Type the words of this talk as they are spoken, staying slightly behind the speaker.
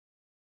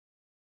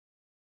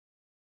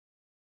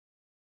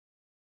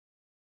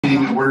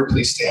meeting to order.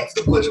 Please stand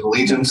for the Pledge of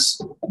Allegiance.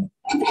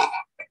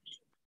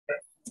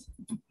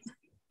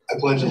 I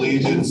pledge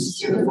allegiance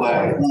to the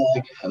flag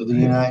of the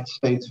United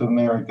States of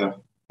America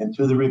and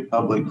to the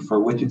republic for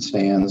which it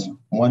stands,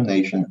 one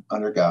nation,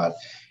 under God,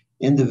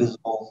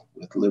 indivisible,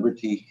 with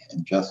liberty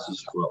and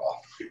justice for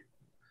all.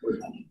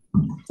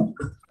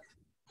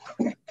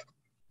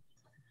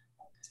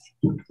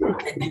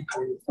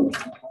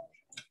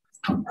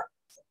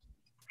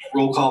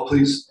 Roll call,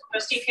 please.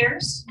 Trustee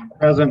Pierce?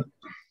 Present.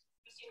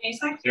 Trustee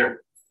Mason?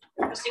 Here.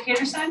 Trustee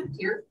Peterson?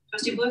 Here.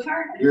 Trustee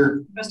Bluthart?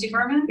 Here. Trustee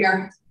Furman?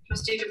 Here.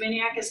 Trustee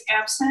Dominiak is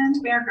absent.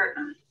 Mayor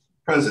Gardner?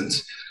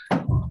 Present.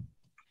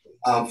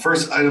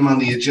 First item on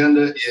the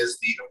agenda is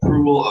the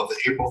approval of the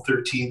April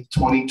 13th,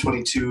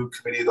 2022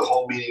 Committee of the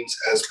Whole meetings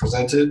as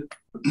presented.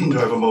 Do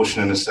I have a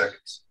motion and a second?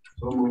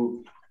 So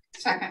moved.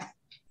 Second.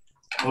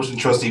 Motion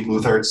Trustee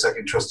Bluthart,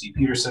 second Trustee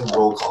Peterson.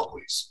 Roll call,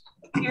 please.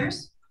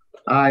 Pierce?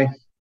 Aye.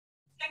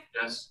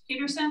 Yes.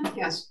 Peterson?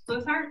 Yes.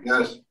 Bluthart?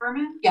 Yes.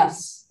 Furman?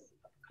 Yes.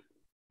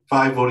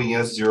 5 voting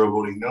yes, 0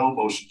 voting no.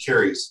 Motion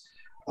carries.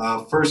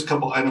 First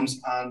couple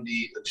items on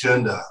the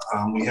agenda.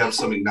 We have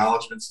some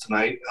acknowledgements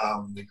tonight.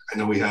 I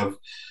know we have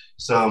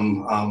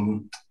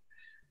some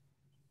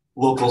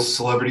local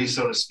celebrities,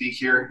 so to speak,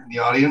 here in the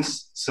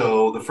audience.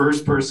 So the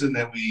first person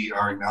that we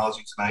are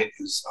acknowledging tonight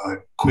is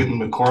Quentin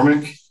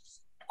McCormick.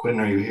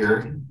 Quentin, are you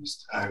here?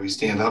 We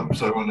stand up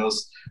so everyone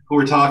knows who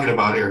we're talking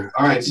about here.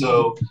 All right,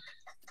 so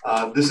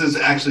this is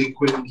actually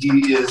Quentin.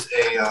 He is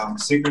a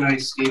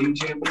synchronized skating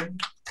champion.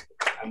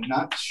 I'm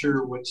not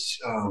sure which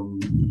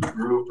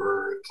group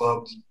or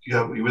club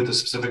you with a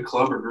specific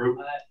club or group?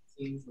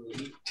 Teams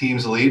Elite.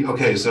 Teams Elite.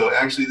 Okay, so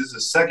actually this is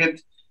his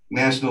second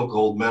national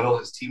gold medal.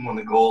 His team won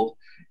the gold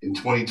in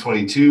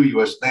 2022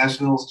 U.S.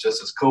 Nationals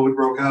just as COVID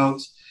broke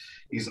out.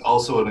 He's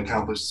also an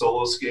accomplished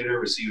solo skater,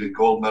 received a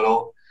gold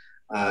medal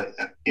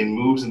in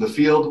moves in the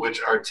field,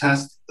 which are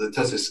the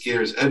test is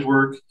skater's edge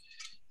work.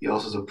 He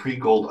also is a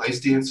pre-gold ice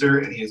dancer,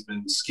 and he has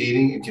been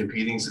skating and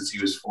competing since he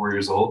was 4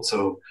 years old.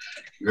 So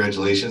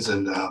congratulations.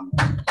 And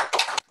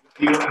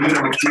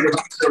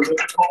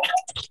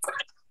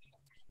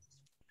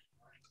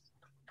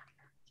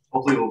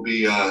hopefully we'll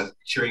be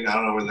cheering. I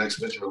don't know where the next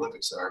Winter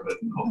Olympics are, but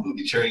hopefully we'll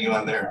be cheering you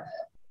on there.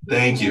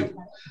 Thank you.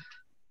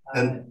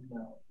 And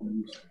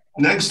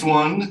next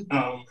one,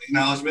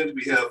 acknowledgement,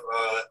 we have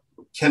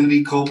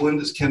Kennedy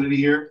Copeland. Is Kennedy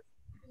here?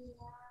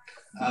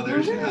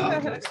 There's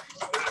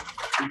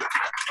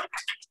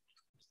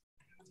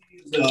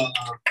He's the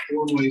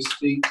Illinois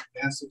State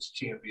Gymnastics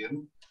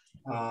champion.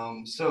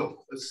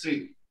 So let's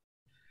see.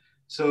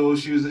 So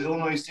she was the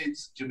Illinois State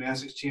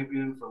Gymnastics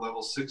champion for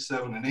levels 6,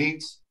 7, and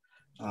 8.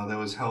 That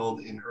was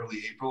held in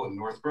early April in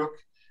Northbrook.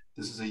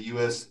 This is a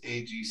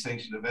USAG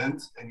sanctioned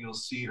event, and you'll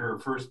see her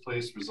first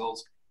place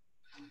results,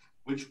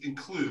 which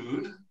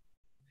include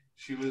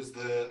she was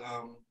the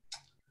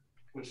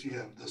what she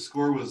have? The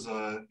score was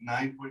 9.5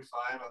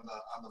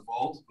 on the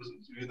vault. Was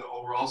it the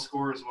overall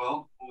score as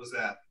well? What was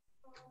that?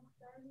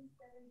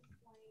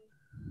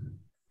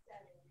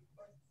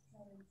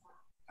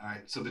 All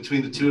right. So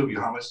between the two of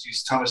you, how much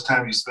time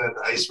do you spend at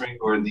the ice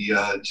rink or in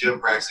the gym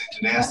practicing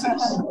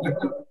gymnastics?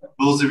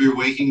 Those of your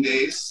waking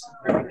days.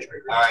 All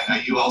right. Are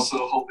you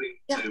also hoping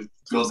to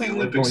go to the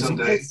Olympics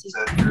someday? Is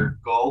that your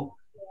goal?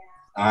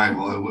 All right.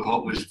 Well, we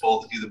hope wish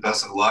both of you the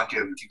best of luck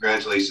and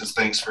congratulations.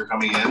 Thanks for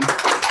coming in. And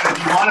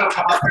if you want to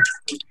come up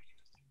here,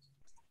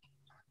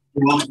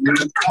 you're welcome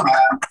to come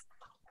on.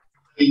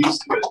 Get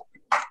used to it.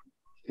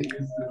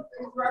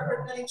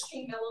 Representing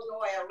King,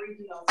 Illinois, a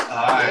regional. All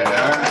right. All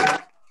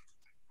right.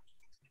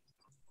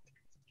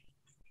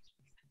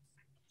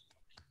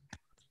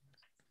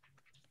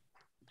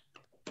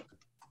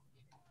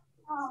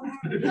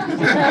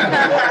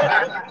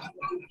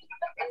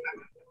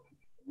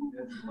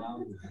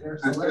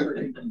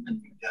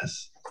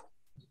 Yes.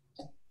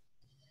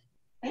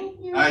 Thank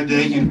you. All right,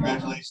 thank you.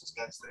 Congratulations,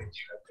 guys. Thank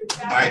you.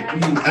 All right.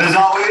 And as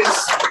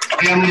always,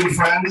 family and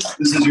friends,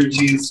 this is your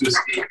chance to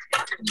escape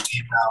from the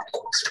deep now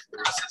for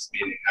this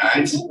meeting. All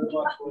right.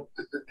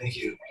 Thank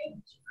you.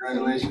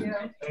 Congratulations.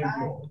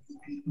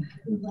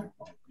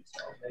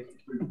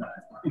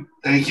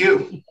 Thank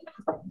you.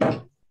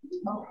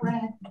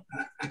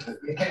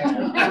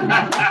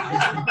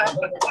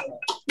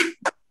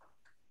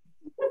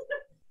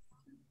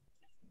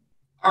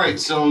 All right,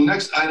 so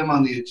next item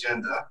on the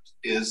agenda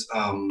is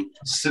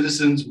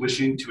citizens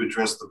wishing to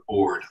address the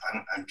board.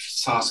 I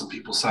saw some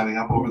people signing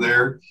up over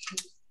there.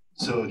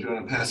 So do you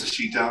want to pass the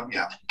sheet down?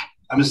 Yeah.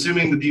 I'm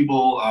assuming the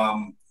people,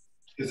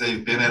 if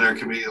they've been at our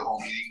committee of the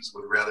whole meetings,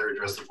 would rather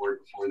address the board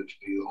before the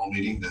committee of the whole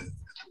meeting than at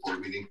the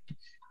board meeting.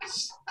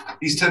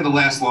 These tend to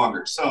last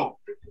longer. So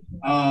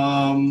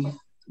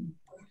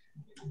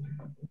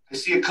I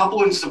see a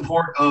couple in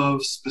support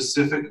of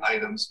specific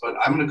items, but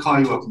I'm going to call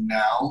you up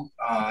now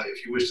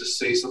if you wish to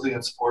say something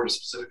in support of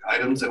specific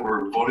items that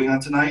we're voting on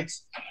tonight.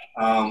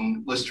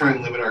 Let's try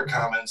and limit our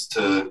comments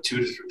to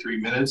 2 to 3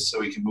 minutes so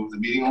we can move the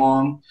meeting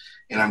along.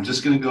 And I'm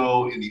just going to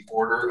go in the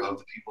order of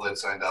the people that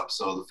signed up.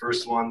 So the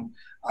first one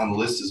on the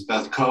list is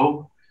Beth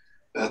Coe.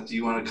 Beth, do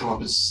you want to come up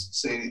and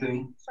say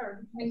anything?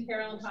 Sure. And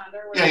Carolyn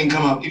Ponder. Yeah, you can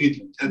come up.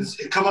 You can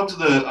come up to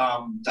the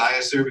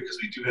dais there because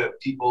we do have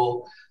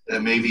people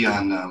that may be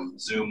on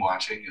Zoom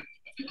watching.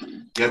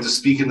 And you have to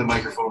speak in the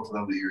microphone for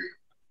them to hear you.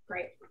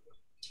 Great.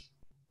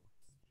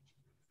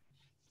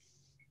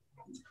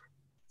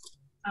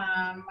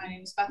 My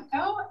name is Beth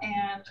Coe,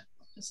 and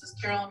this is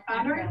Carolyn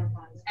Ponder,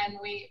 and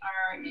we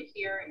are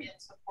here in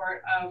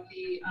support of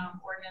the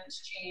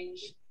ordinance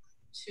change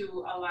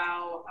to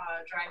allow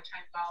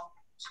Drive-Time Golf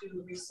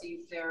to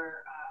receive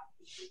their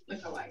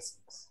liquor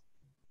license.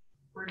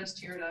 We're just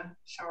here to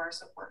show our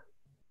support.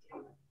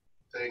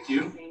 Thank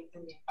you.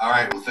 All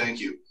right, well, thank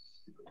you.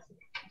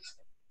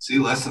 See,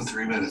 less than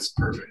 3 minutes,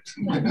 perfect.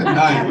 All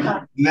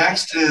right.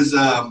 Next is,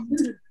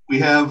 we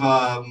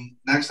have,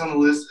 next on the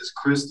list is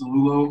Chris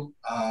DeLulo.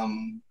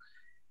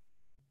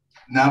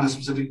 Not a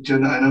specific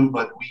agenda item,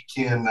 but we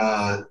can,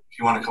 if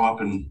you want to come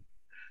up and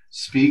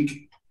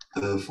speak,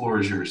 the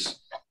floor is yours.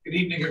 Good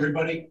evening,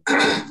 everybody.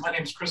 My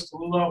name is Chris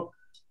DeLulo.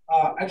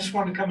 I just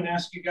wanted to come and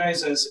ask you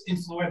guys as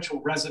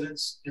influential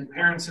residents and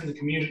parents in the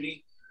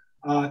community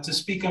to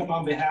speak up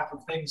on behalf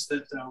of things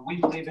that we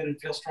believe in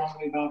and feel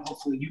strongly about.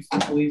 Hopefully you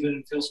believe in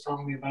and feel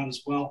strongly about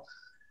as well.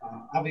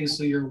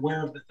 Obviously you're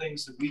aware of the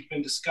things that we've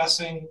been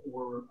discussing,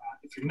 or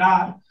if you're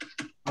not,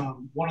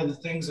 one of the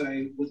things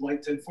I would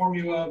like to inform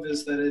you of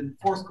is that in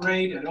 4th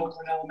grade at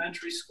Oakland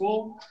Elementary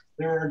School,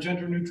 there are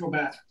gender neutral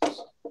bathrooms.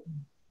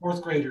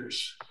 4th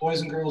graders,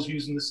 boys and girls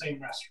using the same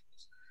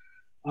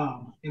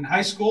restrooms. In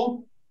high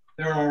school,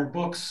 there are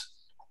books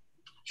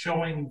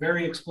showing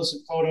very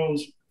explicit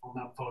photos, well,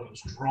 not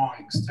photos,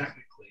 drawings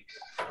technically,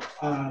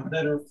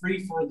 that are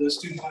free for the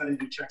student body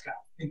to check out,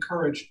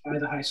 encouraged by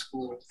the high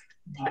school,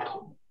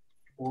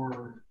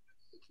 or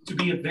to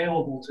be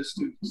available to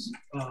students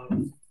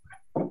of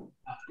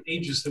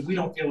ages that we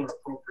don't feel are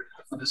appropriate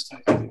for this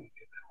type of thing to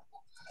be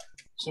available.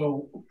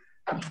 So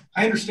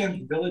I understand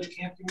the village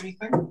can't do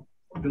anything.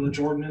 Village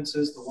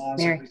ordinances, the laws,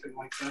 everything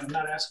like that. I'm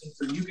not asking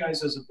for you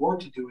guys as a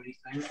board to do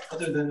anything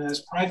other than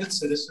as private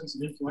citizens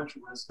and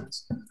influential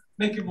residents,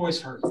 make your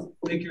voice heard,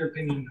 make your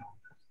opinion known.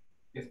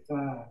 If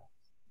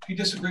you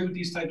disagree with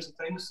these types of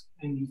things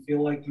and you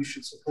feel like you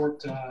should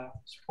support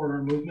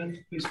our movement,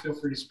 please feel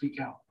free to speak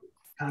out.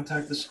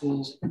 Contact the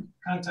schools,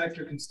 contact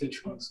your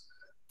constituents.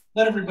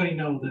 Let everybody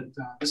know that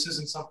this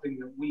isn't something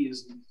that we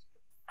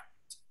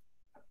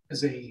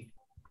as a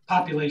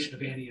population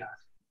of Antioch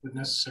would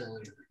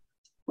necessarily agree.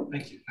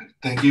 Thank you.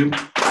 Thank you.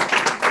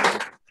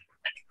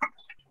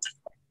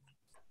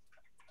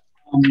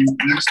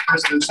 Next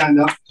person that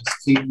signed up is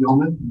Kate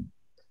Gilman.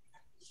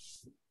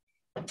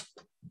 I'm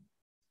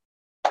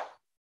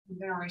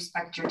going to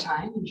respect your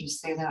time and just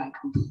say that I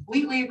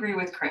completely agree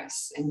with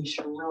Chris, and you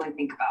should really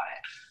think about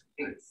it.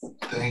 Thanks.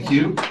 Thank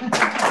you.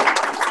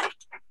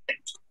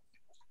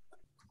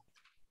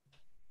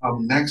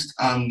 Next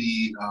on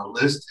the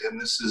list,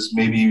 and this is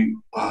maybe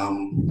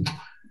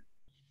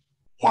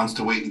wants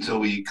to wait until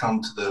we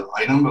come to the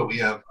item, but we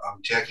have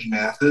Jackie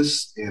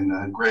Mathis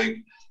and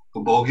Greg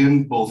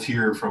Bogan, both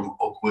here from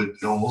Oakwood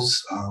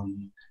Knolls. I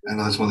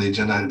know that's one of the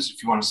agenda items.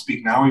 If you want to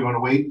speak now or you want to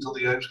wait until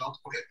the items go,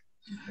 okay.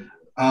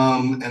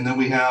 And then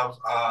we have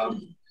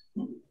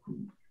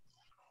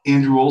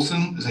Andrew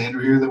Olson. Is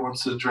Andrew here that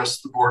wants to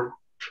address the board?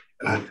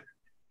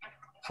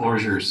 Floor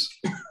is yours.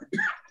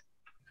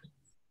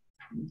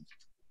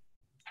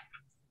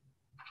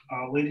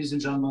 Ladies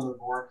and gentlemen of the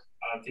board,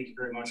 thank you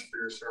very much for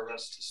your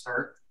service to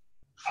start.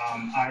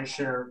 I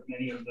share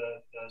many of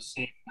the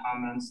same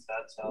comments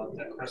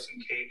that Chris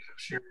and Kate have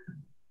shared.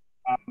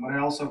 But I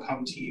also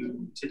come to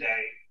you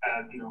today,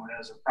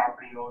 as a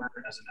property owner,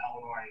 as an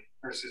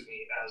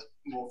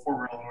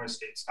former Illinois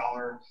State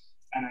Scholar,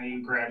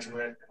 NIU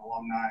graduate, and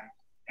alumni,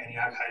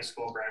 Antioch High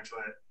School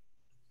graduate.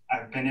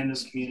 I've been in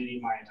this community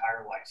my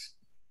entire life.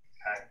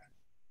 Okay.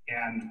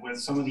 And with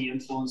some of the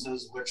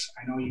influences, which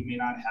I know you may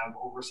not have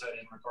oversight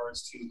in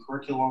regards to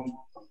curriculum,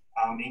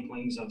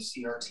 inklings of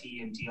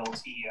CRT and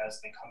DLT as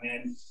they come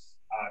in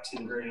to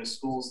the various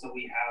schools that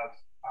we have.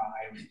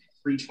 I have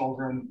 3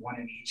 children, 1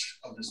 in each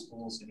of the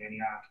schools in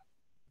Antioch,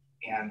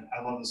 and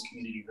I love this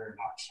community very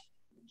much.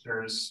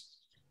 There's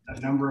a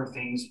number of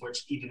things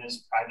which, even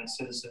as private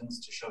citizens,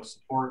 to show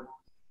support,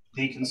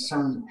 they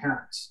concern the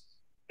parents,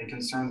 they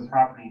concern the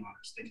property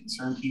owners, they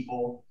concern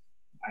people.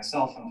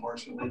 Myself,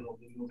 unfortunately, will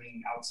be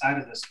moving outside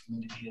of this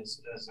community as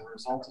a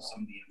result of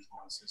some of the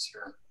influences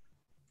here.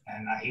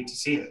 And I hate to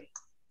see it,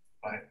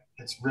 but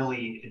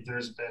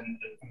there's been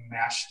a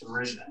mass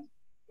derision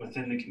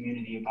within the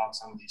community about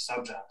some of these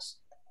subjects.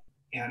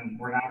 And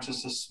we're not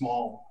just a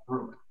small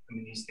group. I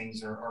mean, these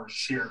things are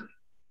shared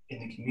in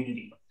the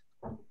community.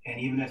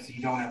 And even if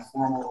you don't have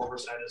formal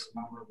oversight as a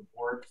member of the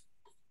board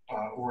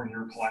or in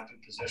your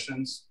collective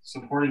positions,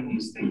 supporting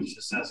these things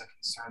just as a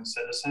concerned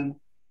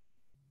citizen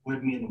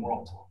would mean the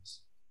world to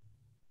us.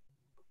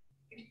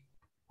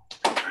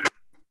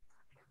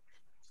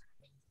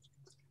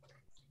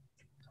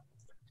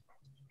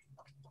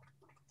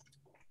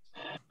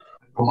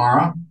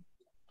 Omara?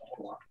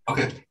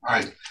 Okay, all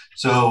right.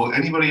 So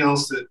anybody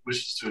else that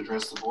wishes to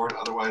address the board?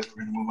 Otherwise,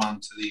 we're going to move on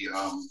to the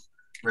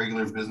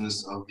regular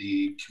business of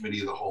the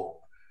committee of the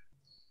whole.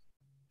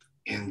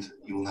 And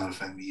you will not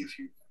offend me if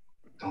you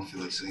don't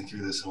feel like sitting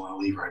through this and want to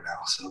leave right now.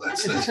 So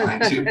that's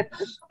fine too.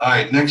 All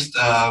right, next,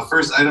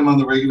 first item on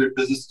the regular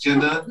business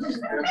agenda,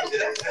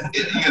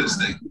 you gotta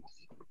stay,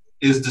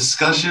 is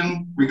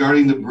discussion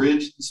regarding the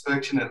bridge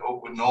inspection at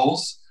Oakwood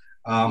Knolls.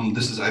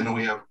 This is, I know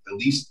we have at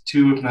least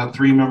 2, if not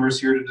 3 members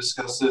here to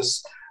discuss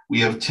this. We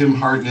have Tim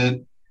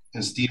Hartnett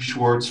and Steve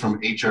Schwartz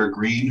from HR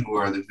Green, who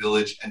are the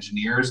village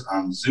engineers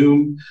on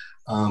Zoom.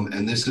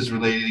 And this is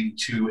relating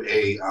to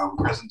a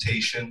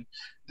presentation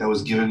that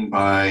was given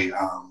by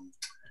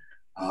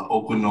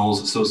Oakwood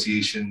Knolls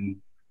Association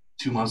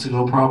 2 months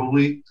ago,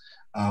 probably,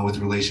 with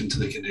relation to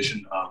the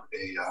condition of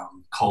a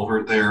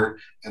culvert there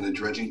and the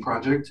dredging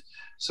project.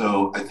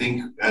 So I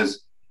think,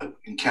 as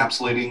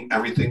encapsulating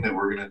everything that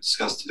we're going to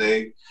discuss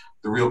today,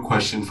 the real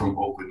question from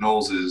Oakwood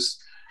Knolls is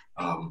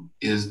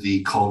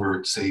the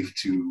culvert safe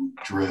to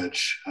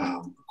dredge,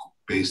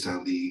 based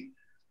on the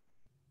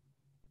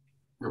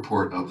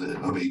report of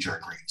HR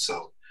Green.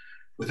 So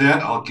with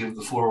that, I'll give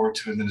the floor over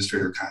to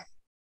Administrator Kine.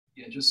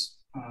 Yeah, just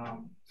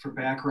for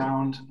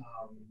background,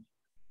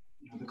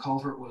 the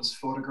culvert was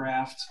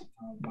photographed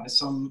by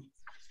some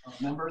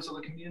members of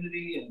the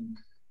community, and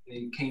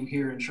they came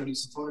here and showed you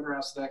some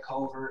photographs of that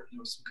culvert. There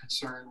was some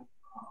concern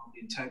on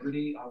the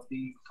integrity of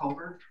the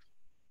culvert.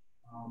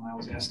 I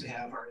was asked to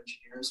have our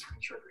engineers from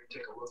HR Green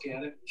take a look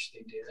at it, which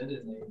they did,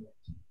 and it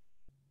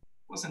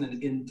wasn't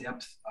an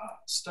in-depth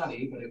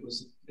study, but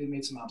they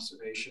made some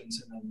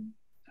observations, and then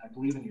I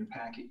believe in your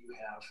packet you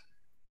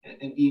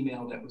have an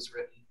email that was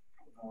written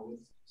with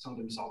some of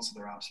the results of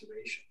their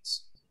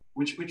observations,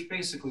 which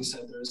basically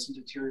said there is some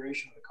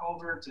deterioration of the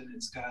culvert, and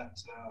it's got,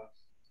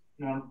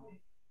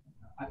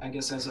 I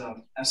guess as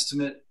an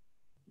estimate,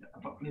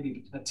 about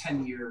maybe a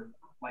 10-year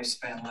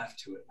lifespan left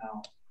to it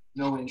now.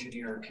 No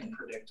engineer can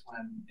predict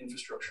when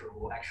infrastructure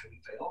will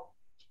actually fail.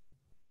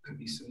 Could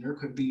be sooner,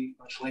 could be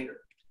much later.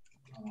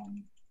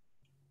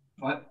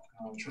 But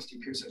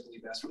Trustee Pierce, I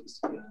believe, asked for this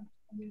to be on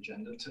the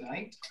agenda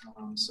tonight.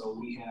 So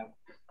we have,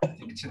 I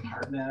think, Tim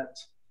Hartnett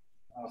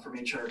from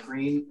HR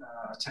Green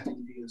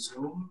attending via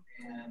Zoom,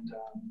 and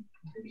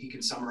maybe he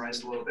can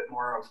summarize a little bit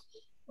more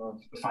of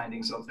the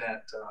findings of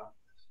that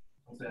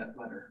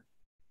letter.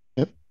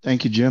 Yep.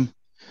 Thank you, Jim.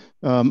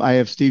 I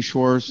have Steve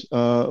Schwartz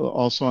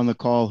also on the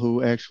call,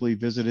 who actually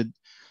visited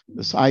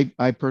the site.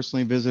 I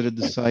personally visited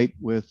the site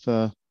with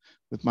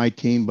my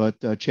team,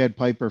 but Chad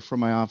Piper from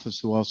my office,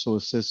 who also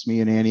assists me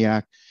in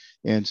Antioch,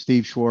 and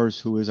Steve Schwartz,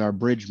 who is our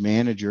bridge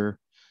manager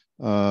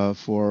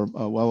for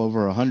well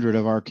over 100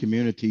 of our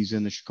communities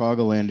in the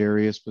Chicagoland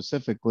area,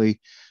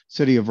 specifically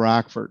City of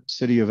Rockford,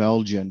 City of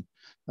Elgin,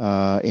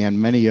 and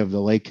many of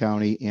the Lake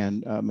County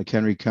and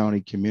McHenry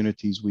County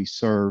communities we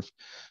serve.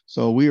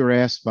 So we were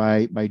asked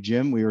by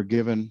Jim, we were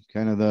given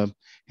kind of the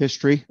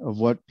history of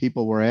what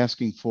people were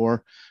asking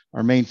for.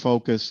 Our main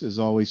focus is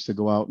always to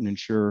go out and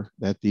ensure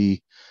that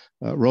the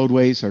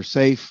roadways are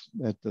safe,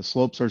 that the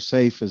slopes are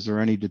safe. Is there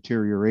any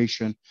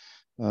deterioration?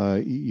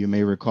 You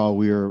may recall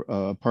we were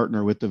a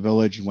partner with the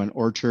village when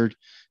Orchard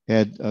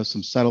had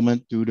some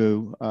settlement due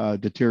to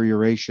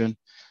deterioration.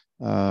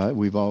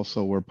 We've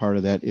also were part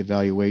of that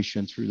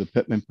evaluation through the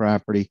Pittman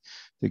property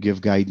to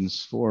give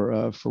guidance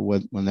for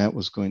when that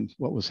was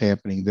what was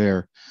happening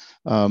there.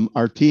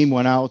 Our team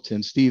went out,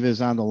 and Steve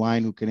is on the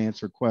line who can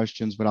answer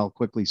questions, but I'll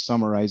quickly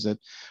summarize it.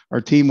 Our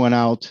team went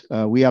out.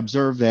 We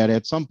observed that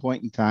at some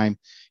point in time,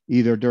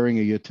 either during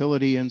a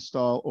utility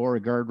install or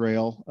a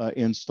guardrail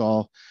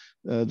install,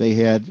 they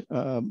had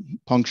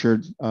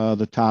punctured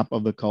the top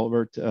of the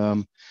culvert.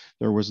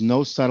 There was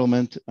no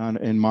settlement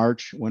in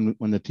March when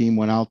the team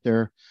went out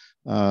there.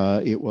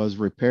 It was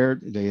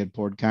repaired. They had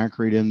poured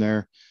concrete in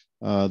there.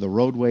 The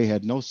roadway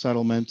had no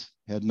settlement,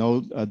 had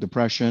no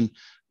depression,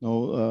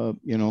 no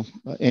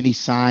any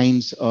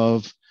signs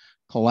of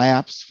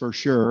collapse for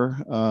sure.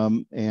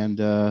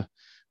 And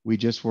we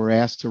just were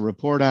asked to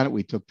report on it.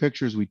 We took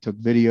pictures, we took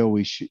video,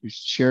 we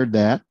shared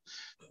that.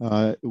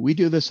 We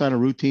do this on a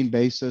routine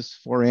basis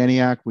for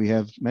Antioch. We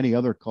have many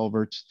other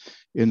culverts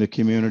in the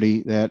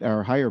community that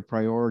are higher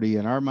priority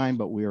in our mind,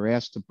 but we are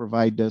asked to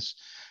provide this.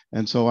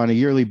 And so on a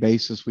yearly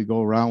basis, we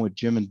go around with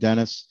Jim and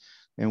Dennis,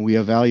 and we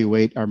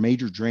evaluate our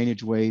major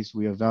drainage ways.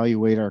 We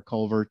evaluate our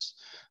culverts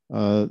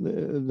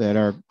that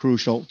are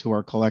crucial to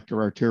our collector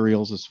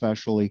arterials,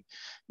 especially,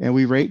 and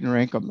we rate and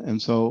rank them.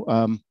 And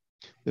so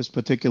this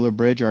particular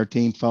bridge, our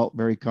team felt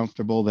very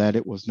comfortable that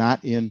it was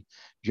not in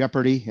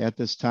jeopardy at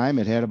this time.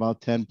 It had about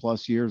 10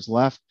 plus years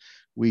left.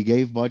 We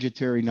gave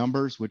budgetary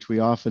numbers, which we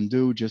often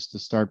do just to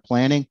start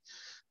planning.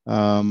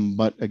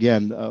 But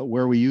again,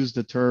 where we use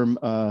the term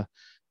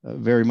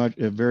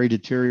very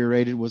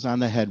deteriorated was on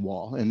the head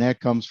wall, and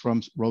that comes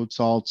from road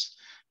salts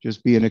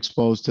just being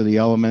exposed to the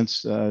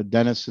elements.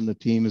 Dennis and the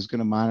team is going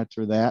to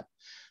monitor that,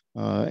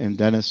 and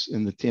Dennis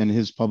and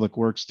his public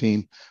works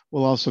team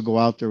will also go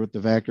out there with the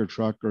Vector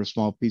truck or a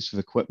small piece of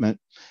equipment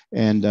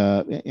and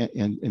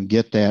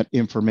get that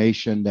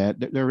information that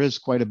there is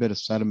quite a bit of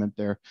sediment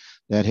there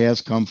that has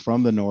come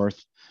from the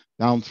north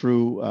down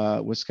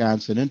through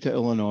Wisconsin into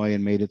Illinois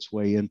and made its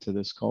way into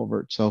this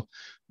culvert. So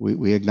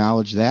we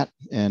acknowledge that,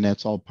 and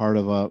that's all part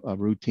of a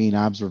routine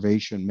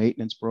observation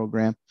maintenance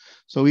program.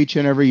 So each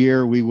and every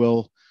year we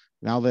will,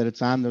 now that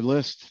it's on the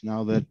list,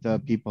 now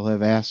that people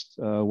have asked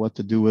what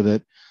to do with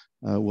it,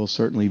 we'll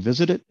certainly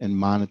visit it and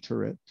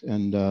monitor it.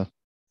 And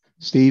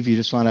Steve, you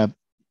just want to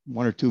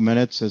 1 or 2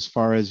 minutes as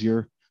far as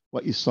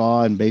what you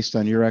saw and based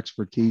on your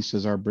expertise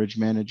as our bridge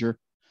manager,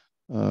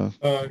 the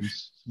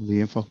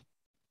info.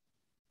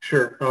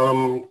 Sure.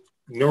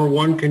 Number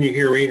one, can you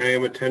hear me? I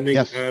am attending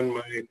Yes. on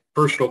my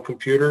personal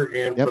computer,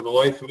 and for the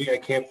life of me, I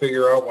can't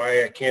figure out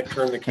why I can't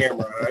turn the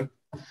camera on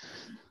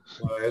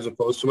as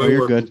opposed to my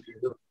work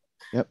computer.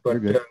 Yep, but you're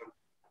good.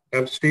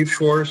 I'm Steve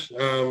Schwartz,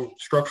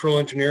 structural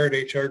engineer at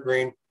HR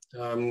Green.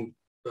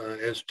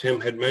 As Tim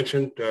had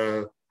mentioned,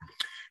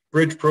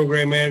 bridge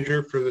program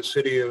manager for the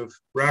city of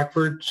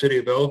Rockford, city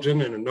of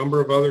Elgin, and a number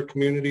of other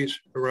communities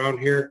around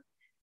here.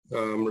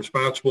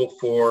 Responsible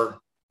for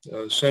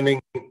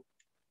sending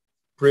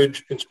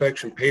bridge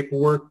inspection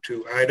paperwork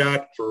to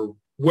IDOT for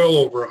well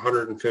over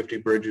 150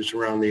 bridges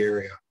around the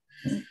area.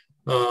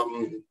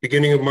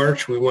 Beginning of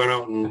March, we went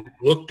out and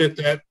looked at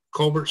that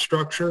culvert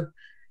structure.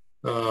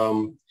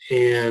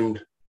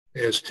 And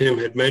as Tim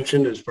had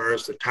mentioned, as far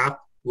as the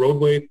top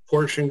roadway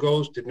portion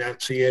goes, did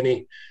not see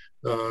any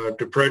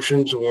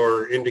depressions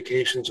or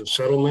indications of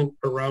settlement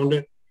around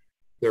it.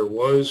 There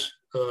was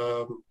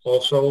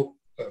also,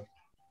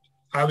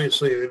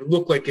 obviously, it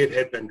looked like it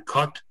had been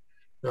cut,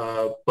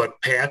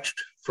 but patched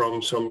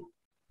from some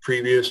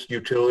previous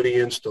utility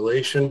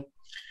installation.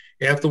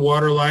 At the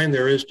water line,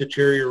 there is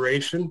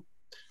deterioration.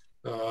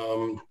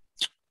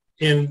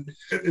 And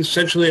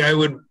essentially, I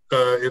would,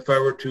 if I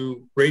were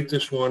to rate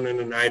this one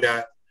in an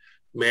IDOT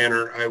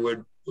manner, I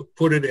would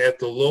put it at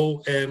the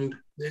low end.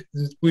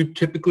 We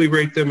typically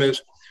rate them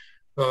as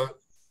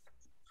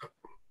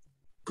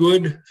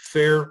good,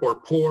 fair, or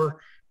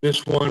poor.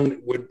 This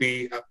one would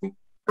be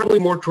probably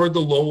more toward the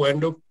low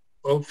end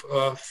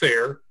of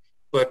fair,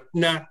 but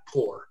not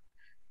poor.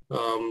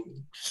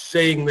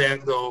 Saying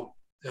that though,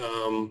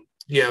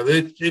 yeah,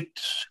 it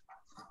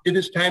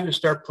is time to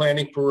start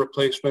planning for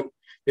replacement.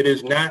 It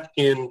is not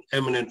in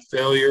imminent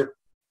failure.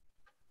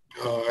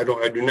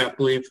 I do not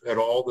believe at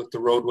all that the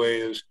roadway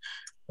is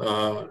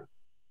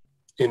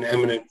in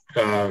imminent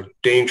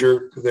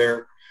danger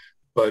there,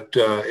 but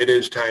it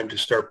is time to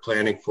start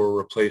planning for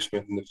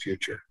replacement in the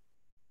future.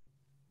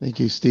 Thank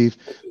you, Steve.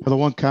 Well, the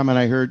one comment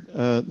I heard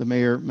the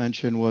mayor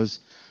mention was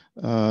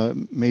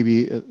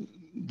maybe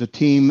the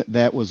team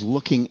that was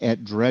looking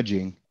at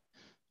dredging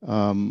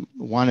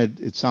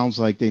it sounds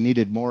like they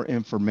needed more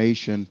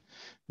information,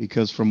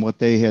 because from what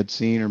they had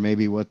seen or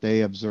maybe what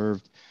they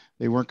observed,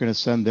 they weren't going to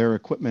send their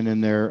equipment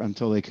in there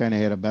until they kind of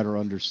had a better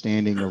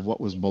understanding of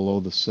what was below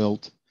the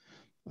silt.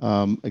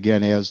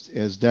 Again,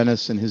 as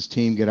Dennis and his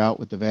team get out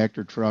with the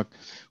Vector truck,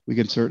 we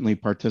can certainly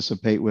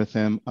participate with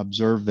them,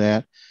 observe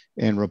that,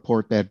 and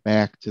report that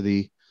back to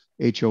the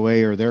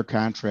HOA or their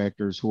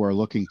contractors who are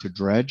looking to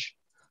dredge.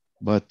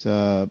 But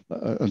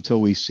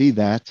until we see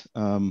that,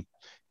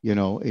 you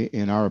know,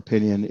 in our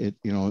opinion,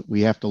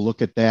 we have to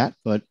look at that.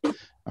 But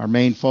our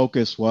main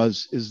focus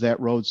was, is that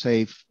road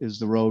safe? Is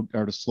the road,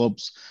 are the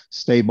slopes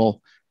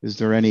stable? Is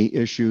there any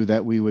issue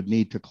that we would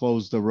need to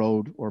close the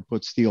road or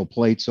put steel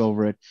plates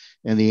over it?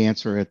 And the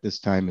answer at this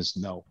time is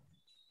no.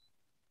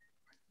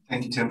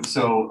 Thank you, Tim.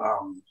 So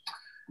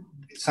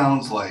it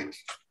sounds like,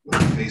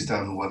 based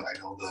on what I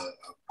know the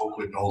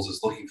Oakwood Knolls is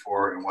looking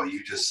for and what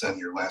you just said in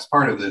your last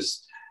part of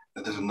this,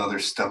 that there's another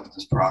step in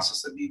this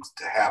process that needs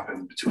to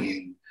happen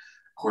between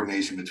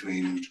coordination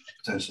between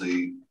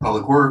potentially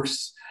Public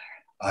Works,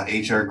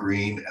 HR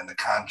Green, and the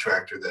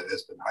contractor that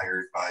has been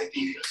hired by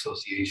the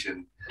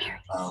association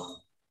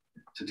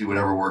to do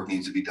whatever work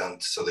needs to be done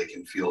so they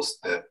can feel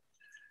that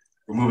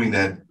removing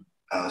that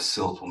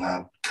silt will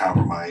not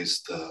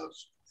compromise the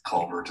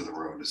culvert to the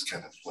road, is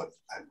kind of what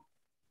I'm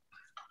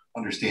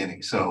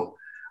understanding. So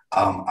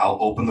I'll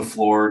open the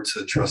floor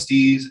to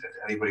trustees and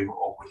anybody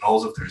who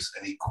knows if there's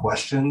any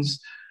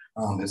questions.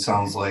 It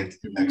sounds like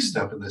the next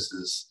step in this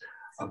is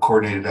a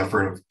coordinated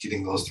effort of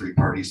getting those three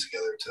parties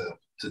together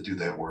to do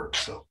that work.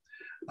 So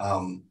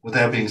with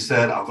that being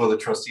said, I'll go to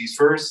the trustees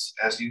first,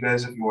 ask you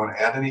guys if you want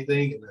to add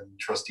anything, and then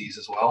trustees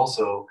as well.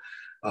 So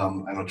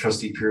I know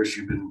Trustee Pierce,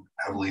 you've been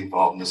heavily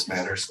involved in this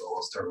matter, so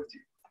I'll start with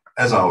you,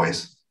 as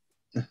always.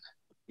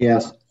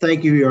 Yes,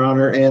 thank you, Your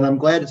Honor. And I'm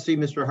glad to see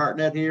Mr.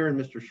 Hartnett here and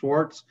Mr.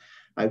 Schwartz.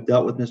 I've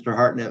dealt with Mr.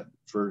 Hartnett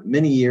for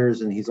many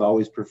years, and he's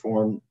always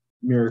performed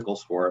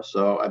miracles for us.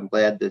 So I'm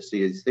glad to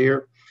see he's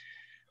here.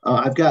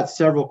 I've got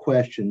several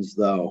questions,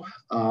 though.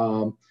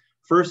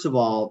 First of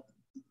all,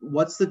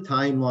 what's the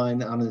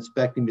timeline on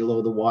inspecting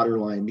below the water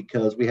line?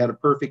 Because we had a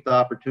perfect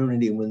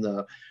opportunity when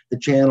the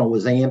channel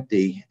was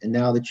empty, and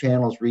now the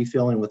channel is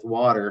refilling with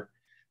water,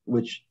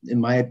 which in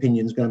my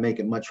opinion is going to make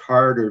it much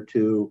harder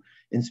to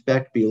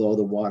inspect below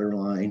the water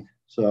line.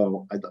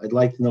 So I'd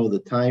like to know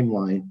the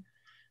timeline.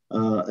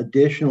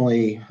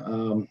 Additionally,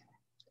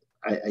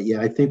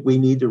 I think we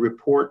need to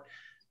report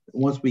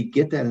once we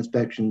get that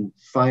inspection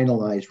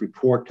finalized,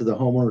 report to the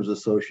homeowners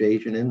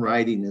association in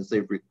writing as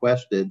they've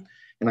requested.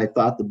 And I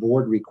thought the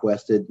board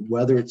requested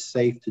whether it's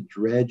safe to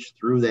dredge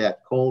through that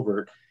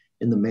culvert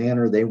in the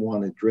manner they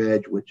want to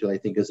dredge, which I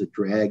think is a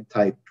drag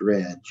type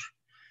dredge.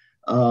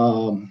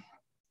 And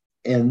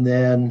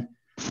then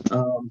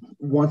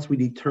once we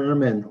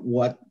determine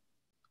what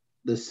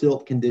the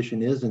silt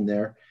condition is in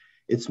there,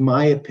 it's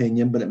my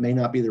opinion, but it may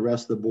not be the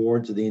rest of the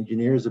board's or the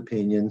engineer's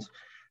opinions,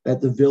 that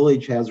the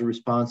village has a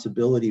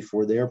responsibility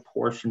for their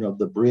portion of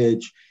the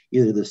bridge,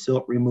 either the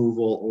silt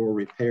removal or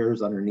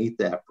repairs underneath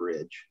that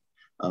bridge.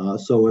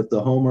 So if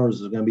the homeowners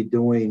is going to be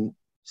doing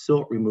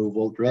silt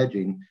removal,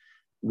 dredging,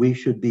 we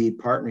should be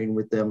partnering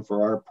with them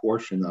for our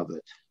portion of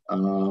it.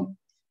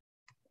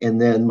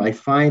 And then my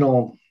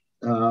final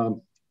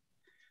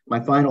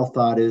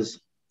thought is,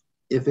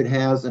 if it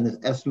has an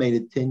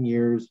estimated 10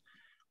 years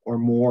or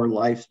more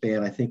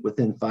lifespan, I think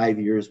within 5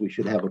 years, we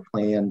should have a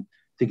plan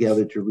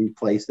together to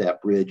replace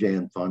that bridge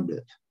and fund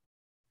it.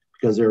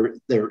 Because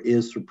there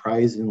is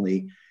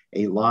surprisingly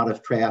a lot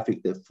of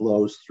traffic that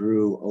flows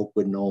through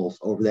Oakwood Knolls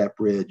over that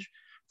bridge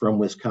from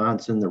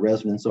Wisconsin, the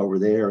residents over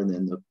there, and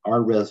then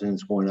our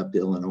residents going up to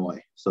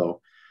Illinois.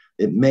 So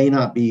it may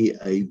not be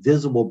a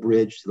visible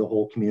bridge to the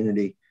whole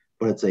community,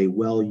 but it's a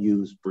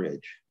well-used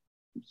bridge.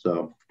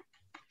 So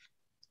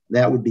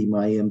that would be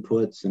my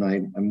inputs, and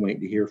I'm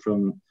waiting to hear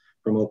from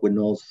Oakwood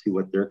Knolls to see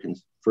what their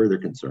further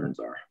concerns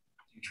are.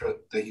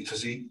 Thank you,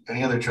 trustee.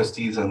 Any other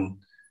trustees on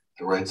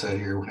the right side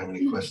here have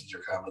any questions or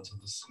comments on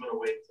this? I'm gonna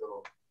wait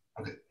till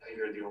okay. I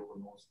hear the Oakwood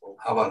Knolls.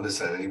 How about this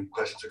side? Any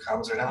questions or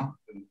comments right now?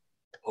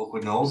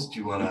 Oakwood Knolls, do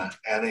you want to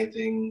add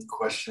anything?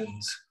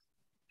 Questions,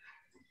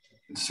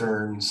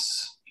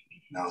 concerns?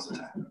 Now's the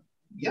time.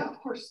 Yeah, of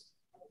course.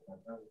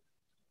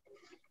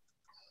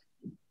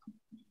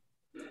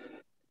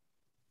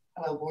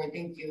 Hello, board.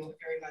 Thank you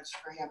very much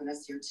for having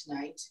us here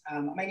tonight.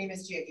 My name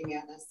is Jackie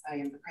Mathis. I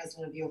am the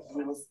president of the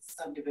Oakwood Knolls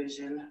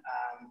Subdivision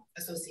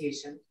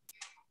Association.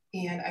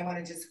 And I want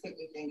to just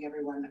quickly thank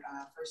everyone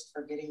first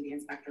for getting the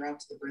inspector out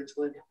to the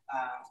Bridgewood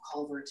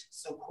culvert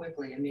so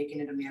quickly and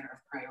making it a matter of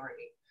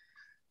priority.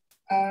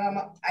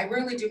 I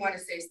really do want to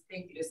say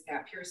thank you to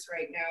Scott Pierce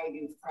right now.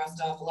 You've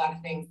crossed off a lot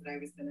of things that I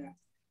was going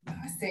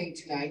to say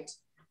tonight.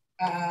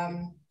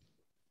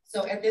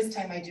 So at this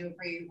time, I do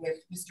agree with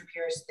Mr.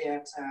 Pierce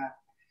that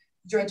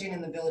dredging in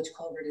the village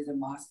culvert is a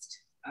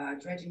must.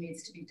 Dredging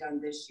needs to be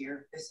done this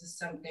year. This is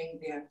something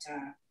that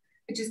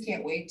I just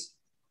can't wait.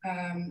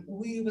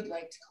 We would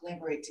like to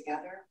collaborate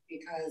together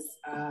because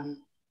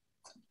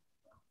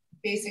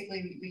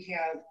basically we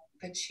have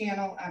the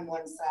channel on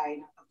one side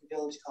of the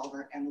village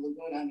culvert and the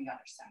lagoon on the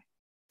other side.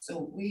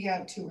 So we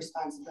have two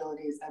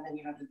responsibilities, and then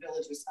you have the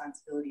village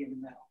responsibility in the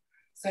middle.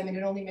 So I mean,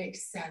 it only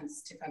makes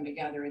sense to come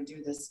together and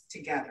do this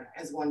together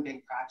as one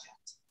big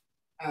project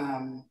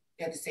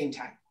at the same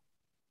time.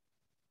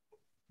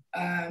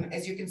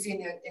 As you can see in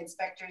the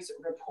inspector's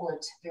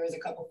report, there is a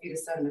couple feet of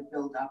sediment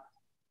buildup.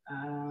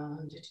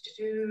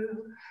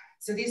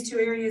 So these two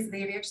areas,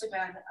 they've actually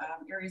been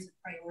areas of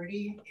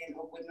priority in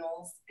Oakwood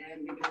Knolls,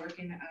 and we've been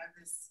working on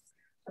this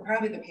for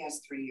probably the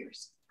past 3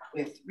 years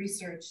with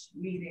research,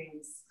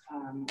 meetings.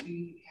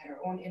 We had our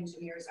own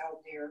engineers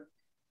out there,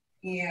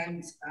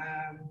 and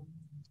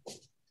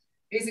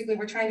basically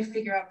we're trying to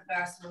figure out the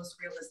best, most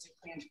realistic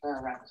plan for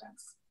our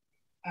residents.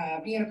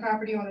 Being a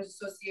property owners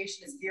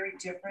association is very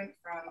different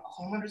from a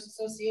homeowners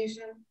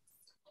association.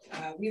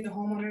 We, the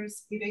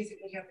homeowners, we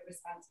basically have the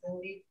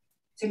responsibility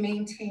to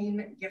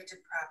maintain gifted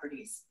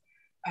properties.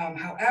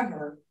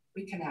 However,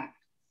 we cannot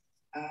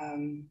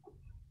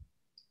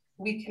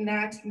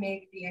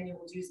make the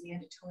annual dues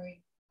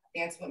mandatory.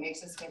 That's what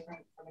makes us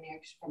different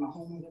from a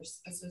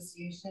homeowners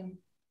association.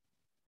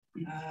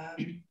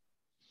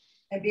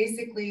 And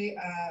basically,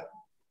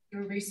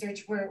 through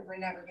research, we're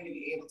never going to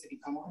be able to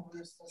become a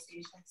homeowners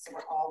association. So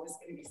we're always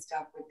going to be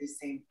stuck with the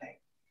same thing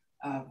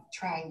of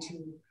trying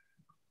to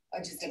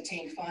just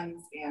obtain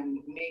funds and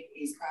make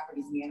these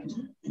properties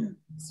manageable.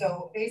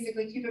 So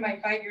basically, keep in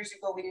mind, 5 years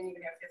ago, we didn't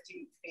even have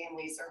 50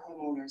 families or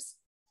homeowners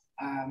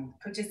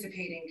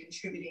participating,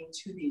 contributing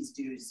to these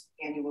dues,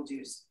 annual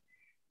dues.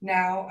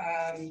 Now,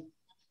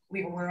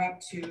 we're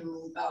up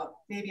to about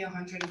maybe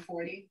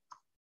 140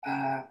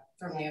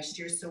 from last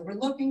year. So we're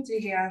looking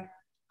to have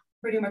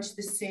pretty much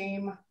the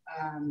same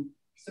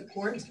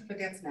support, but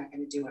that's not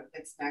going to do it.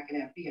 That's not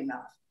going to be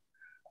enough.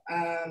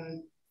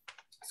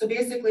 So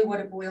basically what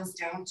it boils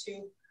down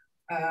to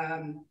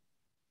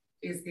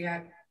is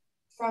that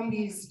from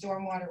these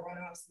stormwater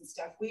runoffs and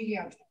stuff,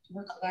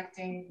 we're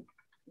collecting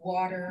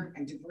water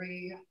and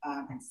debris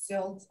and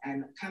silt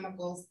and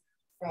chemicals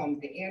from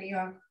the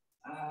Antioch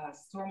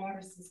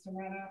stormwater system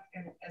runoff,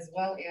 and as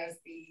well as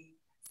the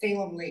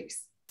Salem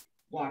Lakes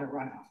water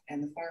runoff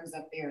and the farms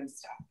up there and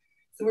stuff.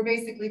 So we're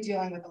basically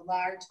dealing with a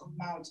large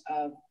amount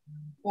of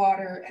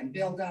water and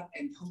buildup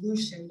and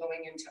pollution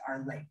going into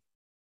our lake.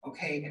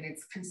 Okay, and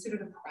it's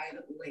considered a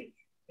private lake.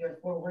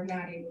 Therefore, we're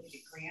not able to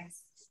get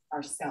grants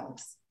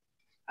ourselves.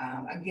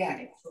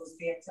 Again, it goes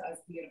back to us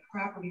being a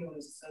property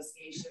owners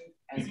association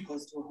as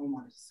opposed to a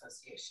homeowners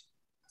association.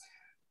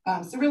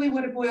 So really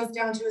what it boils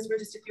down to is we're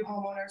just a few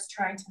homeowners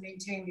trying to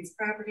maintain these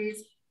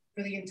properties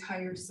for the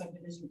entire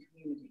subdivision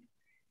community.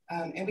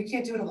 And we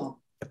can't do it alone.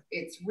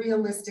 It's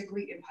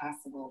realistically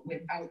impossible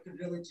without the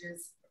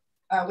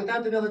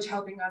without the village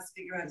helping us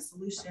figure out a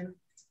solution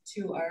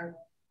to our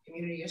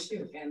community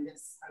issue and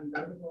this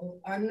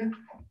unbearable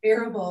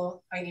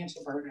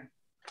financial burden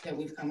that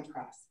we've come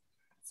across.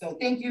 So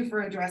thank you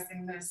for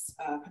addressing this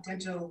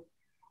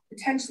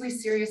potentially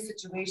serious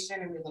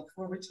situation, and we look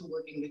forward to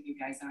working with you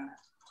guys on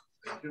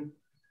it. Thank you.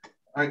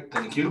 All right,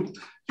 thank you.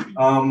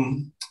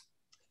 I'm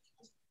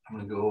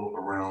going to go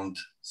around,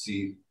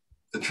 see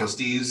the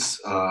trustees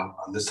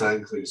on this side,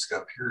 including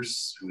Scott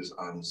Pierce, who is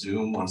on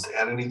Zoom, wants to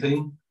add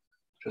anything.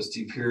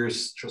 Trustee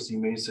Pierce, Trustee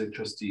Masick,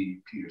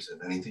 Trustee Peterson,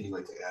 anything you'd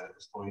like to add at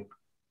this point?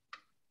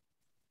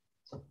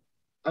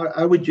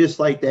 I would just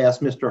like to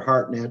ask Mr.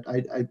 Hartnett,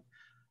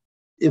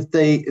 if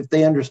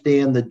they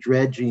understand the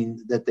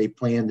dredging that they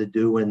plan to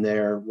do in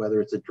there,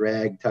 whether it's a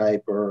drag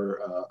type or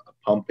a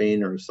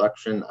pumping or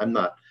suction. I'm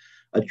not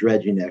a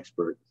dredging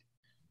expert,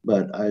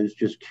 but I was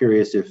just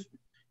curious if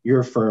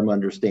your firm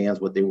understands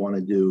what they want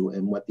to do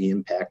and what the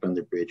impact on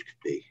the bridge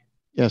could be.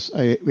 Yes,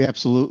 we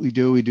absolutely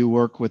do. We do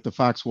work with the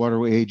Fox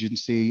Waterway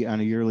Agency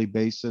on a yearly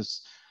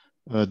basis,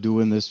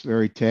 doing this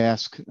very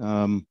task.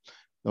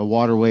 The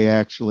waterway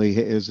actually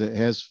has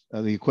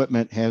the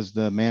equipment, has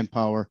the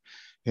manpower,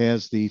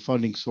 has the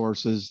funding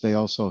sources. They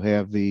also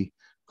have the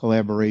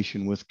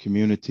collaboration with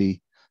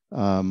community.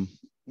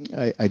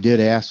 I did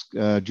ask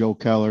Joe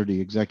Keller, the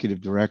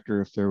executive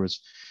director, if there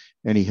was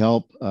any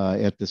help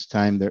at this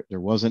time. There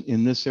wasn't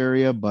in this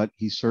area, but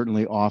he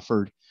certainly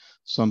offered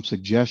some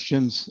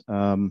suggestions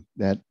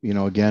that, you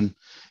know, again,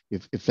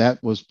 if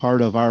that was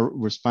part of our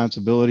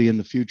responsibility in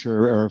the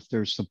future, or if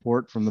there's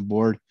support from the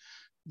board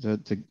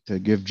to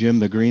give Jim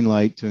the green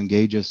light to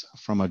engage us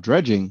from a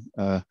dredging.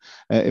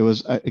 It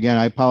was, again,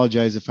 I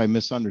apologize if I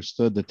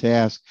misunderstood the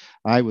task.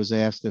 I was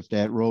asked if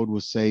that road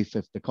was safe,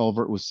 if the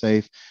culvert was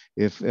safe,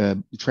 if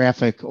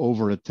traffic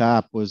over the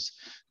top was,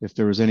 if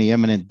there was any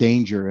imminent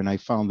danger, and I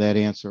found that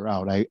answer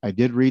out. I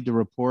did read the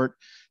report,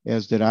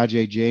 as did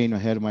Ajay Jain,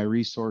 head of my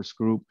resource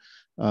group,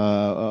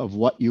 of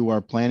what you are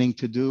planning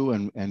to do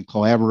and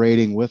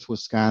collaborating with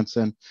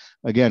Wisconsin.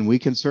 Again, we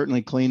can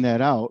certainly clean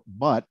that out,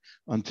 but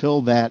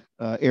until that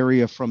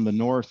area from the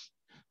north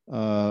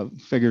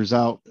figures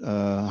out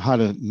how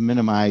to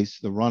minimize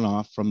the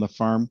runoff from the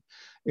farm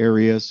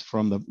areas,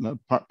 from the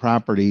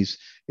properties,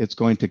 it's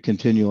going to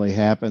continually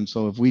happen.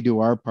 So if we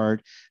do our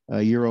part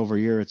year over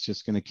year, it's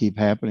just going to keep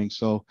happening.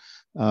 So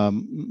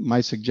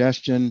my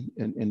suggestion,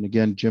 and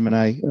again, Jim and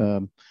I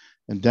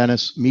and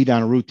Dennis meet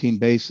on a routine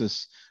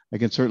basis. I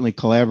can certainly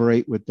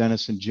collaborate with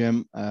Dennis and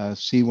Jim,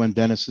 see when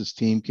Dennis's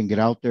team can get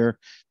out there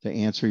to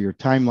answer your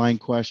timeline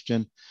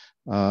question.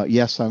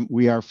 Yes,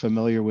 we are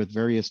familiar with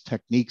various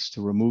techniques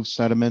to remove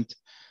sediment.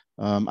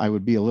 I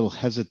would be a little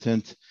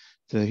hesitant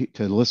to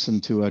listen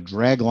to a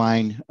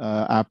dragline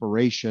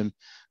operation.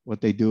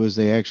 What they do is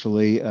they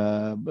actually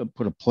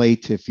put a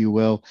plate, if you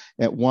will,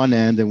 at one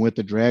end, and with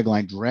the drag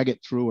line, drag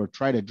it through, or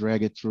try to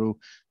drag it through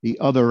the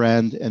other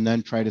end, and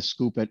then try to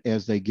scoop it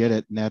as they get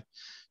it. And that,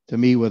 to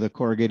me, with a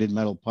corrugated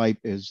metal pipe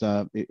is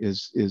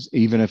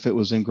even if it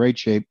was in great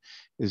shape,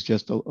 is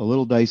just a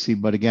little dicey.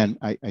 But again,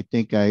 I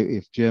think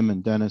if Jim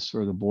and Dennis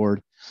or the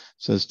board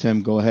says,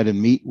 Tim, go ahead and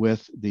meet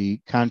with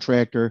the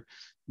contractor,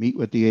 meet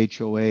with the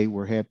HOA,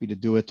 we're happy to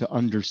do it to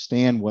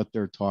understand what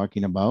they're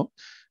talking about.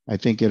 I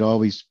think it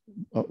always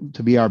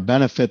to be our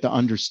benefit to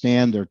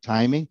understand their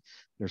timing,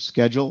 their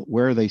schedule.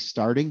 Where are they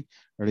starting?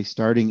 Are they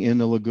starting in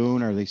the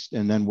lagoon? Are they,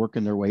 and then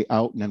working their way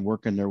out and then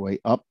working their way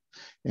up?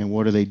 And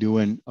what are they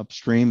doing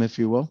upstream, if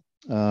you will?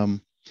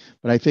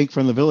 But I think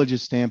from the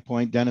village's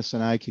standpoint, Dennis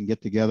and I can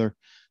get together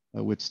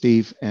with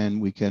Steve,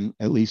 and we can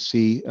at least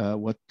see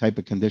what type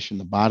of condition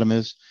the bottom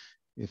is.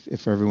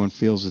 If everyone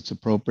feels it's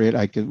appropriate,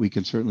 we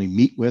can certainly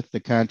meet with the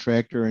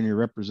contractor and your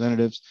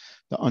representatives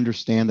to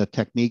understand the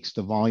techniques,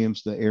 the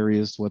volumes, the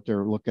areas, what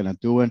they're looking at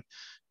doing,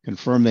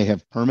 confirm they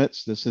have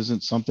permits. This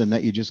isn't something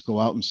that you just go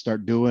out and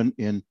start doing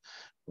in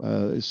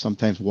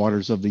sometimes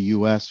waters of the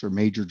U.S. or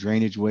major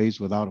drainage ways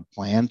without a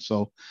plan.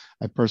 So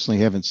I personally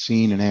haven't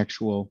seen an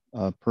actual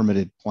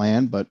permitted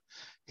plan, but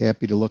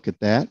happy to look at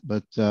that.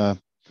 But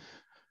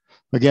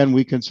again,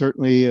 we can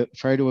certainly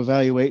try to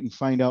evaluate and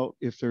find out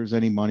if there's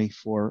any money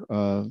for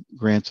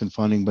grants and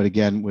funding. But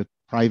again, with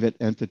private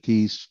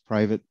entities,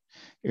 private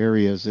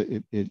areas,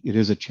 it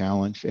is a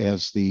challenge,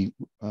 as the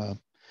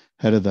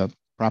head of the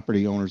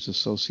Property Owners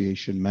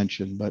Association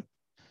mentioned. But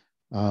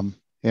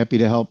happy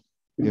to help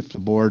if the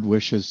board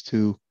wishes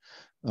to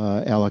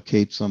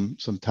allocate some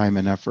time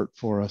and effort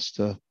for us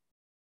to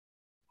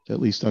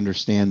at least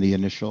understand the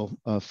initial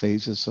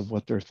phases of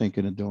what they're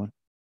thinking of doing.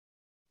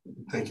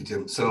 Thank you,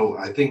 Tim. So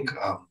I think,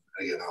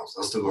 again,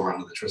 I'll still go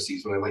around to the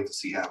trustees. What I'd like to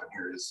see happen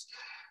here is,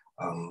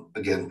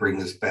 again, bring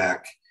this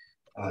back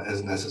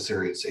as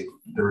necessary. It's say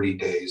 30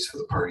 days for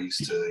the parties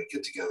to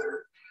get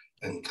together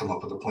and come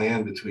up with a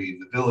plan between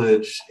the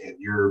village and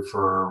your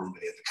firm and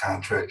the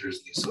contractors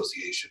and the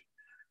association.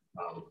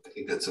 I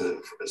think that's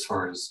as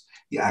far as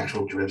the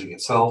actual dredging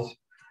itself.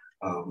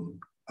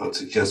 I would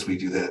suggest we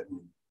do that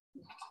in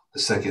the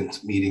second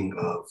meeting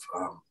of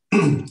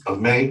of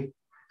May,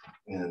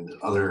 and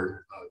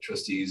other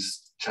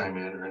trustees chime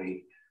in or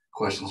any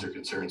questions or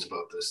concerns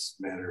about this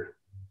matter.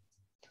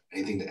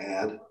 Anything to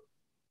add?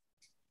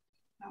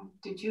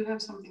 Did you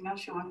have something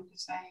else you wanted to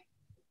say?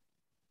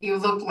 You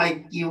looked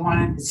like you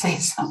wanted to say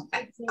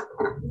something.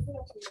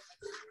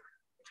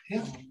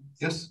 Yeah.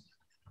 Yes.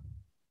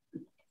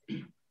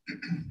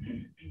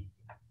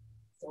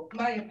 So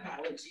my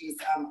apologies.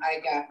 I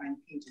got my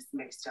pages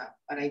mixed up,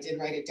 but I did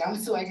write it down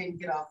so I didn't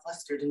get all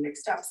flustered and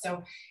mixed up.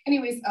 So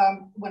anyways,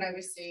 what I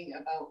was saying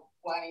about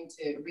wanting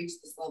to reach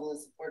this level of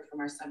support from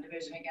our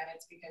subdivision again,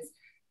 it's because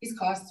these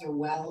costs are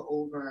well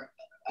over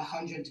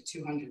 $100,000 to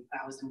 $200,000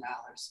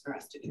 for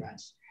us to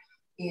dredge.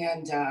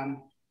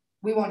 And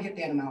we won't hit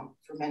that amount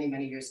for many,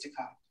 many years to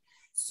come.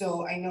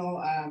 So I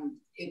know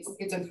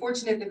it's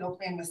unfortunate that no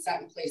plan was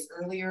set in place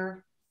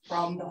earlier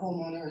from the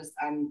homeowners.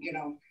 You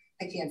know,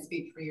 I can't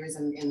speak for years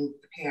in the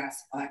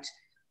past, but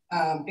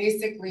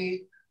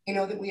basically, I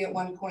know that we at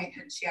one point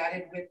had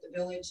chatted with the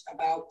village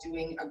about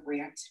doing a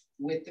grant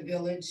with the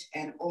village,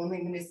 and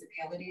only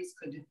municipalities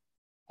could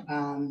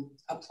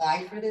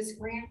apply for this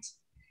grant.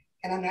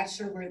 And I'm not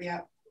sure where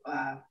that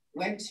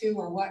went to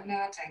or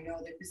whatnot. I know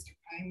that Mr.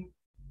 Pine,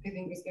 I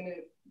think, was going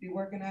to be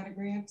working on a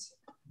grant.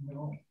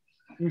 No.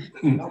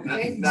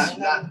 Okay.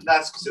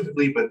 Not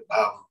specifically, but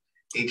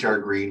HR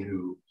Green,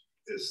 who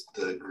is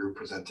the group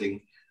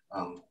presenting,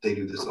 they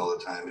do this all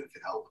the time and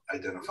can help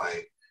identify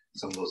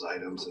some of those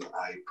items. And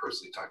I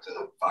personally talked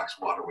to Fox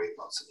Waterway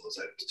about some of those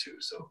items too.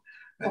 So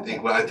I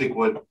think what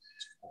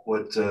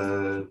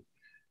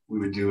we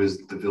would do is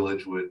the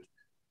village would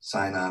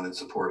sign on and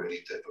support any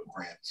type of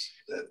grants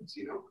that,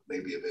 you know, may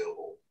be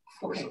available.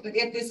 Okay, but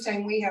at this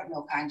time we have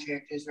no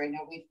contractors right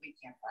now. We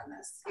can't fund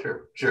this.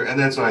 Sure. And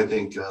that's why I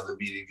think the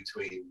meeting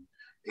between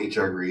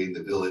HR Green,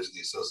 the village, and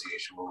the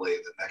association will lay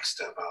the next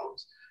step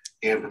out,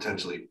 and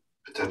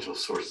potential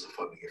sources of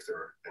funding if there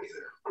are any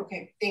there.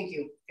 Okay, thank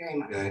you very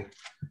much. Okay.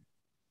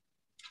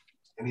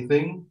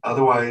 Anything?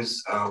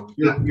 Otherwise,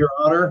 Your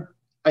Honor,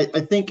 I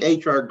think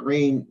HR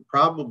Green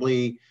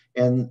probably,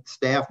 and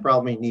staff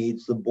probably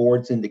needs the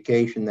board's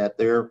indication that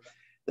they're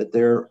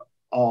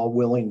all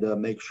willing to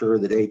make sure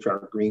that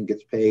HR Green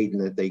gets paid and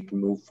that they can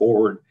move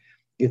forward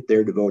if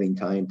they're devoting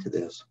time to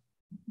this.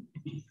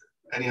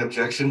 Any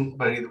objection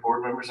by any of the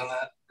board members on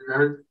that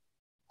regard?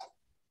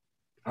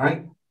 All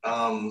right.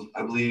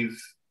 I believe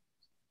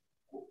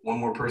one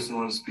more person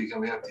wants to speak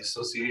on behalf of the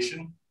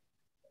association.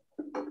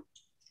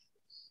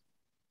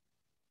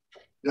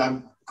 Yeah,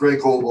 I'm Greg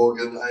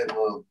Holbogen.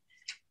 I'm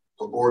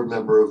a board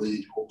member of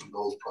the Open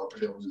Nose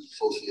Property Owners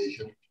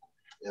Association,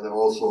 and I'm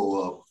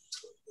also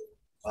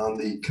on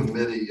the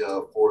committee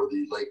for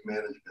the lake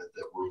management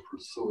that we're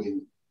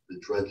pursuing the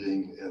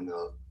dredging and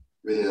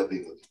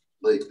rehabbing the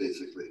lake,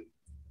 basically.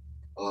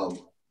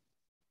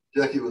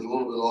 Jackie was a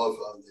little bit off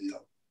on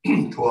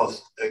the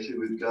cost. Actually,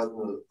 we've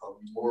gotten a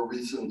more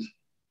recent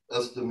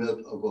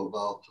estimate of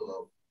about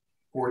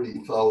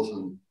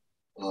 40,000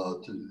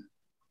 to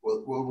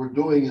what we're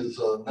doing is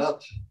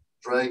not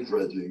drag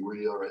dredging.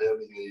 We are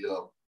having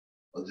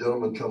a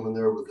gentleman come in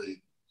there with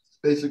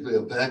basically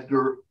a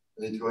vector,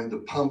 and he's going to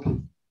pump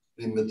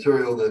the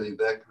material that he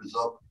vectors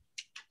up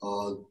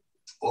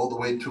all the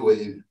way to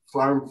a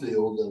farm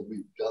field, and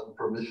we've gotten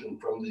permission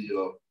from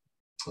the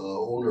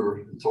owner.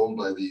 It's owned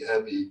by the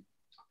Abbey,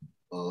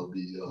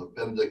 the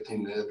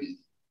Benedictine Abbey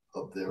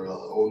up there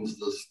owns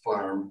this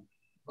farm.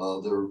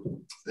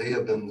 They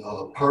have been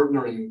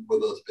partnering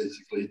with us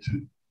basically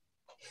to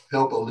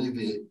help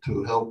alleviate,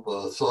 to help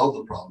solve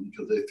the problem,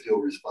 because they feel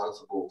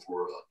responsible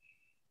for,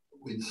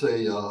 we'd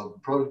say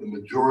probably the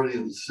majority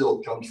of the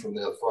silt comes from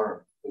that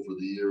farm. Over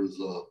the years,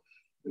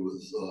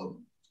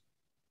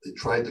 they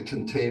tried to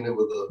contain it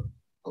with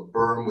a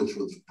berm which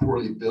was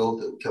poorly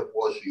built and kept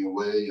washing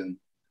away, and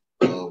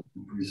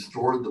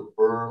restored the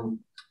berm.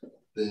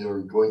 They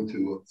are going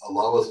to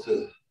allow us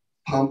to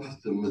pump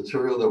the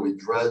material that we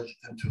dredge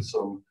into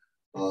some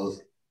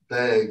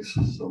bags,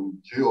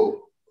 some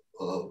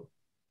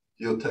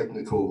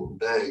geotechnical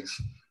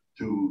bags,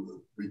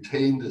 to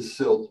retain the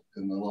silt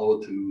and allow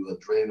it to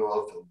drain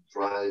off and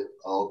dry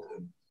out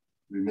and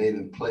remain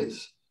in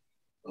place.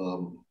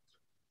 So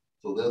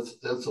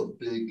that's a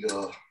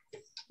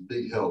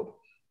big help.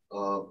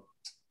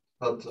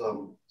 But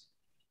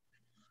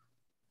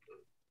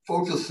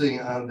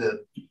focusing on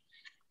the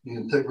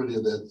integrity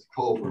of that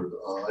culvert,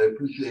 I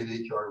appreciate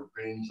HR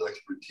Green's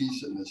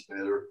expertise in this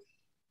matter.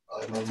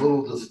 I'm a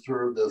little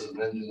disturbed as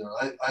an engineer.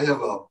 I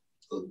have a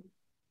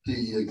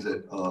PE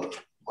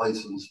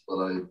license, but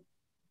I'm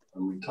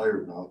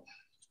retired now.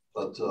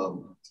 But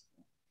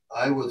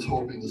I was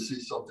hoping to see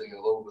something a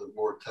little bit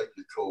more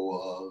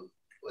technical,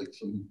 like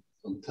some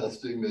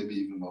testing, maybe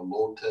even a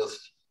load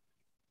test,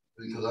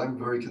 because I'm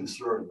very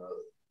concerned.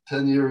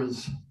 10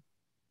 years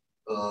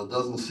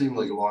doesn't seem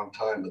like a long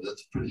time, but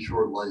that's pretty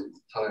short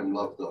time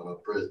left on a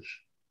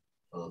bridge.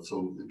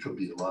 So it could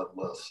be a lot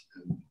less.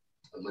 And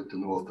I'd like to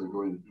know if they're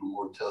going to do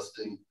more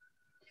testing.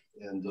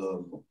 And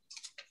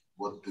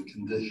what the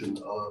condition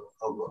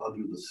of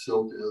under the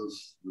silt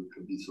is. There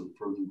could be some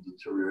further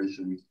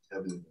deterioration we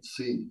haven't even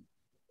seen.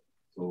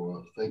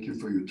 So thank you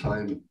for your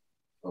time.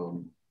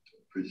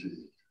 Appreciate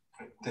it.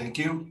 Thank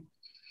you.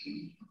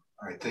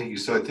 All right, thank you.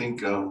 So I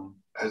think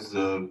as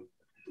the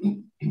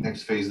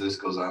next phase of this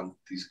goes on,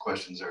 these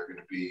questions are going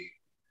to be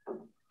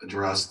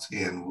addressed,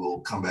 and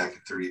we'll come back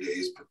in 30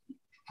 days, but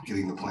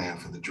getting the plan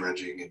for the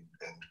dredging and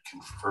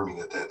confirming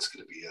that that's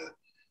going to be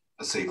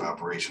a safe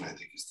operation, I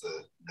think, is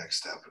the next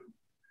step in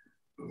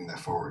moving that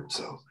forward.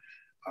 So,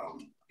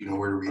 you know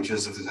where to reach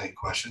us if there's any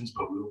questions,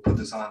 but we will put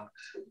this on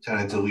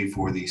tentatively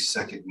for the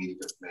second meeting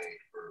of May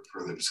for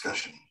further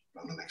discussion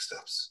on the next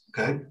steps.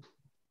 Okay.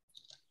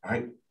 All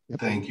right. Yep.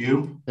 Thank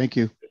you. Thank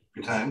you. For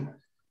your time.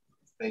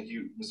 Thank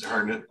you, Mr.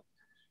 Hartnett.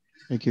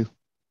 Thank you.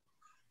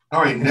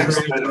 All right. Next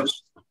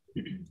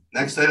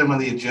item on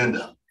the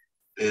agenda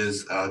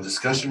is a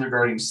discussion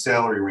regarding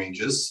salary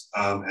ranges.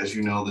 As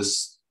you know,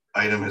 this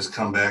item has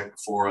come back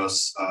for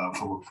us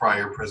from a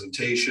prior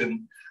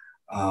presentation.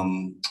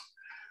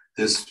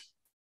 This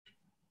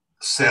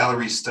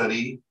salary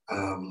study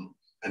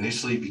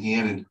initially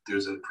began, and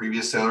there's a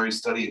previous salary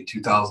study in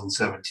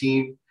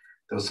 2017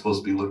 that was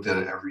supposed to be looked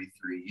at every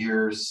 3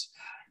 years.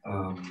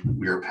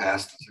 We are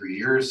past the 3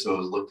 years, so it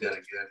was looked at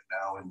again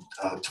now in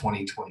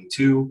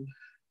 2022.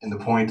 And the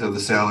point of the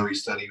salary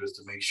study was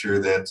to make sure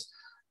that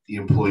the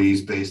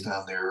employees, based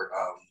on their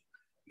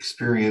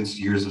experience,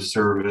 years of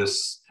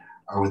service,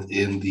 are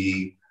within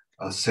the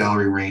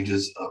salary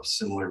ranges of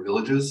similar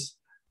villages.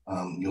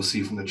 You'll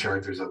see from the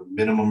chart there's a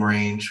minimum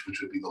range,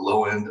 which would be the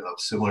low end of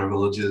similar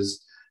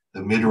villages,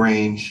 the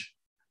mid-range,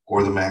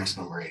 or the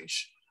maximum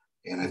range.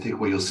 And I think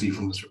what you'll see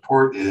from this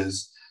report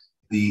is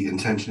the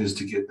intention is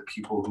to get the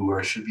people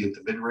who should be at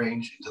the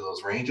mid-range into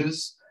those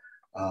ranges.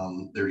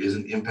 There is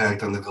an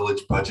impact on the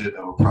village budget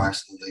of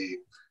approximately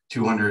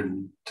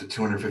 $200,000 to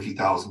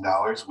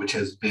 $250,000, which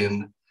has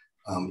been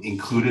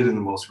included in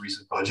the most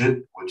recent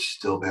budget, which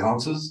still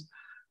balances.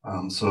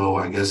 So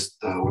I guess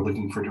we're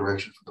looking for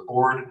direction from the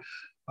board.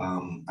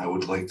 I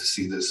would like to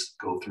see this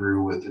go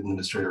through with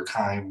Administrator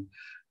Keim,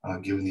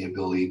 given the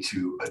ability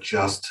to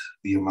adjust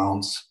the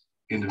amounts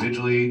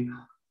individually,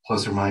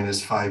 plus or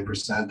minus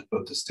 5%,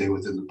 but to stay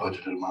within the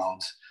budgeted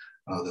amount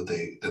that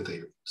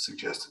they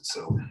suggested.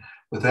 So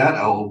with that,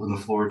 I'll open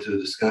the floor to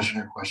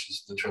discussion or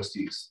questions to the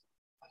trustees.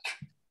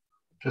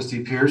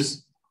 Trustee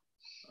Pierce.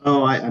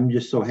 Oh, I'm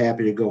just so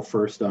happy to go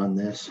first on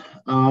this.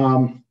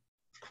 I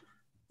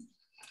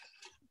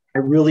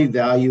really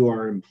value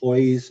our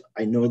employees.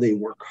 I know they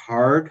work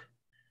hard,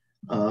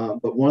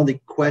 but one of the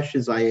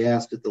questions I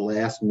asked at the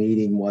last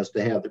meeting was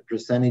to have the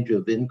percentage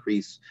of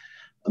increase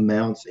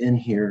amounts in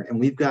here, and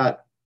we've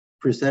got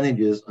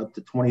percentages up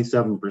to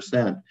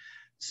 27%.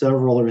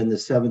 Several are in the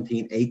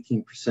 17,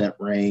 18%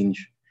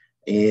 range,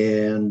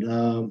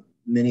 and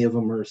many of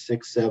them are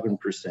 6, 7%.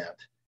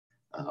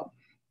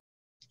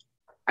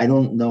 I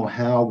don't know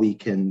how we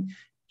can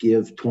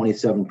give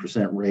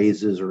 27%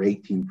 raises or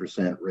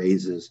 18%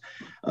 raises.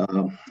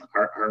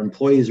 Our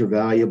employees are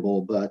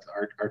valuable, but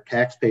our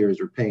taxpayers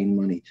are paying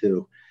money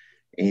too.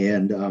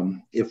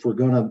 And if we're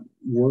going to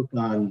work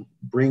on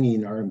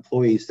bringing our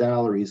employee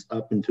salaries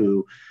up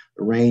into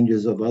the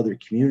ranges of other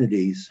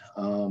communities,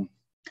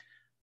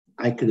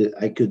 I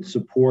could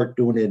support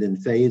doing it in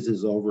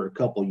phases over a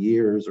couple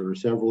years or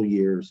several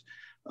years.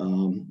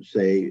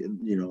 Say,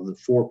 you know, the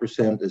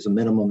 4% is a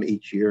minimum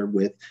each year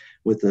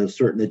with a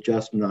certain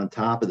adjustment on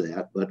top of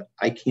that. But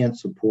I can't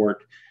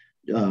support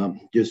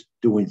just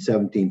doing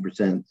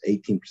 17%,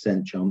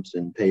 18% jumps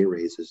in pay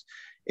raises.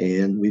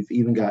 And we've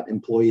even got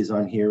employees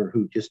on here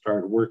who just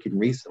started working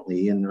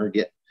recently and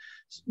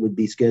would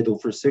be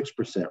scheduled for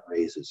 6%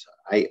 raises.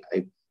 I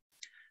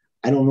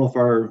don't know if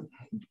our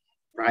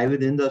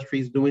private industry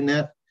is doing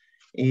that,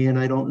 and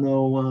I don't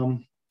know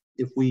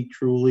if we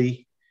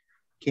truly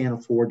can't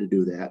afford to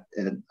do that.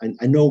 And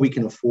I know we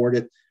can afford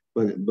it,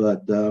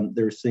 but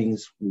there's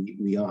things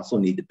we also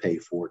need to pay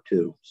for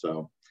too.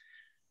 So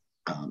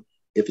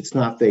if it's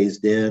not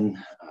phased in,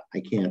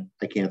 I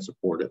can't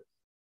support it.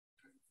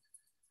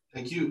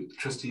 Thank you,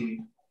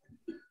 Trustee.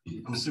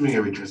 I'm assuming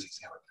every trustee's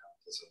have it.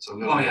 So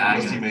oh yeah,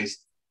 Trustee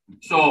Mason.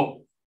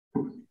 So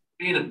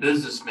being a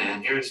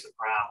businessman, here's the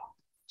problem.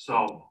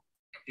 So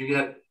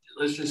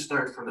let's just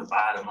start from the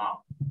bottom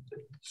up.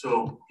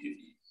 So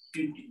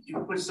you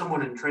put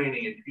someone in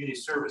training, a community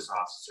service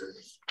officer,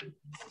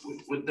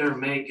 what they're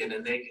making,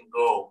 and they can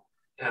go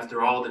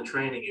after all the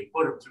training you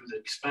put them through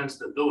the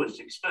village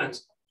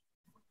expense,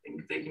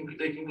 they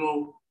can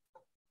go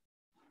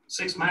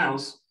 6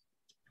 miles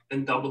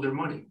and double their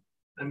money.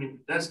 I mean,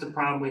 that's the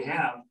problem we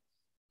have.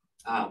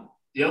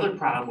 The other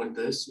problem with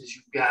this is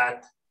you've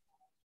got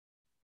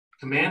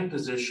command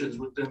positions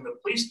within the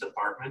police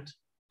department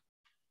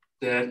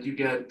that you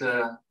get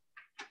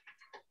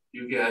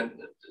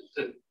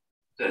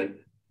that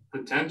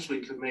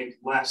potentially could make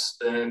less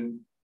than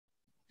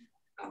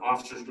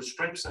officers with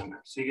strike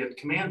centers. So you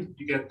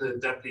get the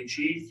deputy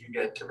chief, you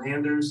get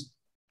commanders.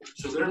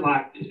 So they're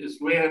locked, is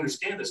the way I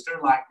understand this,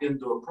 they're locked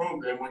into a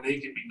program where they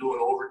could be doing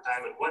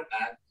overtime and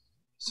whatnot.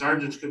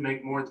 sergeants could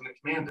make more than the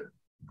commander.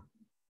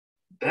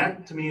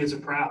 That to me is a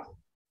problem.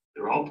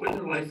 They're all putting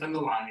their life on the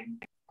line.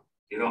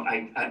 You know,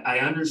 I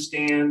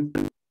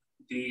understand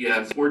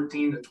the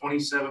 14 to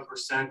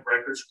 27%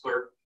 records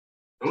clerk.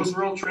 Those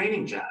are all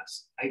training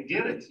jobs. I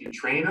get it. You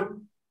train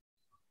them.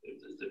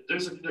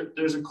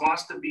 There's a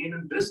cost of being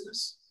in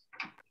business.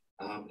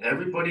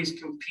 Everybody's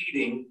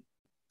competing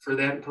for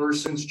that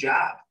person's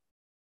job,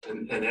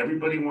 and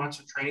everybody wants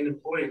a trained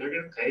employee. They're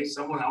going to pay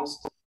someone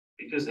else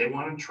because they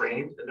want to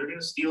train, and they're going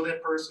to steal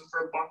that person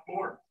for $1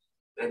 more.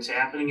 That's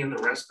happening in the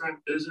restaurant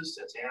business.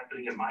 That's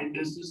happening in my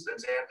business.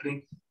 That's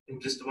happening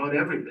in just about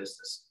every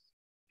business.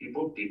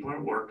 People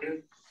aren't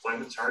working.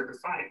 Employment's hard to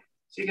find.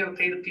 So you got to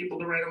pay the people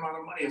the right amount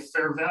of money, a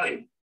fair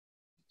value.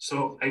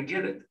 So I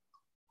get it.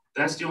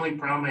 That's the only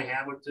problem I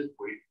have with it,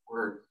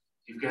 where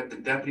you've got the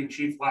deputy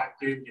chief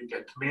locked in, you've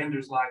got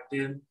commanders locked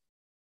in.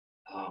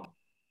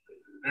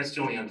 That's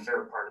the only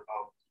unfair part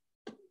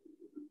about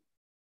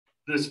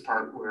this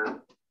part,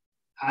 where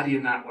how do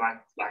you not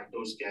lock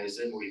those guys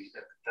in where you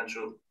get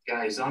potential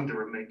guys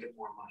under and make it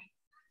more money?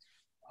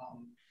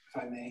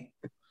 If I may.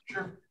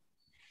 Sure.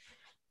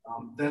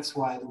 That's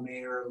why the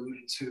mayor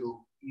alluded to,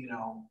 you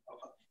know,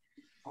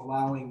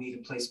 allowing me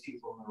to place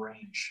people in the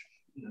range.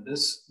 You know,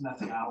 this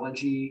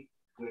methodology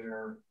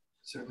where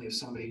certainly if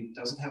somebody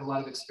doesn't have a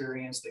lot of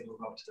experience, they move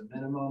up to the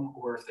minimum,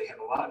 or if they have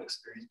a lot of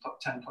experience,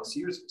 10 plus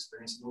years of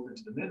experience, move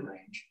into the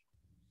mid-range.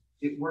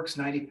 It works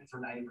 90%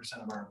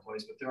 of our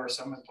employees, but there are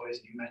some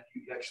employees,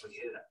 you actually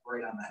hit it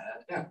right on the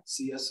head. Yeah.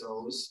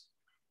 CSOs,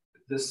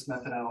 this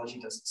methodology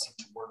doesn't seem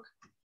to work.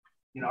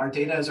 You know, our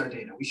data is our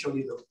data. We showed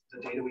you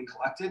the data we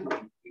collected.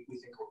 We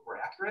think we're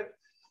accurate,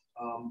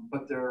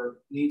 but there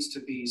needs to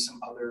be some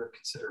other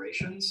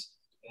considerations.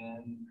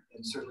 And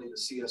certainly the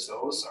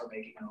CSOs are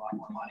making a lot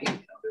more money in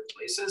other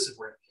places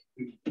where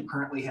we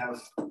currently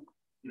have,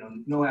 you know,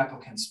 no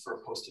applicants for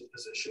a posted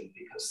position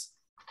because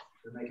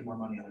they're making more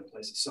money in other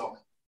places. So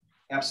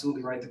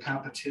absolutely right. The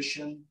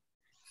competition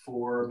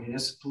for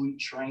municipally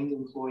trained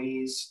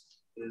employees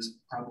is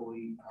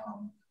probably,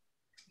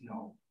 you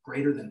know,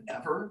 greater than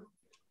ever.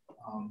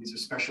 These are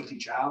specialty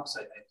jobs.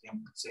 I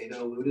think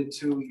Zeta alluded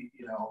to,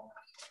 you know,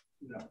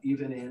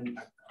 even in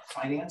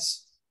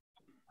finance,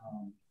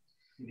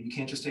 you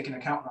can't just take an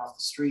accountant off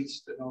the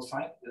streets that knows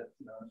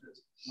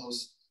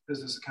knows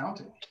business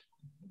accounting.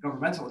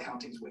 Governmental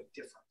accounting is way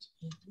different,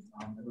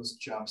 and those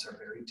jobs are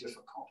very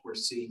difficult. We're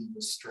seeing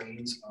the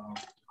strains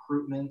of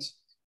recruitment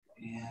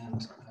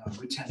and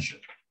retention,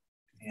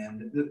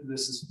 and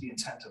this is the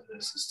intent of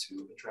this, is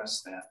to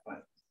address that.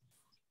 But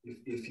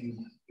if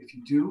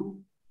you do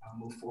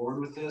move forward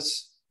with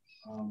this,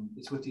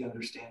 it's with the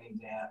understanding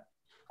that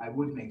I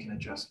would make an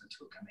adjustment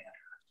to a commander.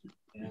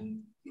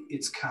 And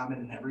it's common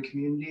in every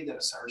community that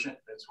a sergeant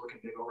that's working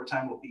big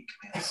overtime will beat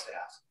command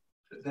staff.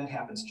 That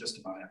happens just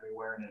about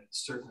everywhere, and it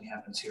certainly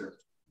happens here.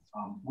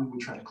 We would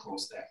try to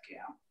close that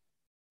gap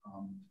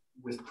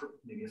with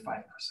maybe a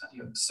 5%,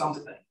 you know,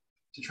 something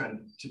to try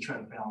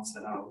to balance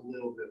that out a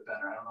little bit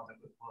better. I don't know if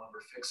we'll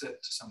ever fix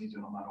it to somebody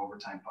doing a lot of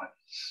overtime, but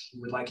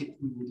we would like it.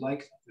 We would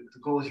like the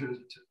goal here is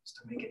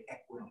to make it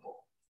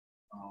equitable,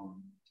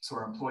 so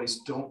our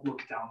employees don't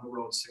look down the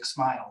road 6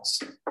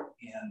 miles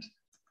and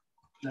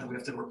then we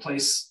have to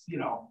replace, you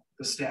know,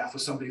 the staff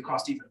with somebody who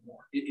costs even more.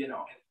 You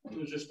know, it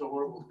was just a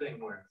horrible thing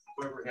where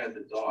whoever had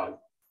the dog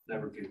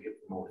never could get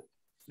promoted,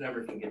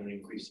 never can get an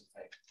increase in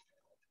pay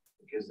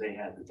because they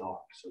had the dog.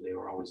 So they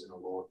were always in a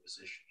lower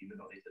position, even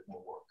though they did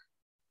more work.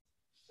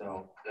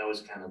 So that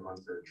was kind of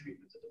unfair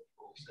treatment to the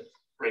folks, that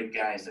great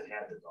guys that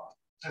had the dog.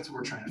 That's what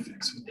we're trying to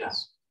fix with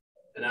this.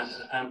 And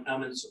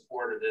I'm in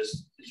support of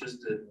this. It's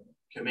just the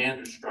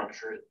commander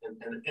structure,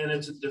 and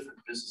it's a different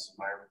business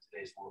environment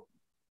today's world.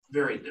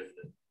 Very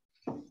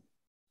different.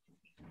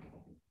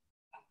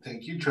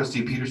 Thank you,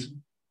 Trustee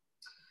Peterson.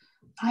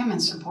 I'm in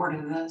support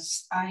of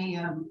this.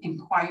 I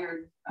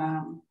inquired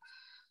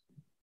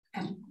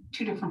at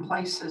 2 different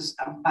places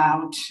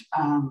about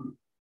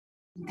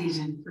these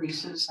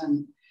increases,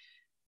 and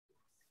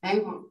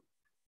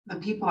the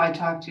people I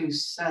talked to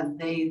said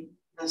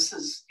this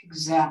is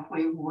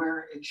exactly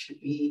where it should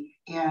be,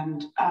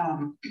 and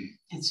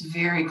it's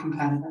very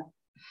competitive.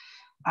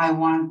 I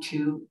want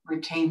to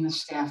retain the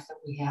staff that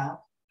we have.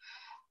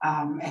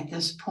 At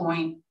this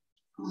point,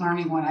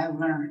 learning what I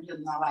learned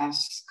in the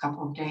last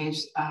couple of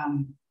days,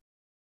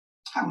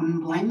 I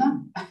wouldn't blame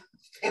them.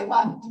 They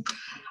left.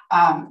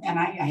 And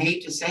I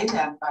hate to say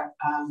that, but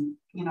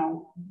you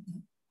know,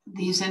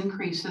 these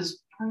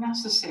increases are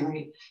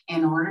necessary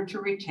in order to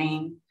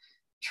retain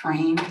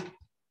trained,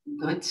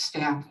 good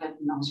staff that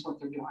knows what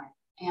they're doing.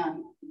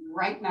 And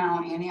right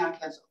now,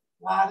 Antioch has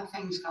a lot of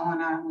things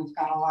going on. We've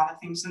got a lot of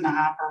things in the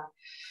hopper.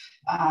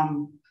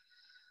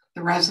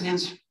 The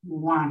residents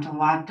want a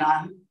lot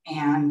done,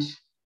 and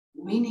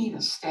we need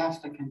a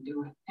staff that can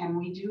do it. And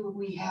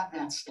we have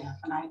that staff,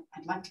 and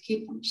I'd like to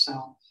keep them.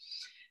 So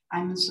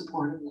I'm in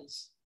support of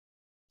this.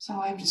 That's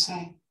all I have to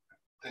say.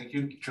 Thank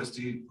you,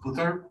 Trustee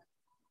Luther.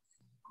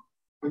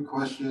 Quick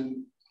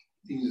question,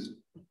 these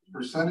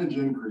percentage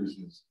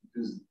increases,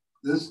 is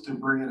this to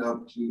bring it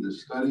up to the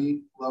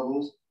study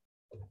levels,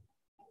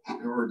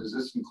 or does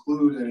this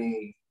include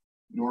any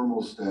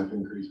normal staff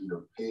increases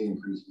or pay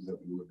increases that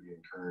we would be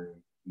incurring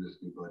in this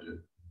new budget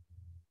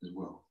as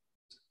well?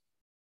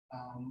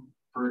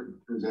 For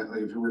example,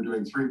 if we were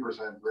doing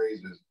 3%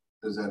 raises,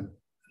 is that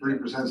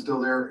 3%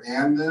 still there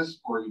and this,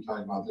 or are you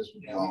talking about this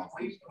with all?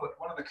 We put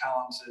one of the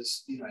columns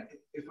is, you know,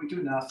 if we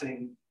do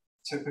nothing,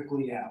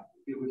 typically, yeah,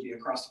 it would be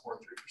across the board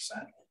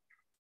 3%.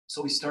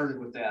 So we started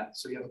with that.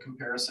 So you have a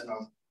comparison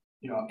of,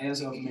 you know,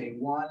 as of May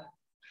 1,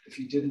 if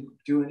you didn't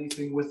do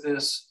anything with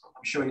this,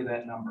 I'll show you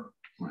that number,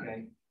 okay?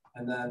 Right.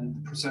 And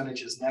then the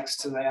percentages next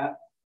to that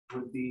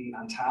would be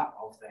on top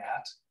of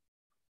that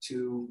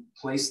to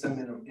place them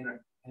in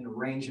a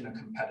range in a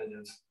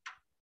competitive,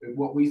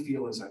 what we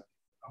feel is a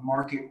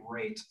market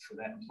rate for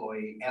that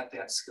employee at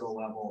that skill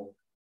level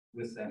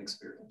with that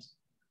experience.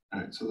 All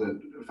right, so the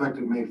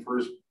effective May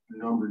 1st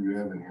number you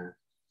have in here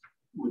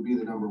would be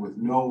the number with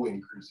no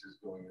increases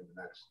going into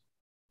next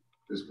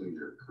fiscal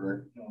year,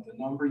 correct? No, the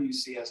number you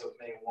see as of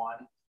May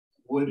 1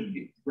 would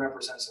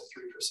represents a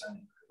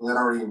 3%. Well, that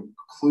already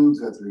includes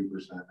that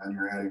 3%, and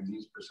you're adding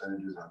these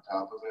percentages on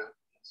top of that?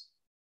 Yes.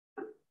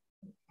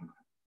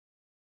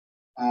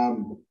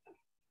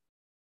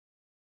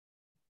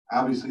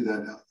 Obviously,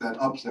 that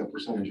ups that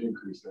percentage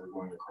increase that are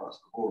going across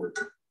the board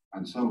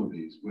on some of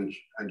these, which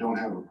I don't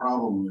have a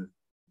problem with.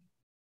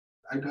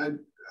 I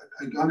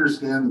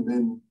understand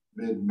the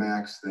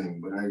mid-max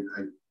thing, but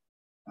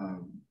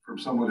from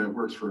someone that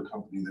works for a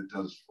company that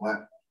does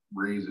flat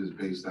raises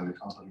based on the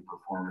company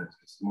performance,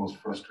 it's the most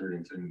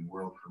frustrating thing in the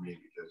world for me,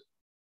 because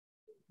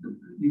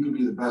you could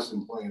be the best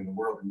employee in the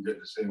world and get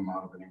the same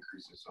amount of an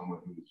increase as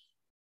someone who's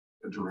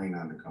a drain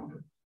on the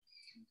company.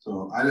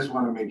 So I just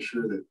want to make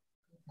sure that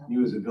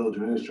you as a village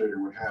administrator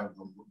would have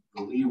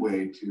the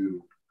leeway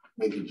to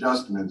make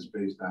adjustments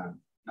based on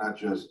not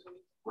just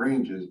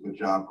ranges, but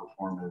job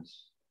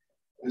performance,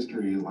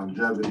 history,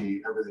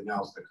 longevity, everything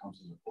else that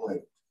comes into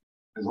play.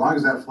 As long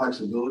as that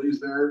flexibility is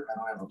there, I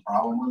don't have a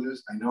problem with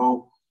this. I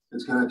know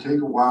it's going to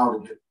take a while to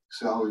get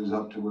salaries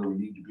up to where we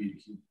need to be to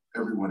keep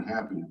everyone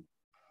happy,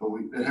 but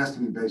it has to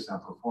be based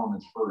on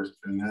performance first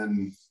and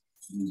then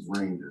these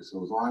ranges.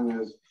 So as long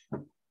as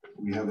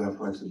we have that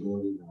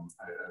flexibility, then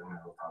I don't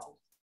have a problem.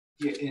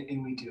 Yeah,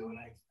 and we do, and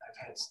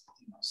I've had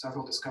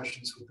several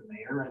discussions with the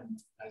mayor, and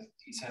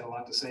he's had a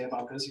lot to say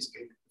about this. He's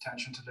paid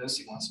attention to this.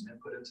 He wants some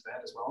input into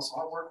that as well. So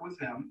I'll work with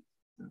him.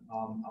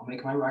 I'll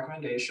make my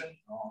recommendation.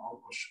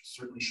 I'll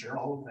certainly share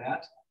all of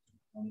that.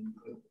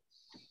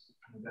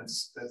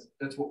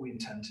 That's what we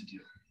intend to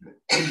do.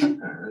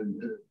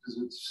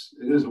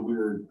 It is a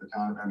weird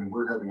economy. I mean,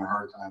 we're having a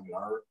hard time at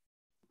our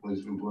place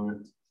of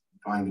employment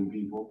finding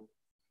people.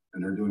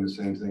 And they're doing the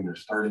same thing. They're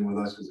starting with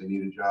us because they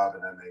need a job,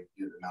 and then they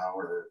get an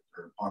hour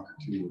or a buck or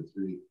 2 or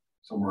 3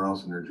 somewhere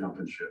else, and they're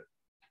jumping ship.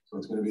 So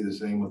it's going to be the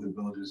same with the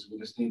villages. We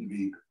just need to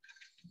be,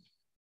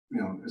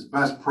 as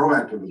best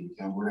proactive as we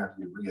can. We're going to have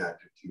to be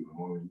reactive too. And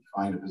when we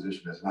find a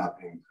position that's not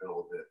being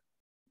filled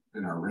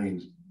in our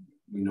range,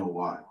 we know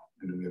why,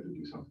 and then we have to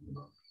do something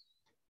about it.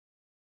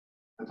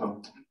 That's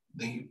all.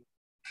 Thank you.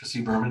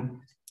 Trustee Berman?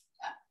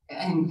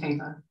 In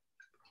favor.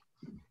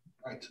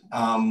 All right.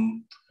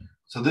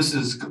 So this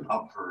is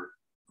up for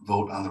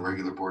vote on the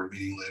regular board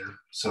meeting later.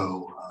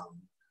 So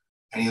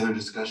any other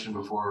discussion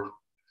before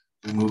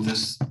we move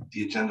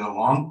the agenda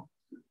along?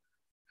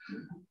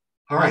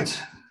 All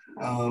right.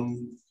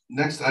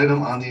 Next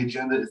item on the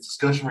agenda is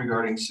discussion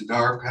regarding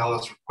Cigar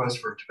Palace request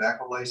for a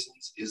tobacco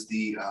license. Is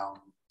the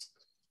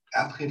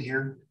applicant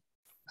here?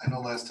 I know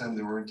last time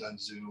they weren't on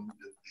Zoom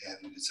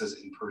and it says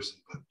in person,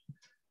 but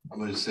I'm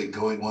going to say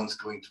going once,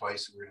 going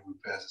twice, and we're going to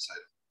move past this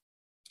item.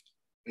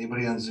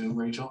 Anybody on Zoom,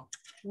 Rachel?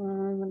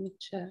 Let me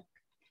check.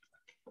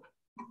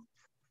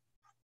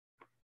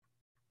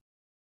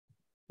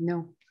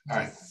 No. All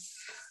right.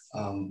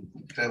 Can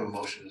I have a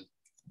motion?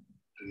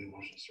 Okay.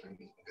 All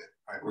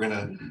right. We're going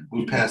to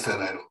move past that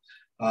item.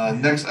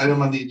 Next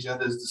item on the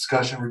agenda is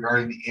discussion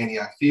regarding the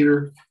Antioch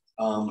Theater.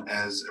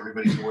 As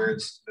everybody's aware,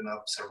 it's been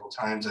up several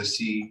times. I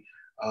see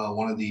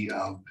one of the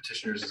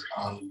petitioners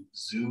on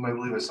Zoom, I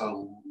believe. I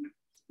saw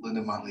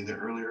Linda Motley there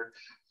earlier.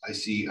 I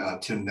see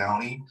Tim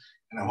Downey.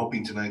 And I'm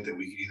hoping tonight that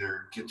we can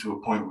either get to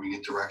a point where we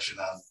get direction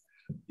on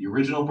the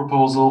original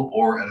proposal,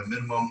 or at a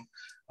minimum,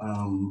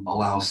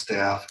 allow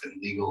staff and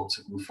legal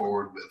to move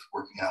forward with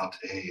working out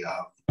a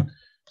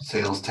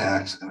sales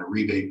tax and a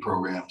rebate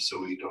program, so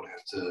we don't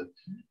have to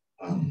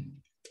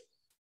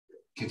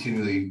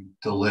continually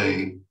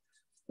delay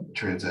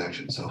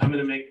transactions. So I'm going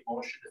to make a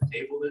motion to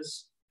table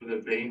this for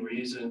the main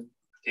reason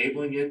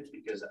tabling it,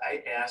 because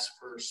I asked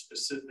for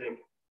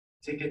specific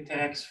ticket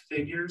tax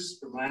figures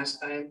from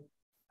last time.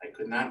 I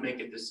could not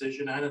make a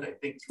decision on it. I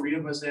think 3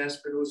 of us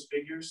asked for those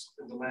figures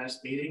in the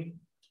last meeting.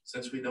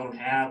 Since we don't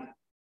have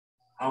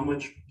how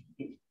much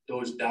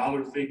those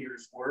dollar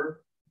figures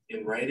were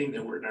in writing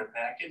that were in our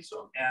package,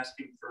 so I'm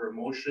asking for a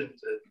motion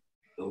to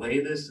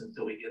delay this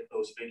until we get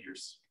those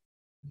figures.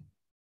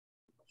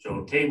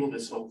 So table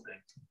this whole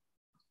thing.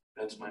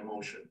 That's my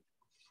motion.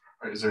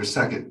 All right, is there a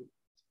second?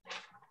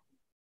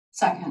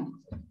 Second.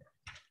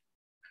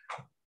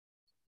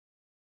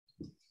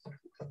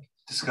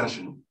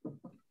 Discussion.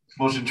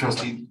 Motion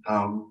trustee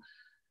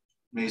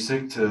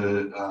Masek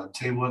to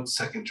table it,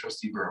 second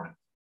trustee Berman.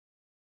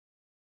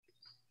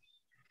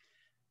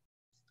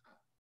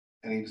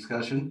 Any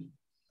discussion?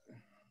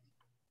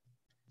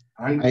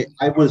 All right.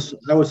 I was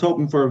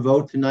hoping for a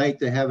vote tonight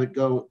to have it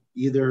go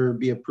either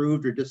be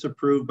approved or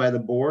disapproved by the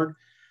board.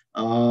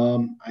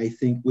 I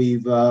think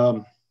we've,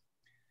 I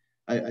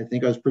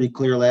think I was pretty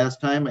clear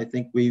last time. I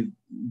think we've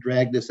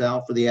dragged this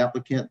out for the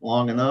applicant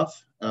long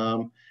enough.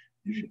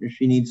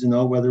 She needs to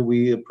know whether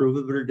we approve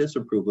of it or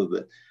disapprove of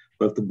it.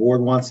 But if the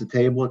board wants to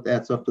table it,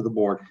 that's up to the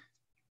board.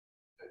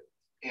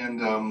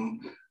 And all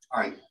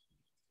right.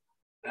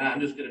 And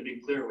I'm just going to be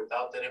clear,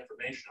 without that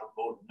information, I'm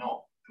voting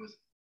no.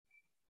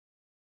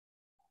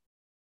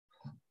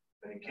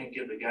 I can't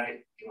give the guy,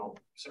 you know,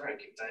 sorry,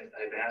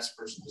 I've asked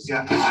for some.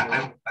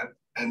 Yeah,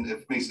 and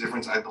if it makes a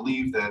difference, I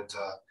believe that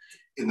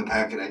in the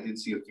packet, I did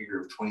see a figure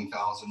of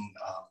 20,000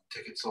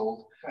 tickets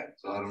sold. Right.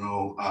 So I don't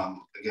know,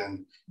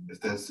 again, if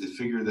that's the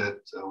figure that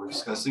we're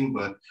discussing,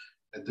 but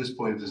at this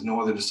point, if there's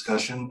no other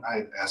discussion,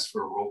 I'd ask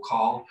for a roll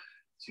call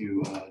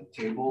to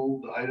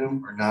table the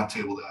item or not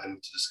table the item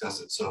to discuss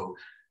it. So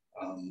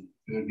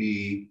it would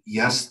be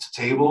yes to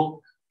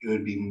table, it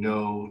would be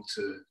no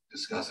to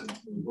discuss it.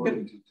 We're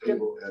going to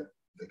table at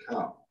the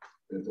count.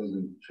 It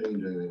doesn't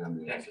change anything on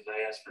the. Yeah, because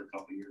I asked for a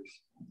couple years,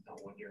 not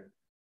 1 year.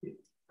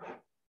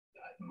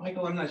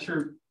 Michael, I'm not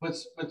sure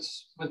what's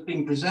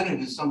being presented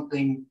is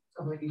something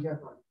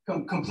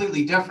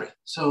completely different.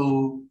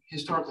 So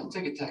historical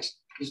ticket tax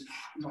is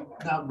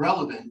not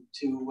relevant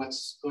to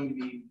what's going to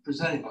be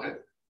presented. Okay.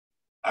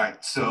 All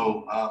right.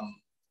 So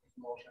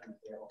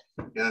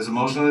yeah, there's a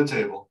motion on the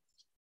table.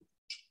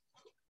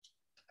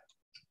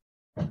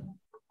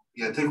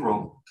 Yeah, take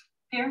roll.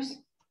 Pierce?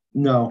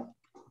 No.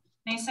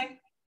 Masek?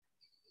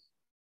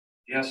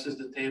 Yes, is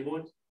the table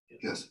it?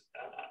 Yes.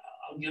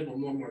 I'll give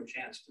him one more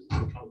chance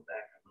because if he comes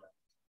back,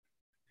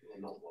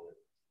 I'm not willing.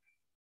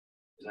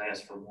 Because I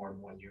asked for more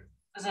than 1 year.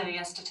 Is that a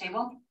yes to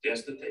table?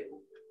 Yes, the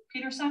table.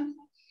 Peterson?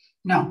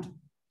 No.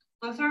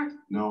 Luther?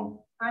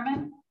 No.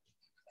 Berman?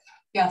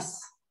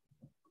 Yes.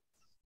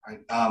 All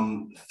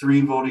right.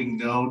 3 voting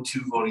no,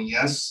 2 voting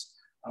yes.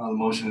 The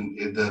motion,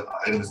 the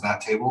item is not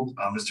tabled.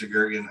 Mr.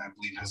 Gergen, I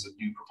believe, has a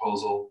new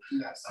proposal,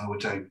 Yes.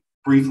 Which I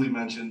briefly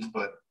mentioned,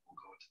 but we'll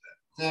go into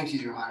that. Thank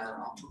you, Your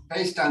Honor.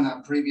 Based on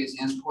the previous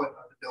input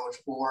of the village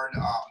board,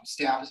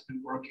 staff has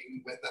been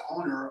working with the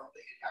owner of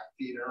the Antioch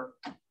Theater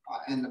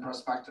and the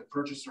prospective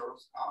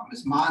purchasers,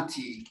 Ms.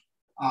 Monty.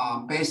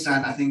 Based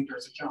on, I think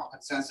there's a general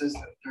consensus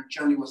that there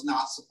generally was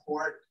not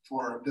support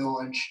for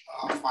village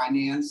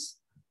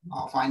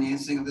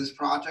financing of this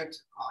project,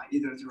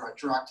 either through a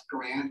direct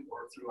grant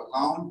or through a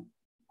loan.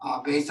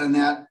 Based on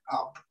that,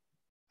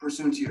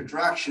 pursuant to your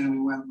direction, we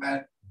went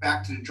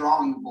back to the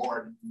drawing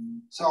board.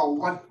 So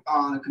what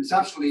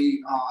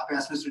conceptually, I've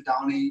asked Mr.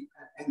 Downey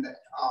and the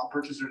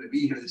purchaser to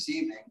be here this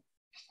evening.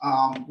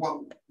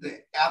 What the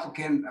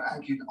applicant,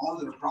 actually the owner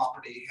of the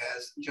property,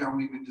 has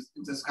generally been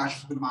in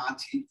discussions with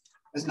Monty,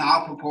 is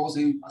now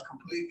proposing a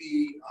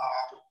completely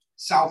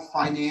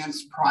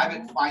self-financed,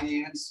 private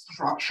finance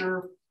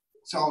structure.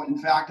 So in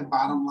fact, the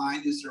bottom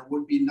line is there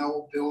would be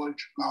no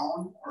village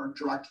loan or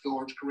direct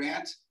village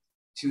grant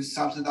to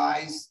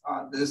subsidize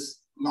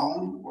this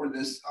loan or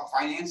this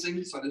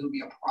financing. So this will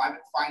be a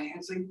private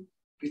financing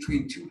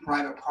between 2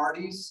 private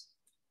parties.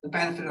 The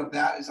benefit of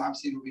that is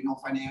obviously there will be no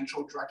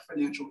direct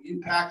financial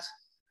impact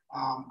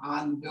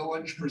on the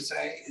village per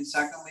se. And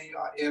secondly,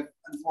 if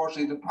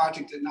unfortunately the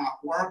project did not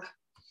work,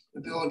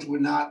 the village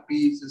would not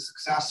be the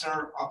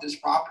successor of this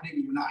property.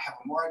 We would not have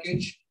a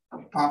mortgage. The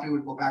property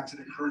would go back to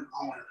the current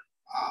owner.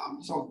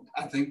 So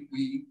I think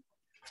we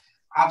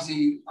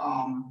obviously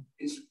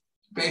is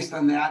based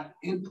on that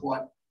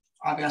input.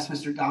 I've asked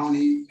Mr.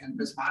 Downey and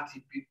Ms. Monty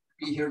to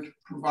be here to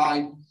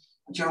provide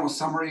a general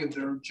summary of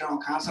their general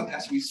concept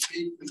as we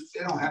speak.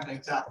 They don't have the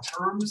exact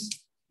terms.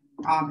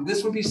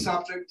 This would be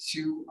subject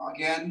to,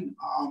 again,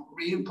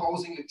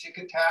 reimposing a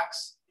ticket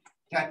tax.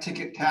 That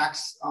ticket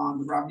tax,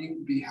 the revenue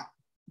would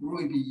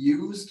really be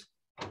used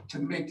to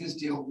make this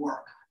deal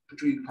work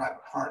between the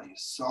private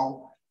parties.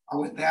 So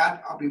with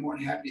that, I'll be more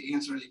than happy to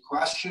answer any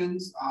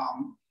questions.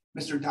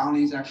 Mr.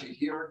 Downey is actually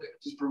here to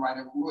just provide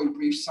a really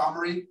brief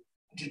summary,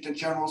 just the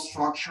general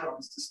structure of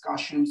his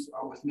discussions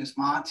with Ms.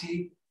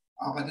 Monty.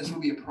 But this will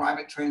be a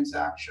private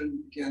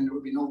transaction. Again, there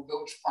will be no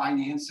village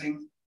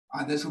financing.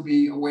 This will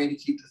be a way to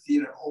keep the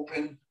theater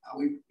open.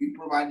 We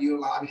provide you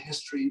a lot of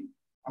history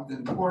of the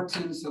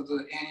importance of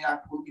the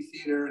Antioch Movie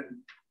Theater, and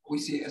we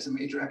see it as a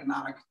major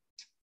economic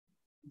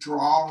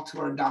draw to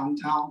our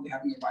downtown,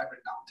 having a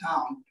vibrant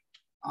downtown.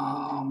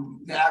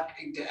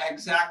 The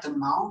exact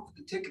amount of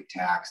the ticket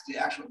tax, the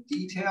actual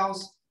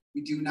details,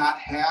 we do not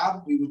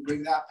have. We would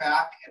bring that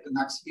back at the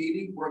next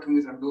meeting, working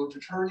with our village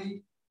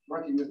attorney,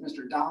 working with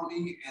Mr.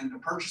 Downey and the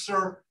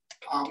purchaser.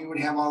 We would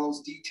have all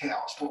those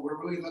details. What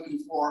we're really looking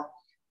for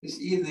this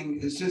evening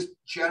is just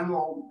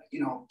general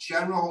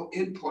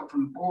input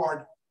from the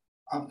board,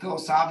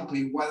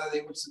 philosophically, whether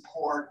they would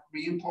support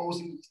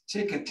reimposing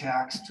ticket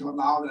tax to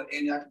allow the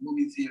Antioch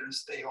Movie Theater to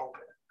stay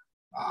open.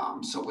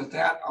 So with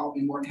that, I'll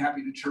be more than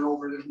happy to turn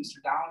over to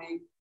Mr.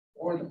 Downey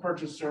or the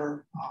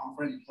purchaser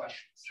for any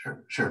questions.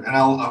 Sure. And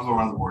I'll go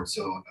around the board.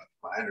 So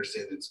I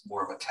understand it's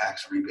more of a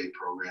tax rebate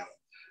program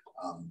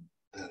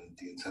than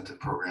the incentive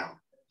program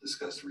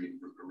discussed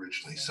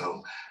originally.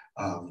 So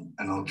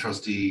I know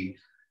Trustee,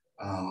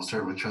 I'll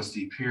start with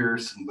Trustee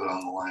Pierce and go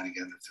down the line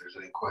again if there's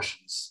any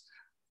questions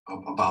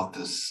about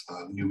this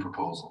new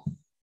proposal.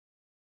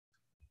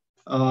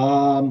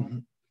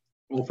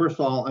 Well, first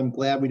of all, I'm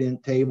glad we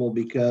didn't table,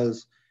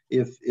 because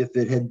if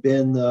it had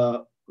been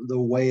the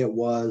way it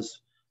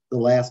was the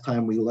last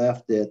time we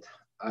left it,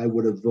 I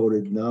would have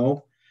voted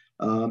no.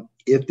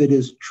 If it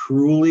is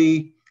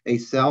truly a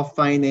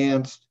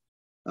self-financed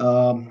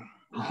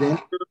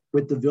venture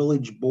with the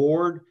village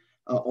board,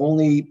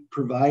 only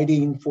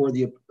providing for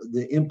the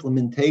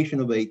implementation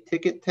of a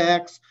ticket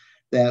tax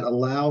that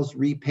allows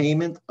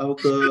repayment of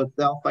the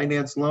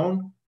self-financed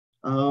loan,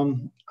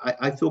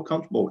 I feel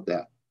comfortable with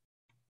that.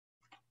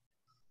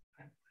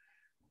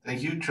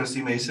 Thank you,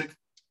 Trustee Masick.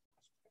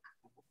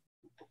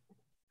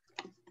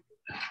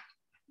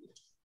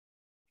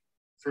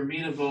 For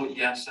me to vote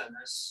yes on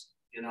this,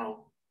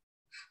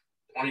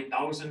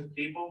 20,000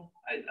 people,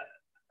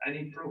 I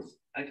need proof.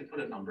 I could put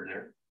a number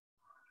there.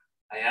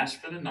 I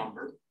asked for the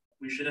number.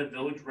 We should have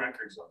village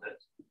records of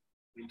it.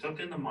 We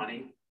took in the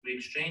money, we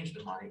exchanged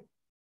the money,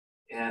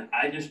 and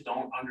I just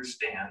don't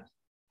understand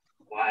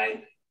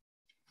why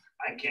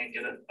I can't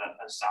get a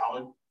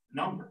solid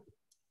number.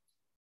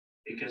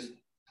 Because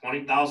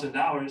 $20,000,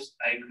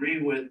 I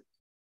agree with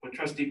what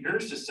Trustee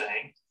Pierce is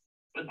saying,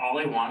 but all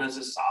I want is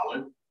a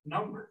solid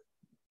number.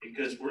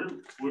 Because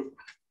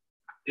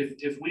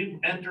if we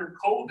enter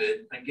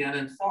COVID again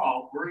in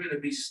fall, we're going to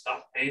be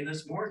stuck paying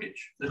this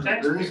mortgage.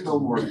 There is no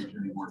mortgage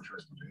anymore,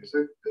 Trustee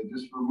Basic. They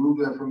just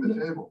removed that from the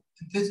table.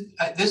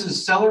 This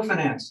is seller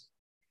finance.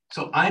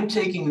 So I'm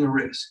taking the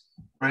risk.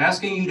 We're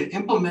asking you to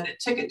implement a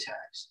ticket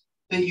tax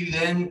that you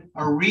then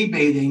are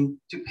rebating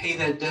to pay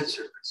that debt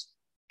service.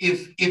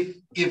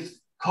 If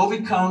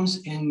COVID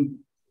comes and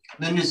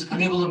then is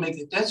unable to make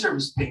the debt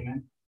service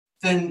payment,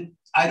 then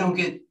I don't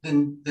get,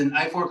 then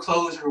I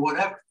foreclose or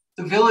whatever.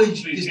 The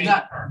village is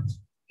not,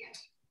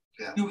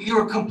 you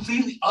are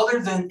completely, other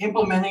than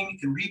implementing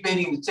and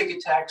rebating the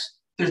ticket tax,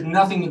 there's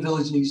nothing the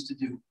village needs to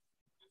do.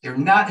 They're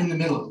not in the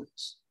middle of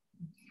this.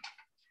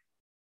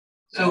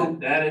 So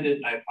that I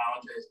did, I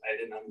apologize. I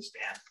didn't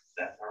understand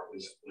that part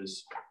was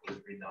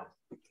redone.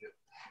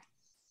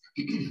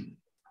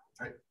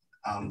 All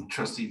right,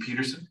 Trustee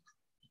Peterson.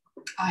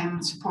 I'm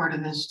in support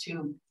of this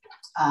too.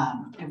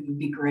 It would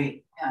be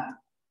great.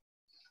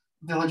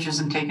 Village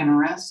isn't taking a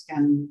risk,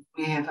 and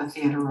we have a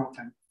theater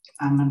open.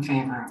 I'm in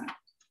favor of it.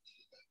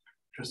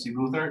 Trustee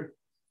Bluthart.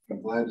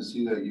 I'm glad to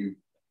see that you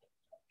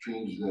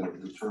changed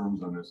the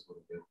terms on this a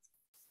little bit.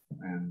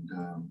 And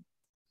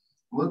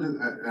look at,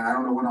 and I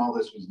don't know when all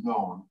this was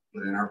known,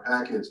 but in our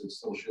packets, it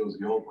still shows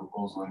the old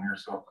proposal in here.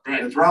 So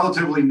it's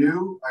relatively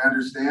new, I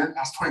understand.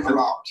 That's 24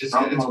 hours. It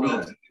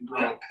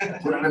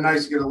would have been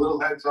nice to get a little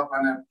heads up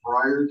on that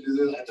prior to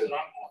this.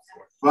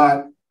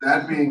 But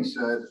that being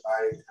said,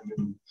 I am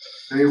in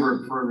favor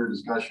of further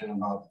discussion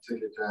about the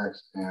ticket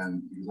tax,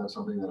 and because that's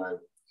something that I've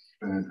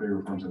been in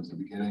favor from since the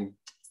beginning,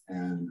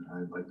 and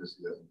I'd like to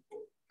see that move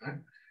forward. All right.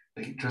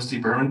 Thank you, Trustee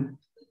Berman.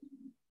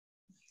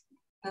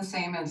 The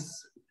same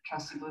as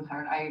Trustee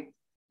Bluthart. I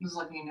was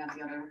looking at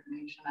the other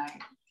information.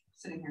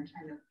 Sitting here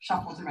trying to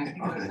shuffle through my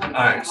fingers. Okay. All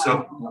right.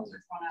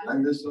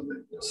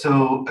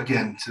 So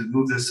again, to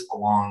move this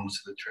along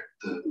so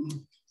the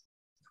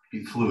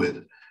be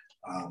fluid,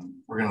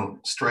 we're going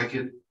to strike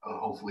it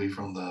hopefully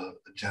from the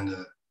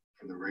agenda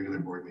for the regular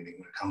board meeting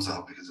when it comes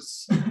out,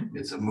 because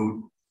it's a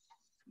moot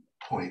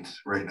point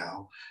right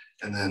now.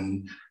 And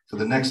then for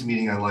the next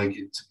meeting, I like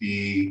it to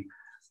be,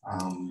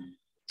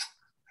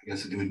 I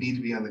guess it would need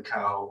to be on the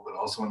cow, but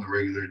also on the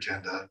regular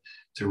agenda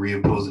to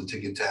reimpose a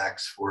ticket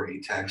tax for a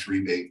tax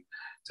rebate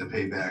to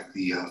pay back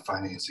the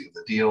financing of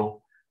the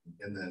deal,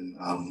 and then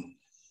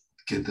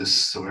get this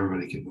so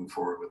everybody can move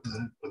forward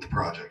with the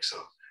project. So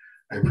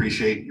I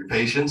appreciate your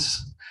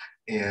patience,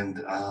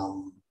 and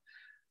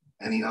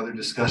any other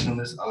discussion on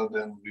this other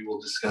than we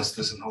will discuss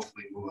this and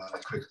hopefully move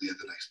on quickly at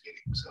the next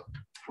meeting. So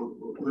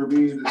will there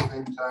be at the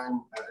same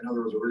time, I know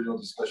there was original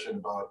discussion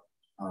about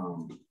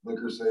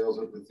liquor sales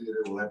at the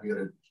theater. Will that be at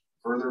a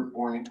further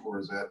point, or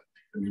is that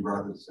going to be brought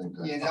up at the same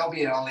time? Yeah, that'll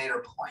be at a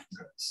later point.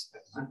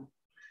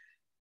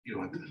 You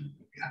know what?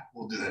 Yeah,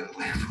 we'll do that at a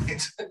later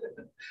point.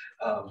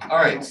 All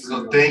right.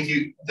 So thank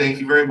you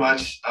very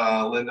much,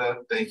 Linda.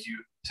 Thank you,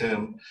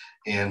 Tim,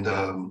 and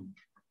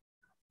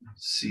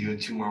see you in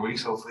 2 more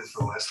weeks. Hopefully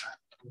for the last time.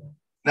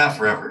 Not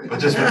forever, but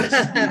just for this.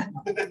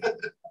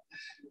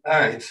 All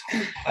right.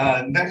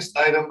 Next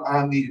item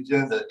on the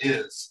agenda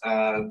is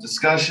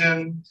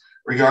discussion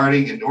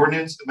regarding an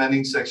ordinance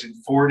amending section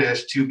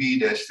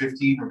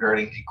 4-2B-15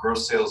 regarding a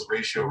gross sales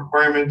ratio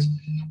requirement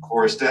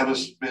for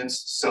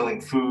establishments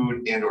selling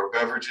food and or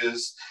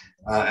beverages.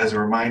 As a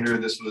reminder,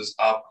 this was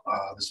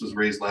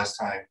raised last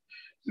time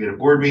We had a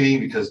board meeting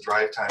because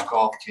Drive Time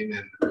Golf came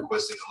in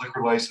requesting a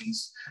liquor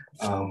license.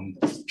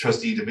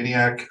 Trustee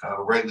Dominiak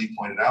rightly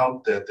pointed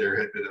out that there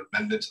had been an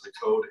amendment to the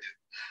code in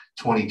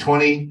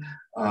 2020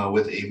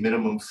 with a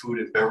minimum food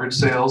and beverage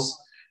sales,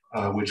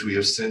 which we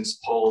have since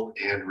pulled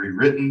and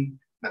rewritten.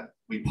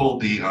 We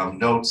pulled the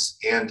notes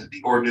and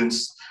the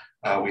ordinance.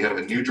 We have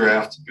a new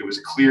draft. It was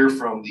clear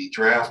from the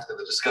draft and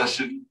the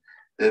discussion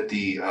that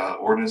the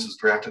ordinance was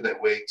drafted that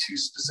way to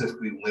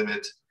specifically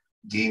limit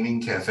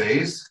gaming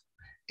cafes.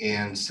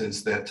 And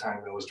since that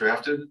time it was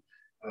drafted,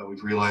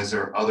 we've realized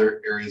there are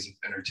other areas of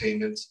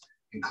entertainment,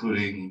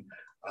 including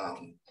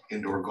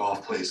indoor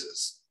golf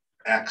places,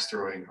 axe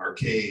throwing,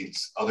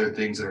 arcades, other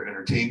things that are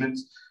entertainment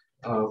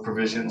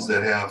provisions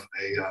that have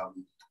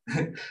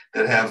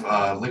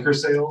liquor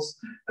sales,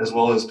 as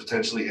well as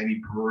potentially any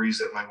breweries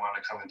that might want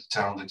to come into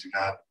town that do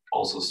not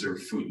also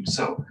serve food.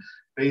 So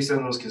based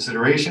on those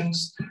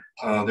considerations,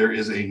 there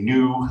is a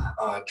new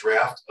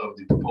draft of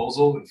the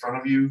proposal in front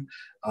of you.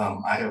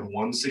 I have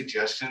one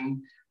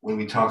suggestion when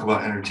we talk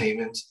about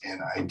entertainment,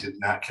 and I did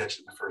not catch it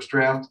in the first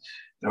draft.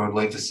 And I would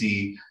like to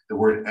see the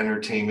word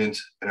entertainment,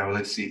 and I would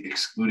like to see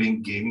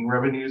excluding gaming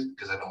revenues,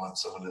 because I don't want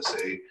someone to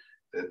say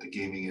that the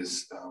gaming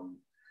is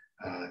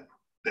the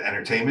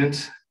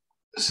entertainment.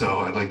 So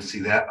I'd like to see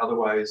that.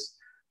 Otherwise,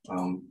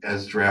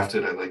 as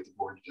drafted, I'd like the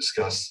board to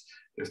discuss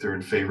if they're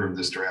in favor of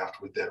this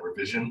draft with that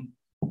revision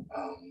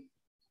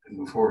and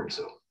move forward.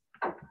 So,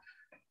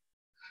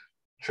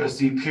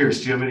 Trustee Pierce,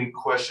 do you have any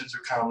questions or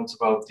comments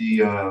about the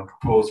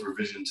proposed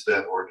revision to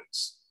that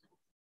ordinance?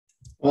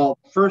 Well,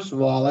 first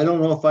of all, I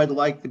don't know if I'd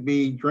like to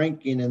be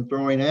drinking and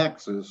throwing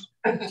axes.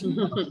 It's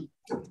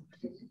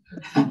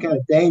kind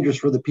of dangerous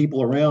for the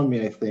people around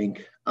me, I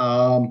think.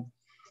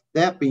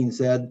 That being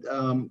said,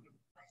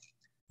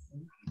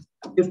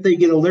 if they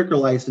get a liquor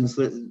license,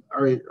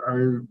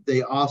 are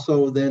they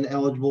also then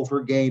eligible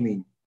for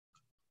gaming?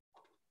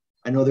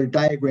 I know their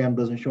diagram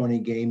doesn't show any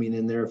gaming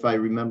in there, if I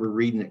remember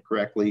reading it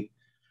correctly,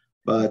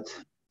 but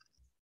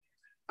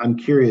I'm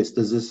curious,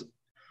 does this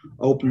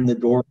open the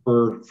door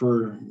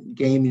for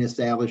gaming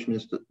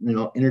establishments,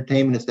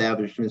 entertainment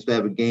establishments to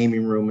have a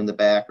gaming room in the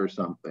back or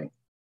something?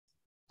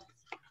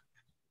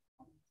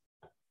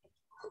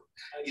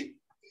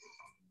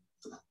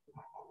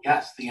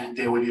 Yes,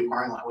 they would be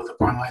acquiring with a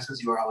foreign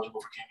license. You are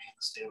eligible for gaming in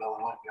the state of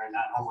Illinois. We are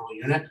not a home rule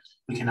unit.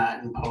 We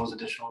cannot impose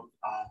additional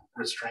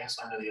restraints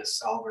under the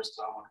Estelle versus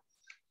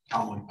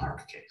Elmwood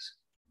Park case.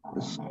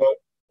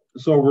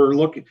 So we're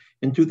looking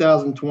in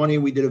 2020.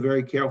 We did a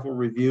very careful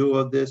review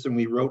of this, and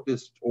we wrote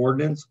this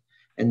ordinance.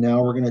 And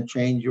now we're going to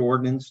change the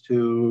ordinance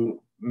to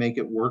make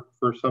it work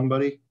for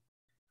somebody.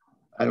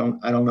 I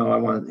don't know. I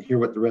want to hear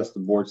what the rest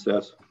of the board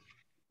says.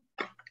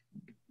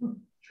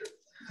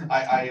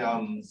 I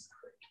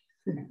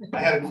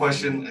had a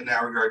question in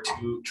that regard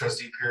to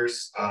Trustee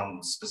Pierce,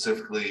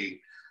 specifically,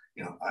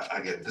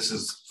 I get this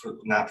is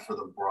not for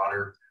the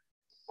broader,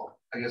 well,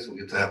 I guess we'll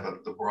get to that,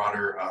 but the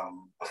broader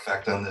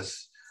effect on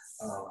this.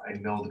 I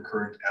know the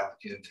current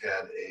applicant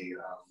had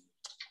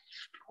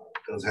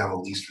does have a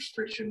lease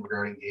restriction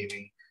regarding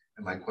gaming.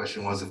 And my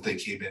question was, if they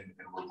came in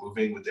and were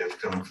moving, would they have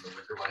to come in for a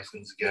liquor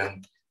license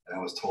again? And I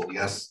was told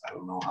yes. I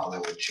don't know how that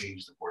would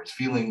change the board's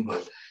feeling,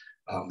 but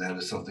that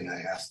is something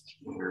I asked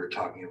when we were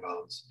talking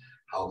about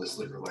how this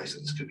liquor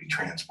license could be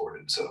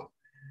transported. So,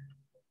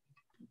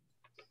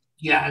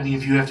 yeah, I mean,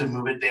 if you have to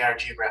move it, they are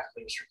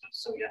geographically restricted.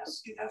 So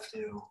yes, you'd have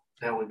to.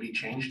 That would be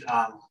changed.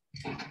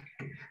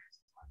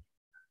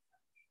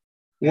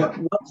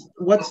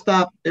 What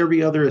stopped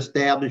every other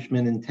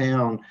establishment in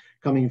town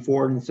coming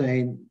forward and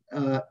saying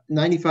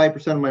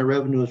 95% of my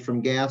revenue is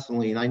from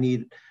gasoline? I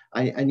need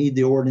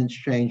the ordinance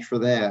change for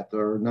that,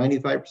 or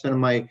 95% of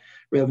my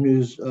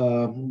revenues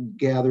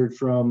gathered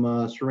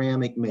from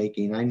ceramic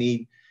making. I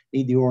need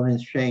the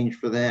ordinance change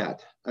for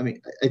that. I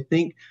mean, I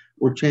think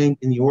we're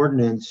changing the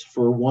ordinance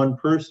for one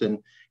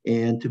person,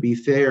 and to be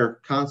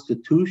fair,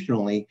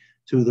 constitutionally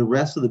to the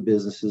rest of the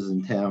businesses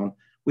in town,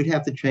 we'd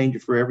have to change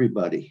it for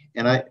everybody.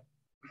 And I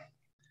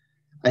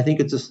think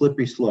it's a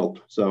slippery slope.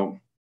 So,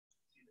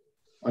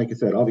 like I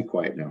said, I'll be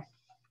quiet now.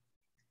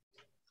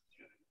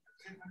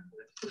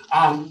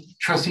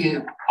 Trustee,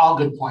 all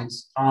good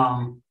points.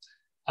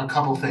 A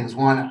couple things.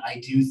 One, I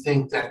do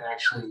think that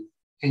actually,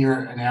 in your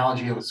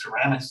analogy of a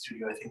ceramic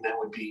studio, I think that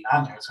would be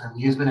on there. It's an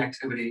amusement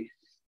activity.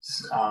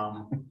 It's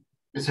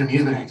an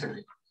amusement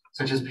activity,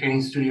 such as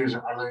painting studios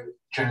or other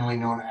generally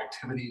known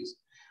activities.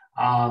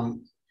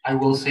 I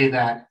will say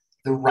that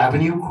the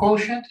revenue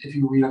quotient, if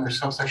you read under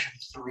subsection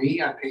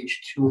 3 on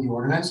page 2 of the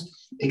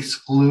ordinance,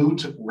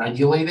 excludes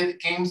regulated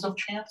games of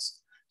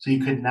chance. So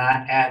you could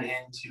not add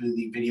into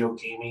the video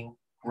gaming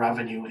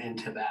revenue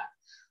into that.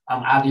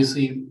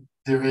 Obviously,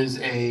 there is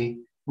a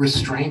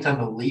restraint on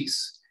the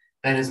lease.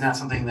 That is not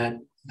something that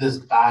this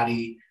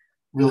body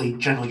really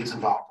generally gets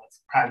involved with.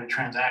 Private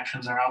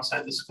transactions are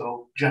outside the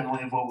scope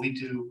generally of what we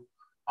do,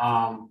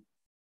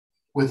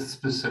 with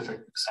specific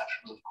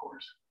exceptions, of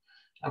course.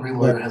 Every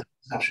lawyer has an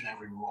exception,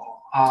 every rule.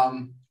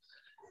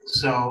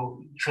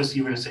 So, Trustee,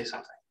 you were going to say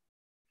something.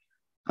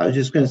 I was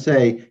just going to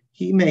say,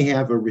 he may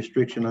have a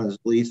restriction on his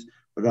lease,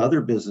 but but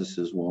other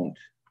businesses won't.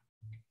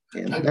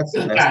 And that's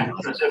the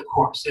best. Of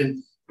course.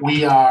 And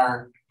we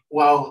are,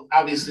 well,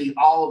 obviously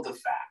all of the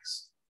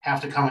facts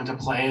have to come into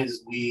play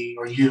as we,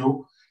 or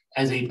you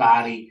as a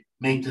body,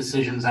 make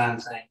decisions on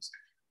things.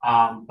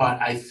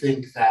 But I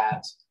think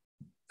that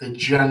the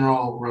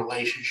general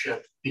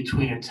relationship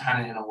between a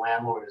tenant and a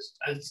landlord is,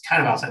 it's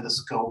kind of outside the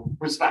scope,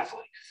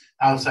 respectfully,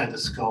 outside the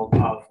scope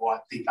of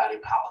what the body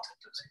politic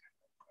is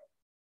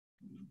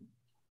here.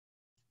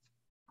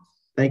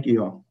 Thank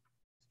you all.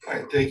 All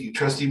right, thank you.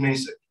 Trustee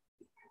Mason.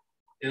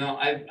 You know,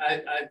 I've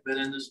been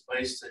in this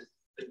place that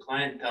the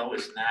clientele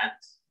is not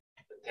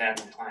the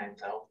tavern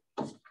clientele.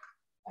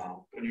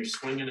 When you're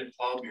swinging a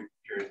club,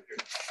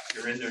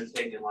 you're in there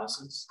taking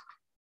lessons.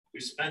 You're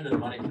spending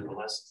money for the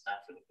lessons,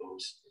 not for the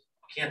booze.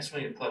 You can't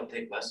swing a club,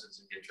 take lessons,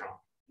 and get drunk.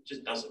 It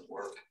just doesn't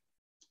work.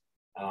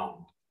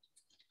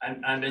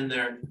 I'm in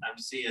there. I'm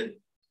seeing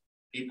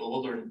people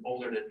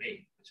older than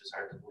me, which is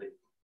hard to believe,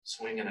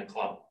 swinging a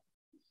club.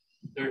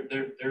 They're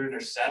in their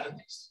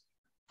 70s.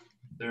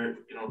 They're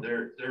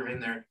in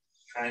there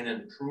trying to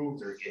improve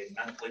their game,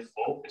 mentally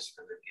focused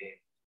for their game,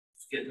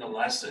 getting a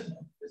lesson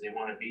because they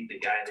want to beat the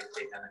guy they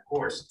take on the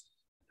course.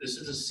 This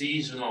is a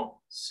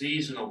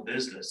seasonal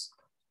business.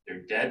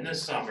 They're dead in the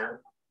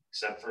summer,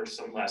 except for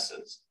some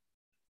lessons.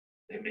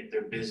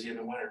 They're busy in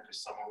the winter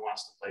because someone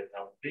wants to play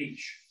Pebble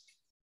Beach.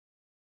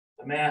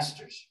 The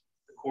Masters,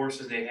 the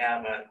courses they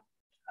have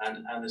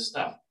on the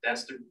stuff.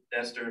 That's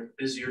their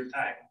busier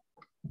time.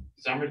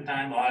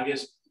 Summertime,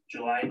 August,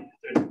 July,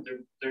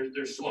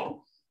 they're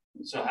slow.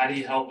 So how do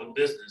you help a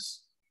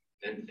business?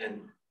 And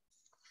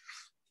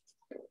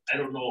I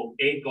don't know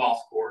a golf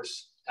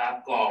course,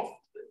 Top Golf,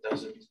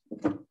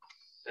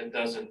 that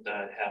doesn't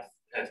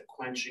have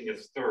quenching of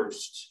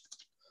thirst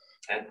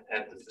at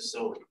the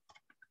facility.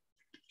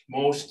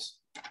 Most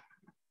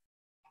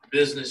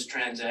business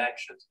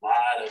transactions, a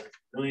lot of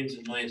millions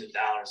and millions of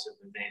dollars have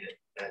been made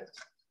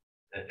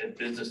at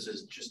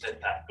businesses just at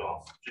Top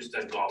Golf, just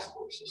at golf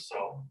courses.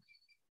 So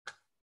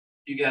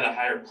you got a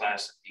higher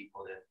class of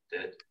people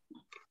that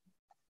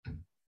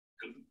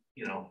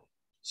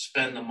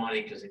spend the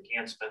money because they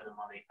can't spend the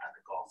money on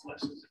the golf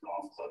lessons, the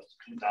golf clubs,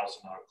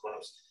 $2,000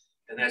 clubs.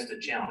 And that's the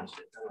challenge.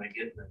 I'm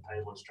getting the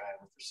Titleist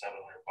driver for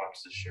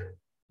 $700 this year.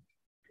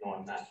 No,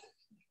 I'm not.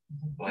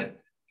 But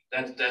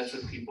that's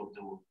what people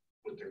do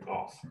with their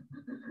golf.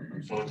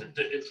 So it's a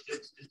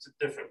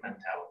different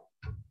mentality.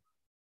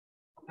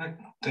 All right.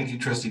 Thank you,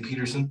 Trustee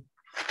Peterson.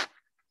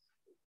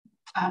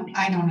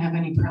 I don't have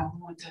any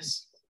problem with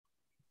this.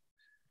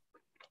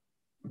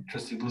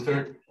 Trustee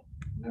Bluthart?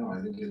 No,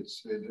 I think it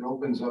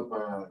opens up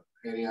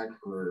Antioch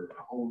for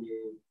a whole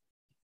new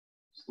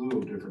slew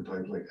of different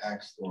types, like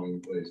axe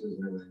throwing places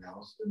and everything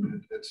else.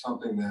 And it's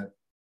something that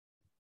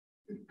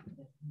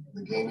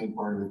the gaming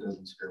part of it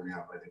doesn't scare me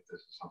off. I think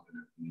this is something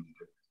that we need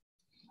to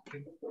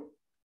do.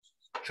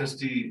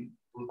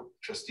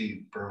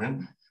 Trustee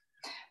Berman?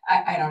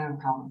 I don't have a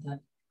problem with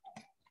it.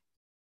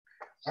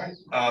 All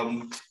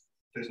right.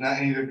 There's not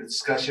any other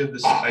discussion.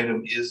 This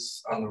item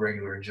is on the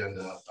regular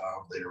agenda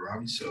later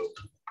on, so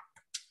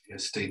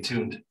stay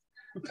tuned.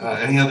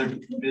 Any other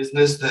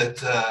business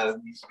that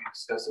needs to be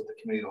discussed at the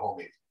committee of the whole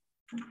meeting?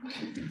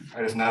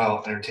 All right, if not,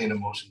 I'll entertain a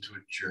motion to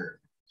adjourn.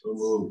 So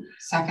moved.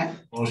 Second.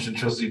 Motion,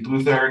 Trustee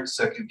Bluthart,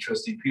 second,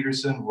 Trustee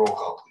Peterson. Roll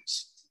call,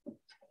 please.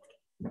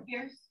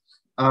 Pierce?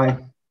 Aye.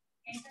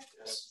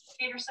 Yes.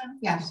 Peterson?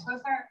 Yes.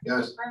 Bluthart?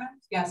 Yes.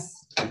 Berman? Yes.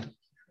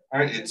 All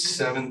right, it's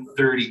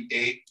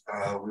 7:38.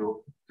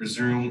 We'll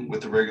resume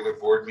with the regular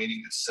board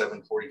meeting at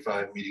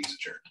 7:45. Meeting's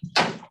adjourned.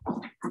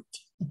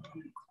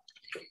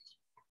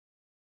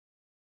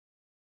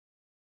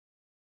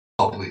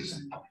 Call,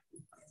 please.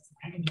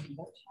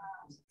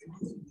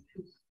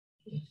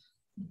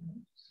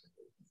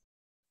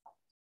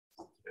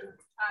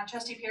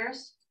 Trustee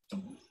Pierce?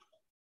 Can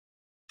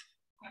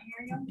I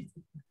hear you?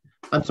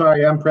 I'm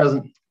sorry, I'm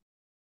present.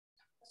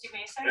 Trustee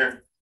Mason?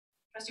 Here.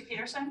 Trustee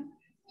Peterson?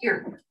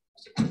 Here.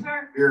 Trustee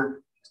Bluthart?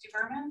 Here. Trustee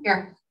Berman?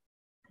 Here.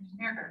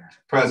 Mayor Gardner?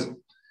 Present.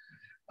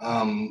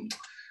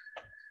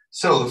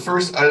 So the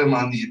first item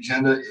on the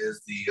agenda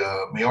is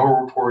the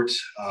mayoral report,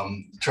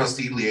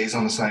 trustee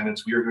liaison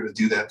assignments. We are going to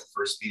do that the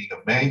first meeting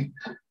of May.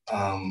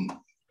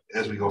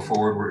 As we go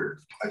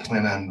forward, I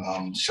plan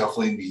on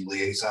shuffling the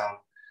liaison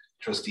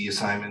trustee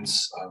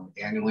assignments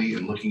annually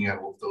and looking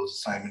at what those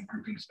assignment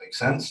groupings make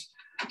sense.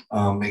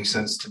 Makes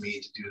sense to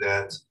me to do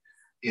that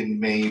in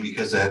May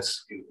because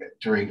that's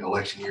during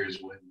election years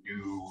when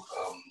new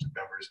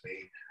members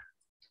may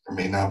or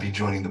may not be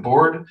joining the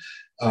board.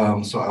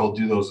 So I will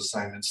do those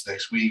assignments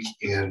next week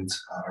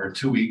or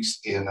 2 weeks,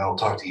 and I'll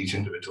talk to each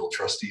individual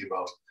trustee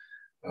about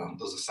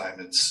those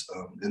assignments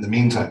in the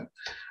meantime.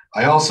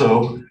 I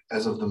also,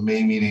 as of the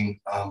May meeting,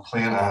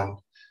 plan on,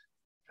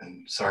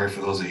 and sorry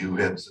for those of you who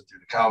had to sit through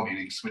the cow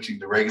meeting, switching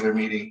the regular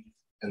meeting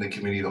and the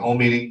committee of the whole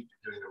meeting,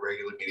 doing the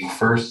regular meeting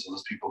first so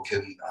those people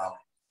can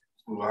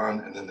move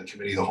on, and then the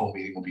committee of the whole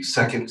meeting will be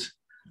second.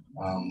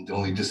 The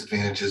only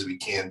disadvantage is we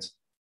can't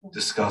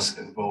discuss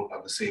and vote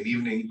on the same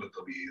evening, but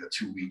there'll be a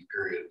 2-week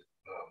period,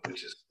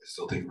 which is I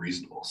still think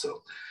reasonable.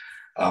 So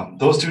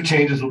Those two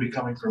changes will be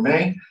coming for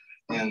May.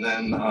 And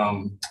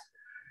then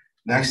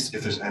next,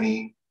 if there's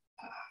any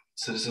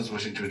citizens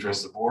wishing to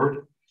address the board,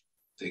 I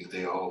think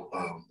they all,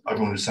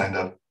 everyone who signed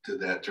up did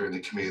that during the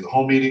committee of the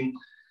whole meeting.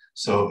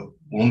 So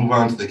we'll move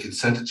on to the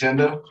consent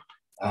agenda,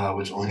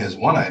 which only has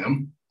one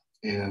item.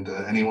 And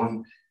any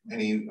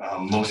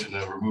motion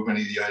to remove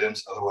any of the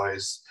items?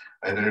 Otherwise,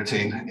 I'd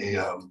entertain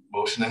a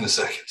motion in a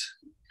second.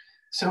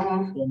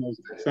 So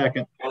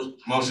Second.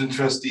 Motion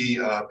trustee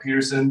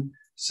Peterson,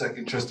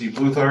 second trustee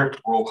Bluthart.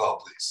 Roll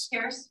call, please.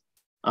 Pierce,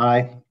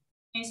 Aye.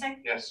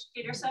 Mason, Yes.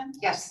 Peterson,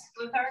 yes.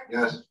 Bluthart,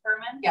 Yes.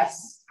 Berman,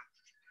 Yes.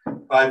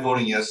 5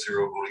 voting yes,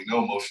 0 voting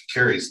no. Motion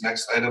carries.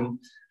 Next item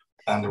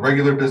on the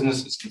regular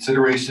business is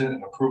consideration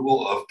and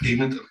approval of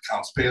payment of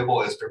accounts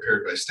payable as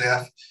prepared by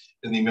staff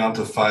in the amount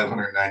of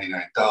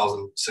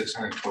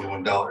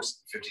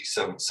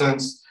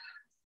 $599,621.57.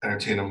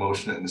 Entertain a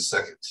motion in a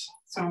second.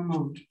 So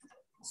moved.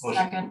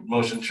 Second.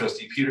 Motion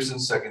trustee Peterson,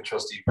 second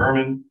trustee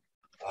Berman.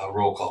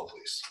 Roll call,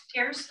 please.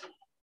 Pierce,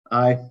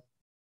 Aye.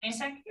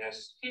 Mason,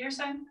 Yes.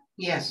 Peterson,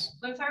 Yes.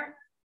 Bluthart,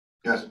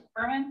 Yes.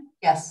 Berman,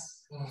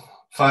 Yes.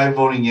 5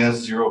 voting yes,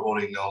 0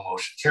 voting no.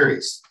 Motion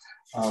carries.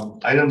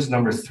 Items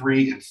number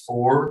 3 and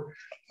 4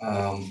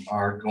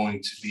 are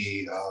going to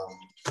be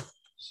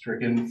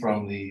stricken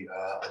from the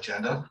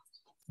agenda.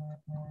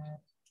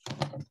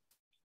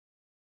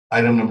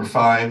 Item number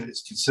 5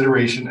 is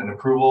consideration and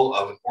approval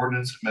of an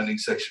ordinance amending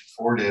section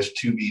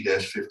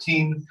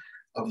 4-2B-15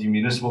 of the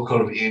Municipal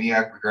Code of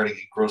Antioch regarding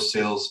a gross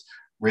sales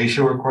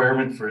ratio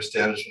requirement for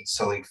establishments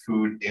selling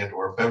food and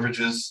or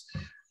beverages.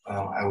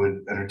 I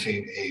would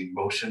entertain a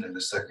motion in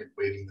a second,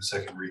 waiving the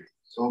second reading.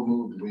 So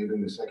moved,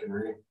 waiving the second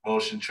reading.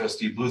 Motion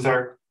trustee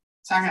Bluthart.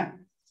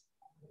 Second.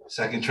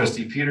 Second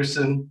trustee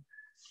Peterson.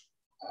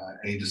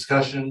 Any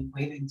discussion?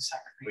 Waiving the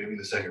second reading. Waiving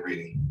the second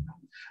reading.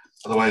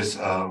 Otherwise,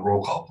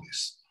 roll call,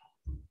 please.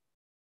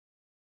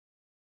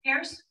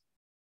 Pierce,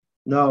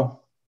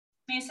 No.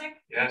 Mason,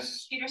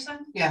 Yes.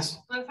 Peterson, Yes.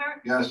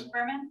 Bluthart, Yes.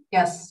 Berman,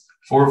 Yes.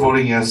 4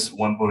 voting yes,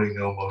 1 voting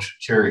no. Motion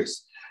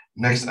carries.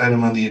 Next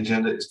item on the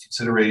agenda is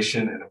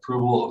consideration and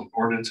approval of an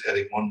ordinance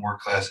adding one more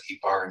Class 8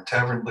 bar and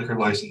tavern liquor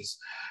license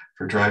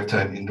for Drive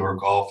Time Indoor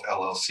Golf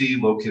LLC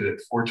located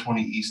at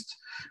 420 East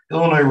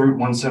Illinois Route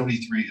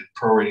 173 and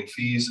prorating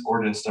fees.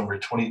 Ordinance number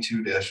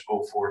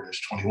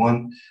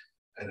 22-04-21.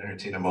 I'd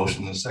entertain a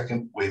motion in a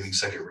second, waiving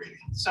second reading.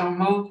 So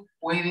moved,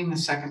 waiving the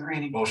second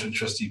reading. Motion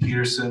trustee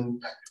Peterson,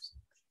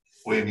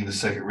 waiving the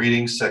second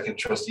reading. Second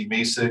trustee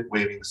Mason,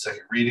 waiving the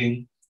second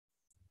reading.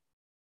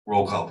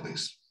 Roll call,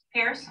 please.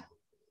 Pierce,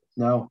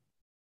 No.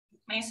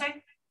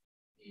 Mason,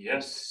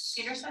 Yes.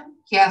 Peterson,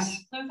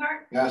 Yes.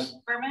 Bluthart, Yes.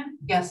 Berman,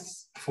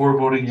 Yes. 4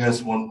 voting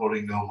yes, 1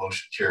 voting no.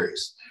 Motion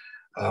carries.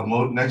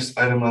 Next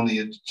item on the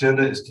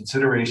agenda is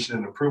consideration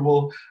and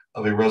approval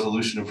of a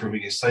resolution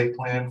approving a site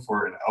plan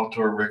for an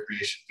outdoor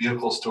recreation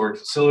vehicle storage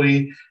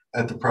facility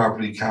at the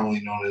property commonly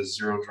known as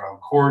Zero Drum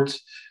Court,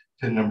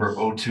 PIN number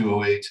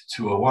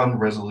 0208-201,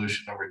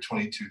 resolution number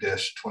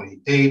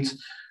 22-28.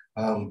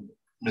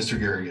 Mr.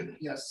 Garrigan.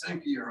 Yes,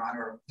 thank you, Your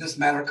Honor. This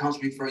matter comes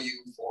before you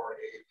for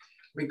a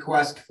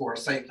request for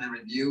site plan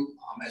review.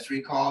 As you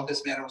recall,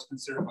 this matter was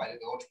considered by the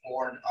village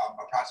board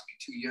approximately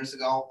 2 years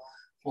ago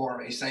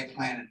for a site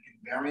plan and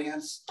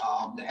variance.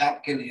 The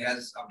applicant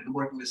has been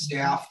working with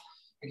staff.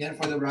 Again,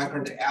 for the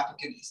record, the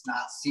applicant is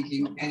not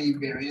seeking any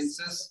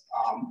variances.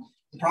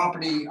 The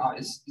property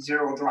is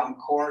Zero Drum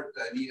Court,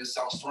 the need a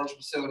self-storage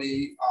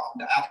facility.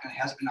 The applicant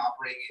has been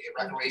operating a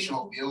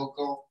recreational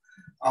vehicle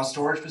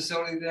storage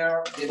facility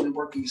there. They've been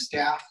working with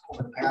staff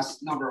over the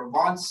past number of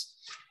months,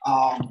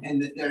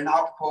 and they're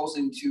now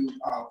proposing to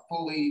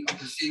fully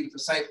proceed with the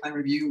site plan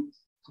review,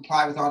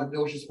 comply with all the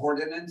village's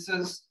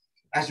ordinances.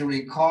 As you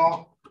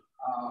recall,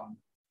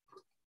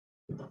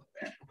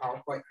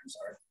 PowerPoint, I'm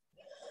sorry.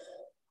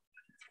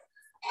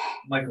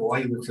 Michael,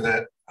 while you look for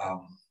that,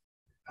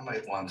 I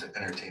might want to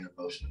entertain a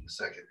motion in a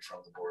second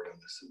from the board on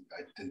this.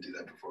 I didn't do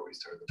that before we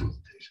started the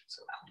presentation.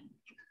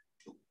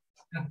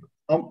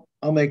 So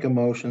I'll make a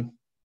motion.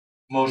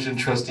 Motion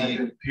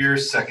trustee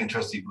Pierce, second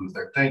trustee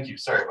Bluthart. Thank you.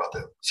 Sorry about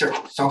that. Sure.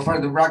 So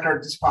for the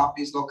record, this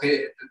property is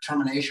located at the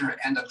termination or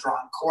end of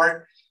Drawn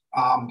Court.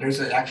 There's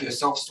actually a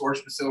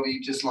self-storage facility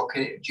just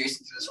located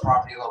adjacent to this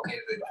property,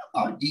 located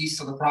east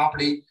of the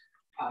property.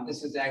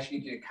 This is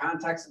actually the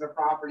context of the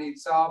property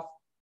itself.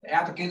 The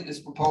applicant is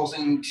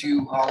proposing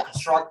to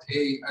construct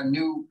a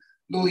new,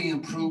 newly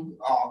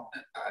improved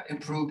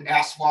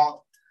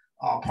asphalt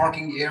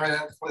parking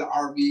area for the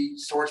RV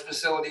storage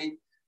facility.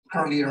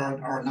 Currently, there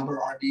are a number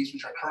of RVs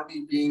which are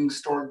currently being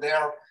stored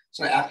there.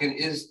 So the applicant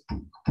is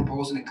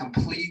proposing to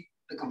complete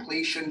the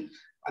completion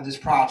of this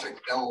project.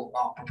 They'll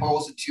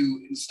propose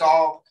to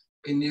install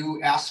a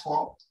new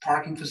asphalt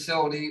parking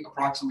facility,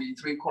 approximately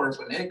 3/4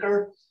 of an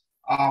acre.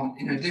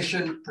 In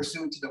addition,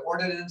 pursuant to the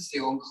ordinance, they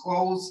will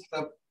enclose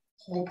the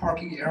whole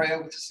parking area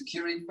with a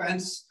security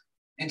fence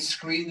and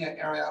screen the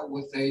area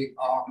with the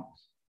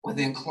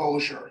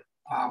enclosure,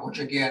 which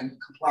again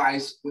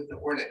complies with the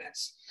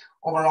ordinance.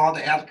 Overall,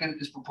 the applicant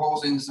is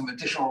proposing some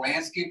additional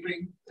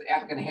landscaping. The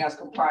applicant has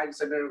complied with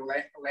their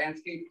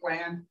landscape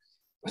plan.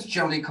 which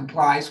generally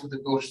complies with the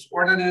village's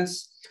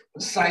ordinance.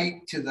 The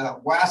site to the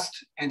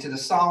west and to the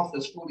south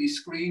is fully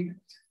screened.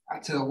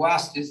 To the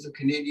west is the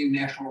Canadian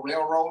National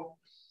Railroad.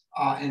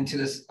 And to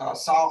the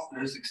south,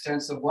 there's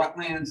extensive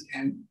wetlands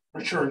and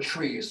mature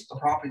trees. The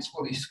property is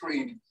fully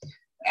screened.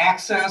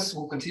 Access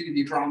will continue to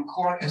be Drum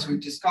Court. As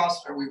we've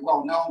discussed, or we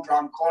well know,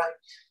 Drum Court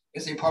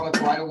is a public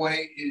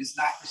right-of-way. It is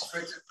not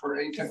restricted for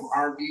any type of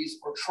RVs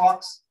or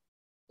trucks.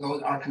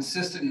 Those are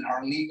consistent and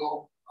are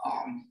legal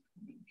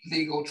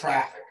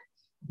traffic.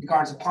 In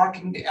regards to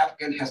parking, the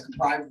applicant has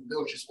complied with the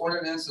village's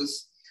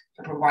ordinances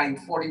for providing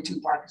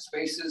 42 parking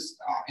spaces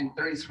and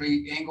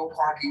 33 angle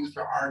parkings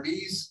for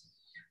RVs.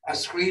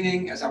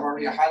 Screening, as I've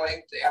already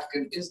highlighted, the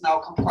applicant is now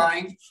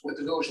complying with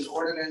the village's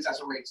ordinance as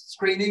it relates to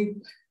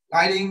screening.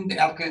 Lighting, the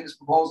applicant is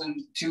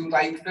proposing 2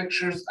 lighting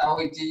fixtures,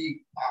 LED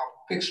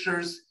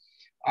fixtures,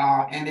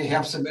 and they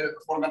have submitted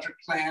a photometric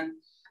plan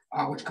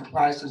which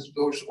complies with the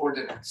village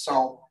ordinance.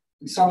 So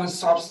in sum and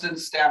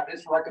substance, staff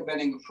is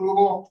recommending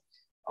approval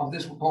of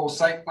this proposed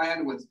site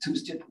plan with 2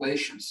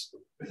 stipulations.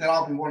 With that,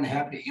 I'll be more than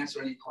happy to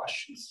answer any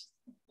questions.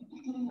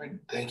 Right,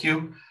 thank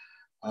you.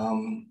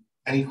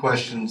 Any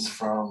questions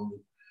from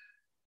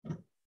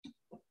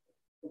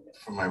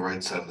my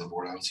right side of the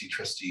board? I don't see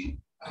Trustee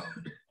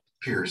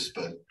Pierce,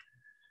 but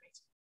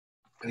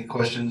any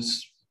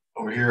questions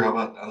over here? How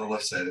about on the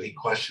left side? Any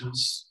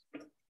questions?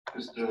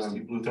 Just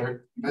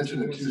mention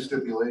the 2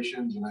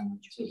 stipulations, and then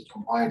it says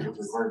compliance with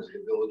requirements of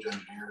the village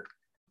engineer,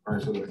 or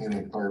so the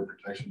Antioch Fire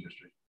Protection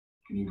District.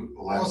 Can you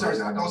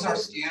elaborate on those are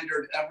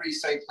standard. Every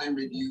site plan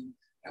review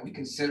that we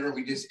consider,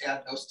 we just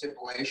add those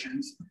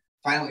stipulations.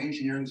 Final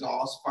engineering is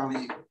also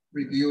finally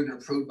reviewed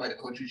and approved by the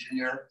village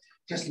engineer.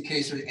 Just in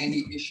case there's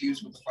any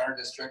issues with the fire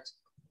district,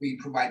 we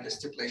provide the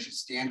stipulation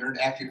standard.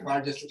 Actually, the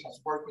fire district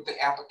has worked with the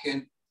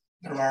applicant.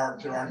 There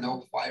are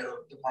no fire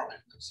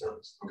department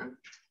concerns. Okay.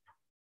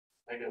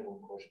 I got one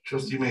question.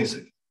 Trustee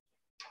Mason.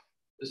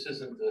 This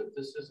isn't the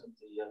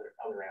other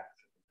applicant.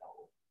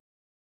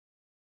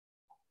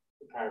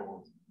 The prior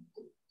one.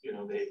 You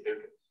know,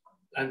 they're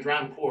on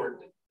Drum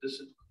Court.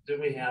 Then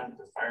we have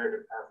the fire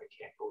department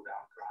can't go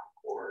down Drum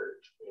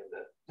Court.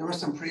 There were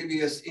some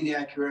previous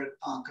inaccurate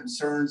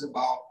concerns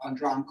about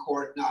Drum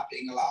Court not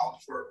being allowed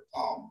for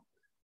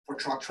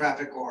truck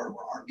traffic or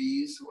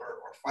RVs or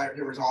fire.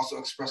 There was also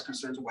expressed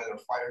concerns of whether a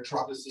fire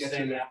truck is the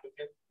same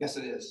applicant. Yes,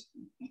 it is.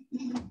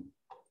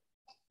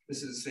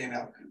 This is the same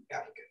applicant.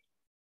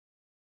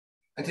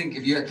 I think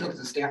if you had looked at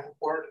the staff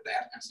report, the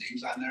applicant's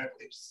name's on there. I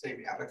believe it's the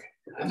same applicant.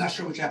 I'm not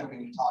sure which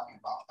applicant you're talking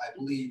about. I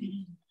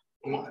believe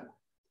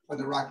for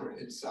the record,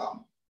 it's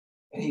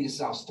Anita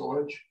Self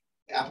Storage.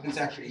 The applicant's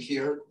actually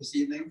here this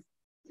evening.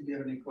 If you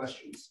have any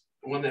questions.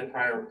 The one that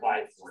prior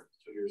applied for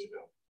 2 years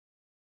ago.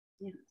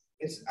 Yeah.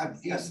 It's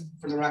yes,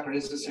 for the record,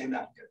 it's the same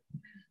applicant.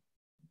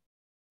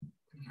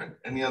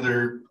 Any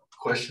other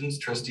questions,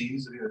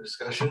 trustees? Any other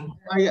discussion?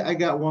 I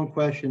got one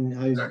question.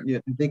 I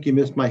think you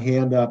missed my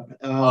hand up.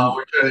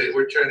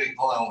 We're trying to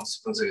hold on one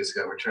second,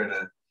 Scott. We're trying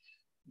to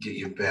get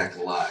you back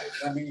live.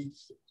 It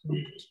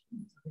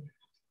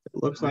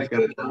looks like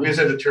we just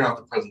have to turn off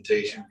the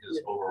presentation because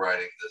it's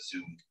overriding the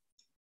Zoom.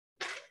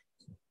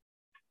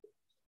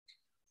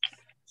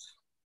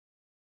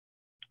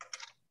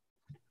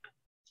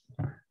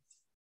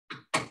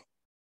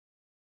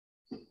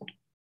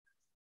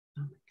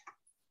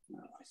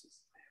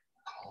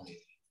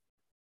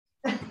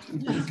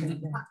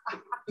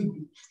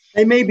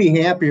 They may be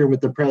happier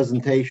with the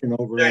presentation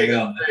over. There you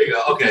go. There you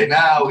go. Okay,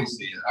 now we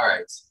see it. All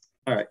right.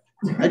 All right.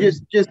 I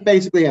just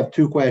basically have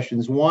 2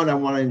 questions. One, I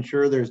want to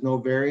ensure there's no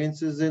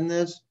variances in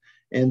this,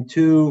 and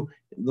 2,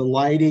 the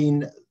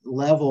lighting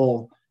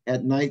level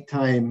at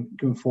nighttime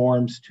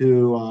conforms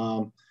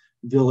to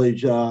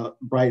village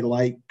bright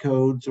light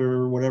codes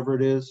or whatever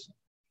it is.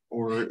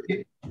 Or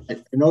I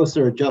notice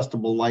there are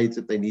adjustable lights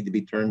if they need to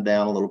be turned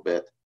down a little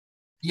bit.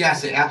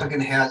 Yes, the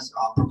applicant has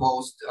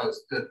proposed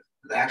the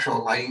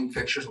actual lighting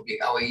fixtures will be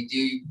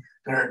LED.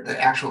 The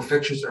actual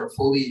fixtures are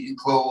fully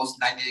enclosed,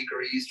 90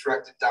 degrees,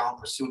 directed down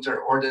pursuant to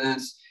our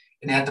ordinance.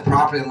 And at the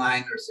property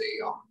line, there's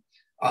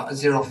a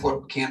 0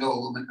 foot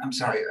candle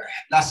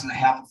less than a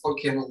half a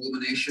foot candle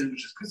illumination,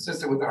 which is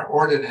consistent with our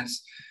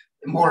ordinance.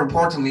 And more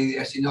importantly,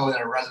 as you know,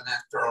 there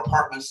are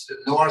apartments to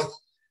the north.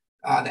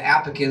 The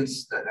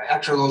applicants,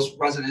 actually those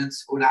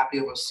residents will not be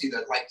able to see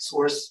the light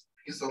source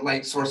because the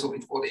light source will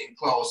be fully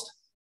enclosed.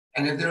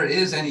 And if there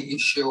is any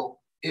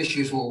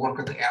issues, we'll work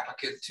with the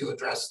applicant to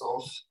address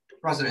those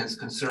residents'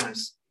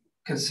 concerns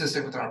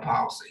consistent with our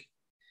policy.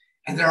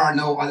 And there are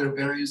no other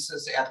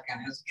variances. The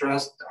applicant has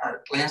addressed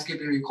our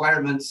landscaping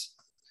requirements,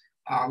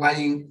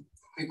 lighting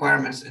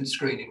requirements, and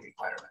screening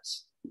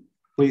requirements.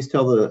 Please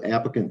tell the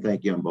applicant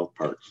thank you on both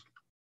parts.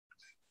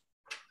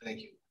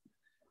 Thank you.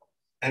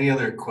 Any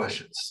other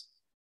questions?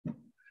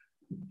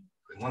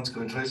 Once,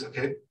 go twice.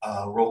 Okay.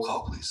 Roll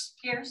call, please.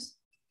 Pierce.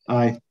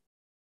 Aye.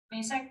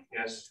 Mason.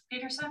 Yes.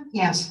 Peterson.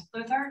 Yes.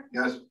 Luther.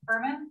 Yes.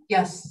 Berman.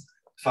 Yes.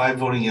 5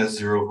 voting yes,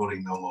 0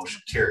 voting no,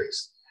 motion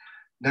carries.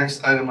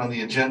 Next item on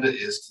the agenda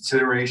is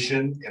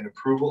consideration and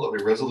approval of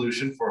a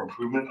resolution for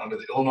improvement under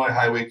the Illinois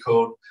Highway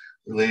Code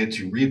related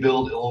to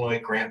Rebuild Illinois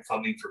grant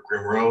funding for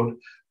Grimm Road,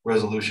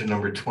 resolution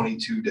number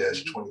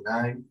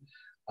 22-29.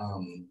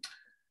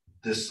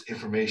 This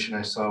information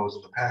I saw was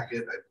in the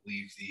packet. I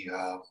believe the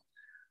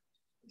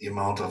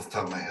amount off the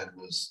top of my head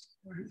was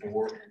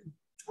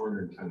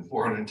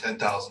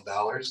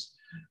 $410,000.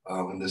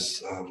 And this,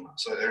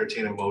 so I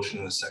entertain a motion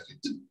in a second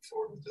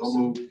for this.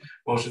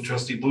 Motion,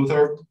 Trustee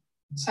Bluthart.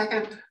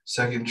 Second.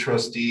 Second,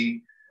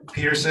 Trustee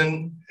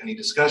Peterson. Any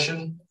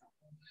discussion?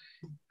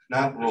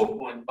 Not roll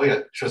one. Oh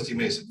yeah, Trustee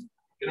Mason.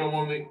 You know,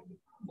 when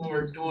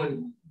we're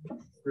doing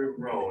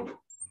Grimm Road,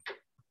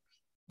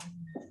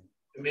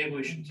 maybe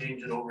we should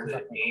change it over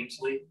to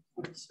Ainsley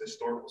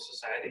Historical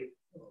Society.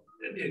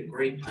 That'd be a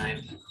great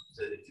time to,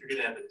 if you're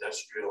gonna have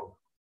industrial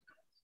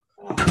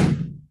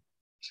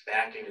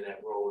backing of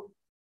that road.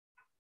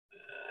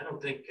 I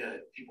don't think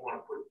people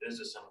want to put a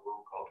business on a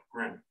road called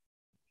Grimm.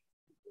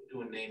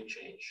 Do a name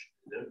change.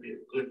 That would be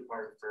a good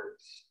part for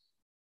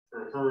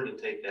her to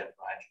take that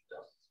project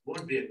up. What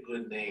would be a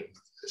good name,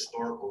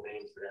 historical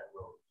name for that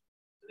road?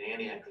 An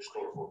Antioch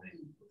historical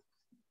name.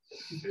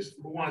 Because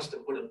who wants to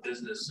put a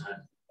business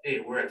on, hey,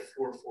 we're at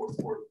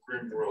 444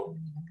 Grimm Road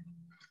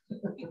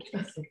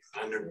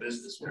on their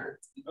business card.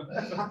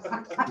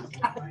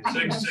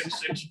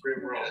 666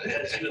 Grimm Road.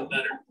 That's even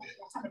better.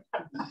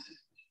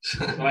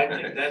 So I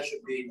think that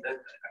should be that.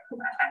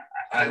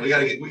 All right, we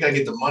gotta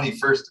get the money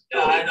first.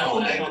 Yeah, I know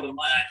the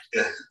money.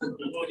 Yeah.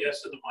 We'll go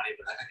yes to the money,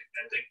 but I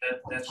think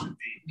that should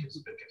be a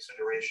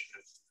consideration to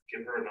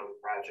give her another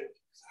project.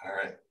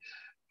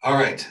 All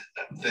right.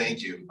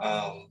 Thank you.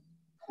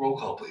 Roll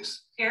call,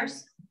 please.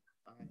 Pierce.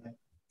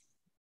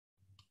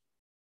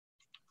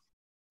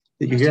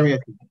 Did you hear me?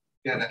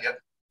 Yeah, not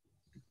yet.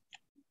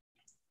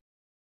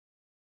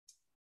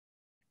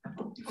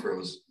 You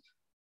froze.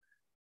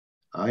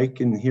 I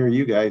can hear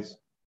you guys.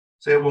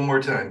 Say it one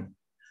more time.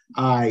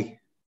 Aye.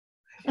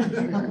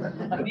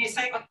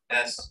 Mason.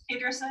 Yes.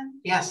 Peterson.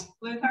 Yes.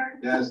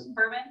 Bluthart. Yes.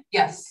 Berman.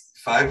 Yes.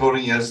 5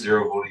 voting yes,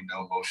 0 voting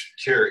no, motion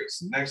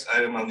carries. Next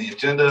item on the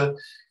agenda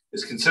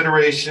is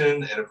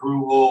consideration and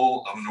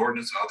approval of an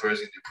ordinance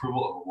authorizing the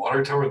approval of a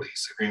water tower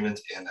lease agreement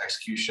and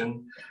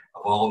execution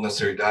of all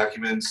necessary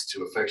documents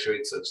to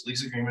effectuate such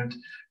lease agreement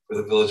for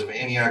the Village of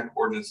Antioch,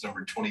 ordinance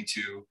number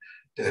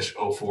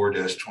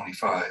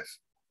 22-04-25.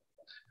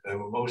 I have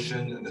a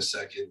motion and a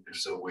second, if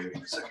so,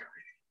 waiving the second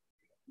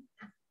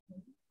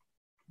reading.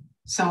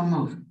 So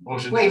moved.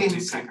 Motion. Waiving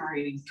the second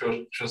reading.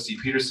 Trustee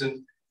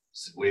Peterson,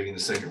 waiving the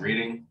second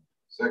reading.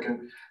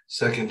 Second.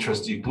 Second,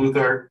 Trustee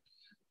Bluthart.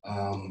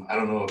 I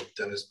don't know if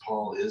Dennis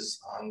Paul is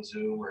on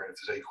Zoom or if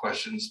there's any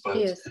questions, but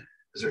is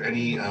there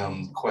any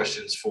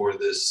questions for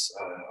this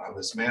on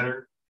this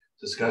matter?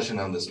 Discussion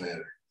on this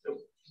matter?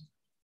 Nope.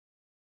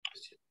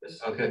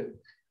 Okay.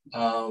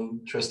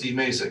 Trustee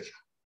Mason.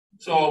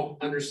 So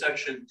under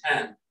section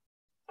 10,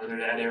 under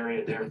that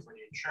area there for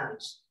the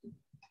insurance,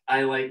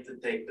 I like to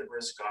take the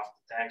risk off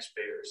the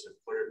taxpayers and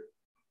put it,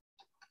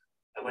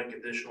 I like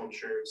additional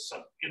insurance,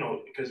 you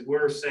know, because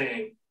we're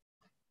saying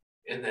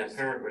in that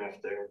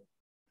paragraph there,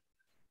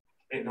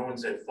 hey, no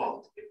one's at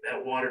fault. If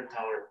that water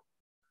tower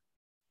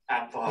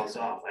top falls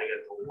off, I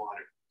get no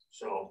water.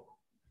 So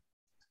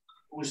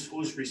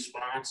who's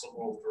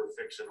responsible for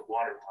fixing a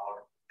water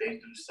tower? They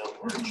do something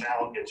or a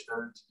child gets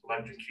hurt,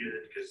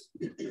 electrocuted because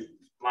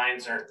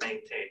lines aren't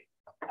maintained.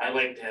 I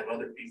like to have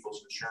other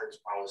people's insurance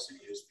policy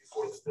used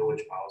before the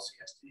village policy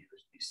has to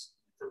use these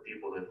for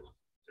people to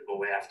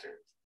go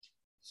after.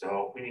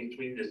 So we need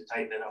to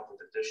tighten it up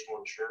with additional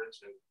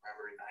insurance and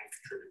primary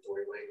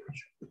non-contributory language.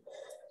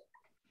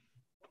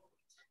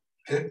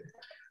 Okay.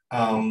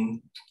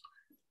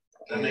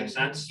 Does that make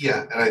sense?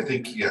 Yeah, and I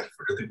think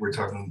we're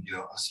talking, you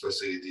know,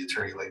 especially the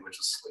attorney language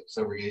is like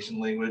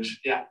subrogation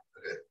language. Yeah.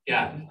 Okay.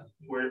 Yeah,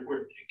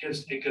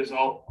 it gives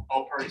all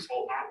parties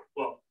hold harm.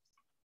 Well,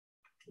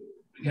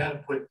 we gotta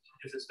put,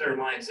 if it's their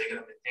lines, they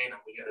gotta maintain them.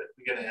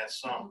 We gotta have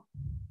some.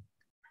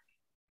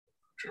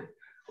 Sure.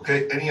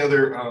 Okay. Any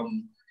other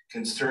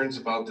concerns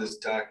about this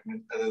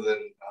document other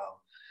than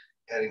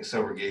adding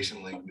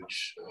subrogation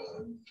language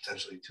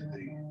potentially to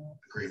the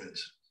agreement?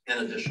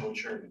 And additional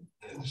insurance.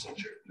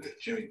 Okay.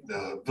 Jimmy,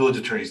 the village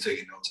attorney is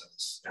taking notes on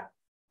this. Yeah.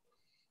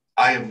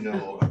 I have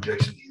no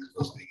objection to either of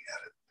those being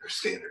added. They're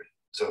standard.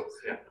 So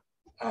yeah.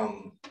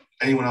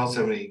 Anyone else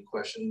have any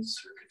questions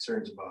or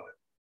concerns about it?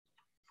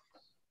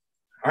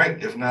 All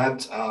right. If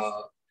not,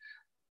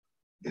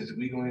 is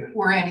we going to?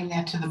 We're adding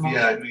that to the motion.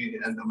 Yeah, we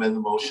amend the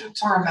motion.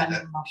 We're amending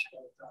the motion.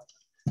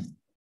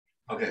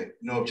 Okay.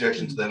 No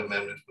objection to that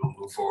amendment. We'll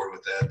move forward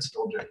with that.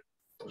 No objection.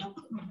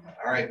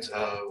 All right.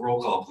 Roll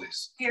call,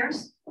 please.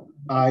 Pierce.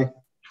 Aye.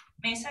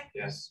 Mason.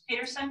 Yes.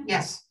 Peterson.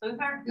 Yes.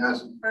 Bluthart.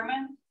 Yes.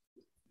 Berman.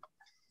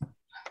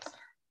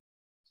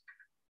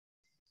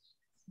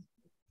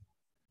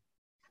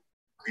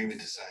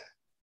 Agreement to sign.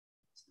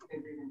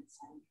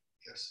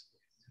 Yes.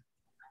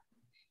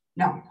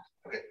 No.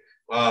 Okay.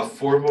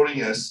 4 voting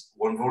yes,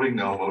 1 voting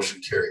no,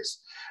 motion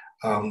carries.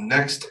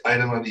 Next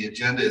item on the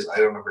agenda is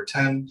item number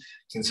 10,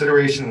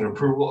 consideration and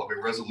approval of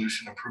a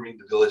resolution approving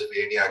the Village of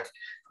Antioch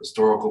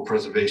Historical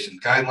Preservation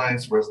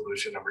Guidelines,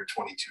 resolution number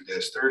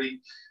 22-30.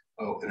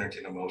 I'll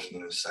entertain a motion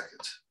in a second.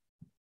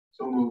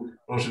 So moved.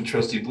 Motion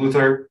trustee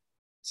Bluthart.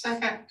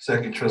 Second.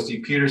 Second trustee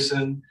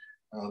Peterson.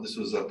 This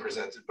was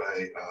presented by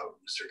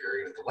Mr.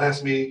 Gary at the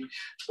last meeting.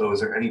 So is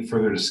there any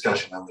further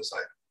discussion on this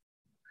item?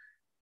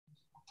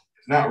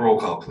 If not, roll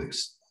call,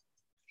 please.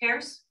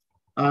 Pierce,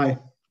 Aye.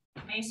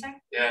 Mason,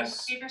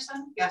 Yes.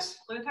 Peterson, Yes.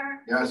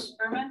 Luther, Yes.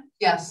 Berman,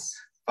 Yes.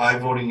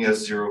 5 voting yes,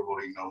 0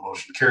 voting no,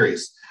 motion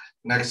carries.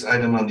 Next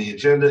item on the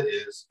agenda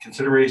is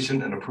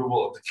consideration and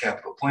approval of the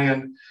capital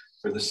plan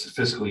for this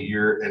fiscal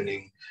year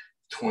ending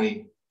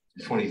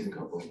 2020.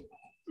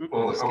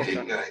 Well, okay,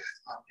 yeah,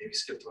 maybe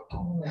skipped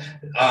one.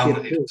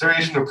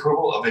 Consideration and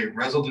approval of a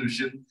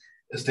resolution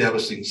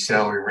establishing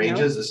salary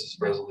ranges. This is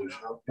resolution.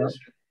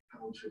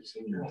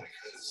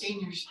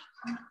 Seniors.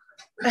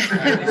 For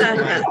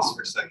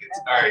a second.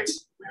 All right.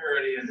 We're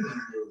already in.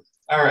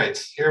 All right,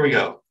 here we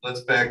go.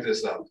 Let's back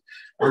this up.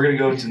 We're going to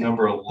go to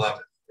number 11.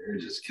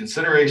 There's just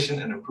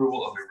consideration and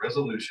approval of a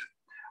resolution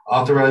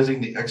authorizing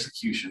the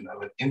execution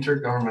of an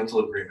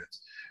intergovernmental agreement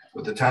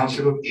with the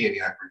Township of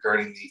Antioch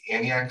regarding the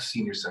Antioch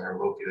Senior Center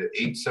located at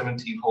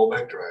 817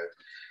 Holbeck Drive,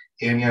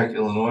 Antioch,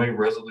 Illinois,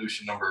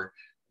 resolution number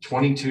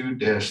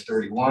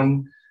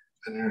 22-31.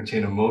 And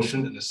entertain a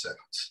motion in a second.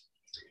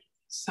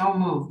 So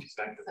moved.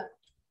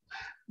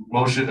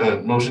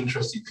 Motion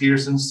trustee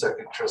Peterson,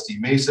 second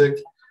trustee Masick.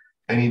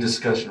 Any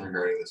discussion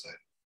regarding this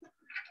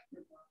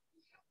item?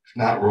 If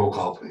not, roll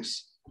call,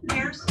 please.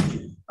 Pierce,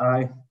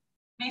 Aye.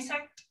 Mason,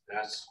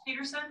 Yes.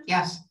 Peterson,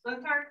 Yes.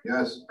 Luther,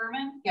 Yes.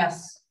 Berman,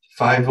 Yes.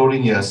 5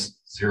 voting yes,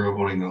 0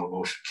 voting no,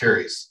 motion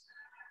carries.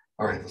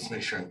 All right, let's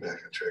make sure I'm back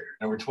on track.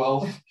 Number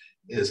 12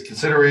 is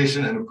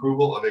consideration and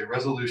approval of a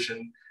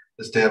resolution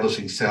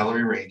establishing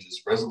salary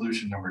ranges,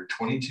 resolution number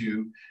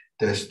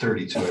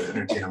 22-32. I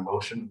entertain a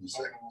motion in a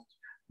second.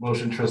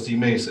 Motion trustee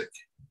Masick.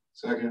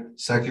 Second.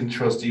 Second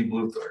trustee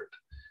Bluthart.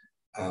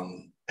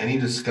 Any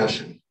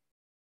discussion?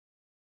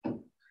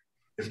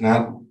 If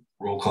not,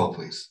 roll call,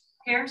 please.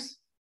 Pierce,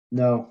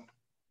 No.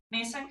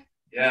 Mason,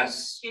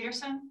 Yes.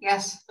 Peterson,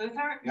 Yes.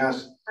 Luther,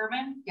 Yes.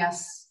 Berman,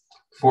 Yes.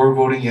 4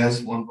 voting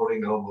yes, 1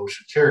 voting no,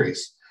 motion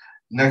carries.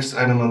 Next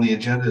item on the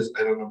agenda is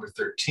item number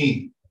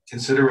 13,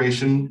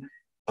 consideration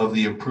of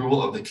the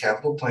approval of the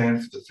capital plan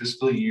for the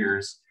fiscal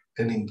years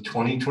ending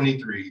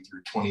 2023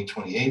 through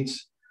 2028.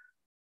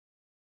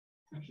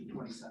 Actually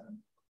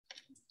 27.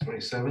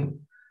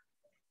 27.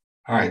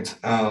 All right.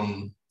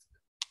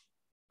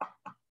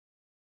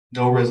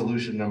 No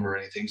resolution number or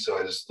anything, so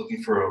I'm just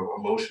looking for a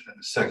motion and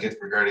a second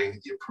regarding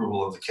the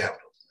approval of the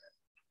capital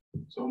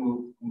plan. So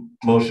moved.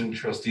 Motion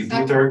trustee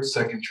Bluthart,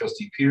 second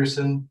trustee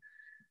Peterson.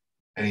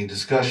 Any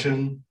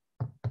discussion?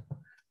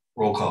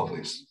 Roll call,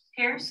 please.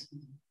 Pierce,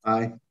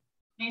 Aye.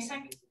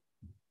 Mason,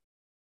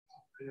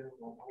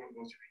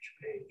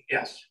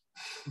 Yes.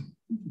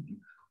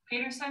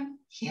 Peterson,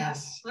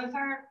 Yes.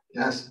 Luther,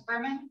 Yes.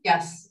 Berman,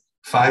 Yes.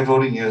 5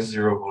 voting yes,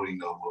 0 voting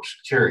no, motion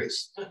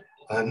carries.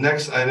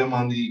 Next item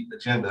on the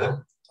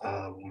agenda,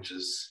 which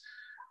is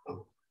a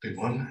big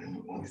one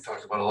and one we've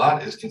talked about a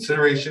lot, is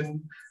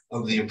consideration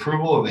of the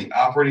approval of the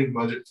operating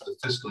budget for the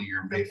fiscal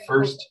year May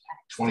 1st,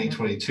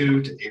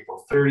 2022 to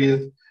April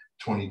 30th,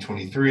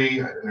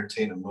 2023. I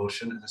entertain a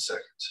motion in a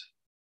second.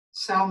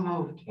 So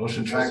moved.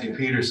 Motion trustee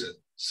Peterson,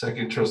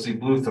 second trustee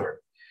Bluthart.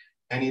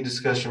 Any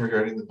discussion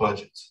regarding the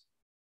budget?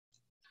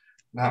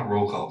 Not,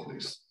 roll call,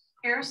 please.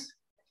 Pierce,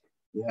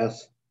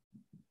 Yes.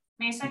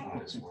 Mason,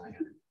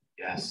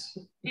 Yes.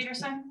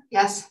 Peterson,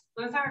 Yes.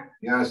 Luther,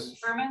 Yes.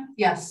 Berman,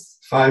 Yes.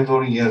 5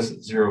 voting yes,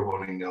 0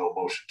 voting no,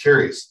 motion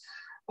carries.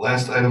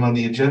 Last item on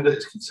the agenda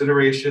is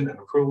consideration and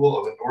approval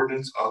of an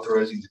ordinance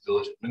authorizing the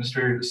village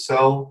administrator to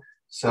sell,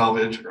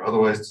 salvage, or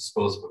otherwise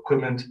dispose of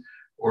equipment.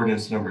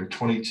 Ordinance number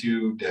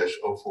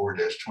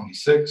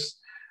 22-04-26.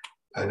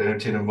 I'd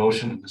entertain a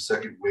motion in the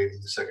second,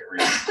 waiving the second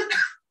reading.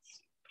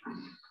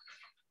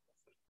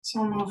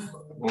 So moved.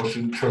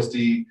 Motion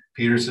trustee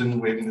Peterson,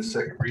 waiving the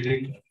second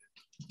reading.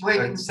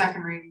 Waiving the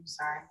second reading,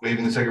 sorry.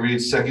 Waiving the second reading.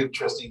 Second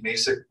trustee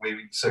Masick,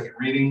 waiving the second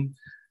reading.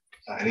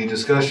 Any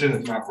discussion?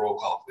 If not, roll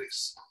call,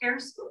 please.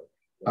 Pierce,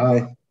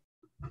 Aye.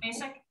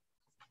 Mason,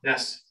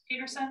 Yes.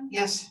 Peterson,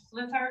 Yes.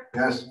 Luther,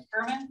 Yes.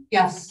 Berman,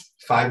 Yes.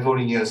 5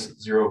 voting yes,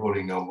 0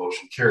 voting no,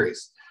 motion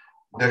carries.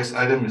 Next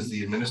item is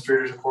the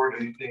administrator's report.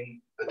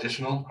 Anything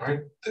additional? All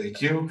right,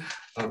 thank you.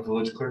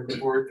 Village clerk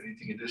report,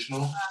 anything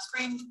additional?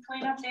 spring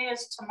cleanup day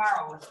is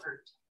tomorrow with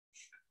Bert.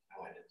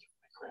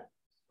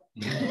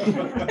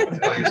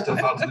 All your stuff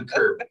out to the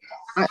curb.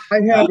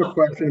 I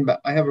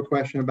have a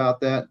question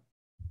about that,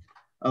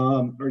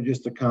 or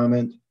just a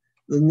comment.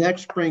 The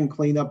next spring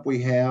cleanup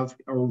we have,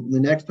 or the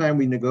next time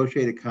we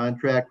negotiate a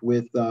contract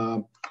with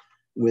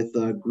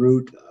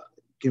Groot,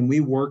 can we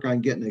work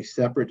on getting a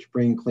separate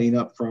spring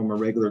cleanup from a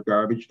regular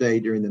garbage day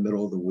during the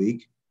middle of the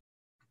week?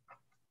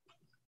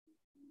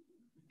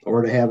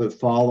 Or to have it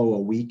follow a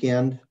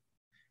weekend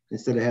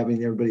instead of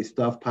having everybody's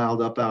stuff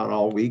piled up out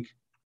all week?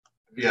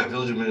 Yeah,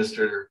 village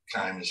administrator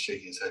Kime is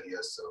shaking his head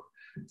yes, so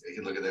they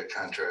can look at that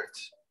contract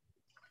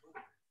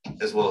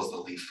as well as the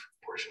leaf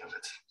portion of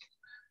it.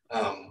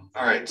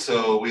 All right,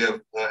 so we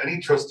have any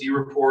trustee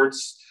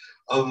reports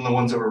other than the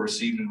ones that were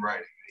received in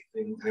writing.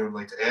 Anything anyone would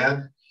like to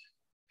add?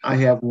 I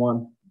have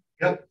one.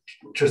 Yep,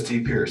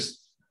 Trustee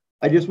Pierce.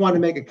 I just want to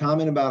make a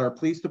comment about our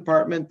police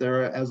department.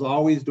 They're, as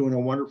always, doing a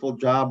wonderful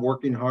job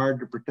working hard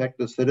to protect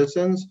the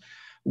citizens.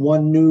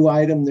 One new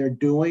item they're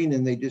doing,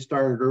 and they just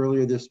started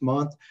earlier this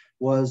month,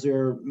 was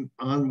they're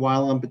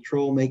while on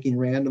patrol making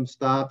random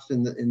stops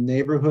in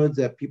neighborhoods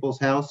at people's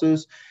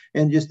houses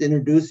and just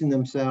introducing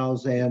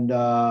themselves and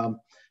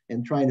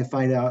trying to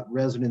find out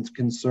residents'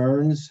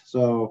 concerns.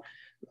 So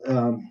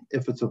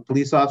if it's a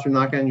police officer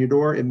knocking on your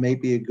door, it may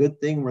be a good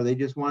thing where they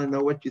just want to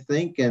know what you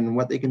think and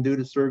what they can do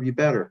to serve you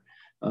better.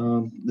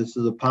 This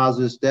is a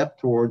positive step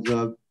towards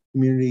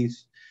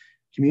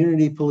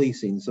community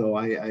policing. So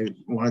I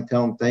want to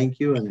tell them thank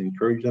you and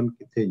encourage them to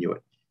continue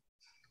it.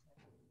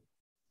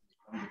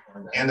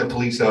 And the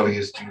police outing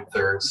is June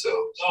 3rd. So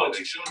no, it's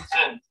June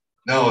 10th.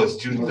 No, it's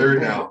June 3rd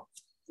now.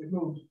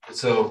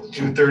 So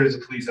June 3rd is a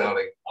police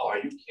outing. Oh, are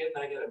you kidding?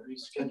 I gotta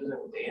reschedule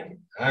that with Dan.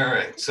 All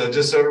right. So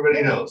just so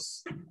everybody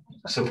knows,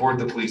 support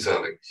the police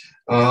outing.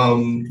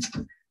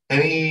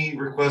 Any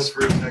requests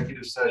for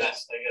executive session?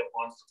 Yes, I got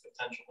one for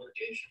potential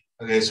litigation.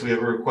 Okay, so we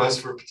have a request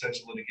for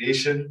potential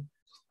litigation.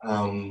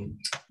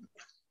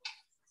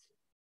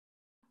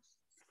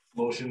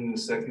 Motion and a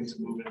second to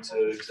move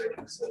into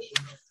executive session.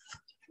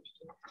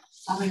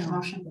 I'll make a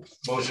motion.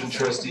 Motion,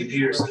 Trustee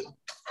Peterson.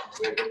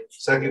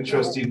 Second,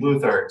 Trustee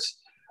Bluthart.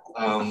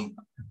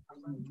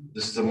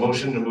 This is a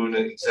motion to move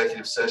into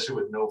executive session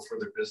with no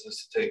further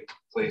business to take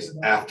place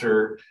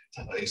after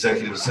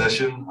executive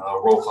session.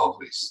 Roll call,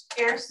 please.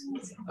 Pierce?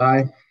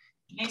 Aye.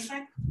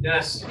 Mason?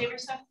 Yes.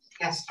 Peterson?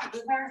 Yes.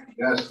 Luther?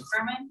 Yes.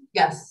 Berman?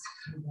 Yes.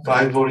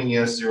 5 voting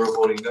yes, 0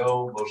 voting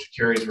no. Motion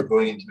carries. We're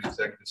going into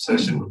executive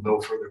session with no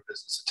further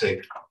business to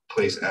take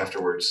place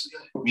afterwards.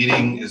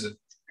 Meeting is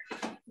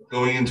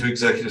going into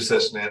executive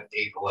session at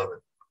 8:11.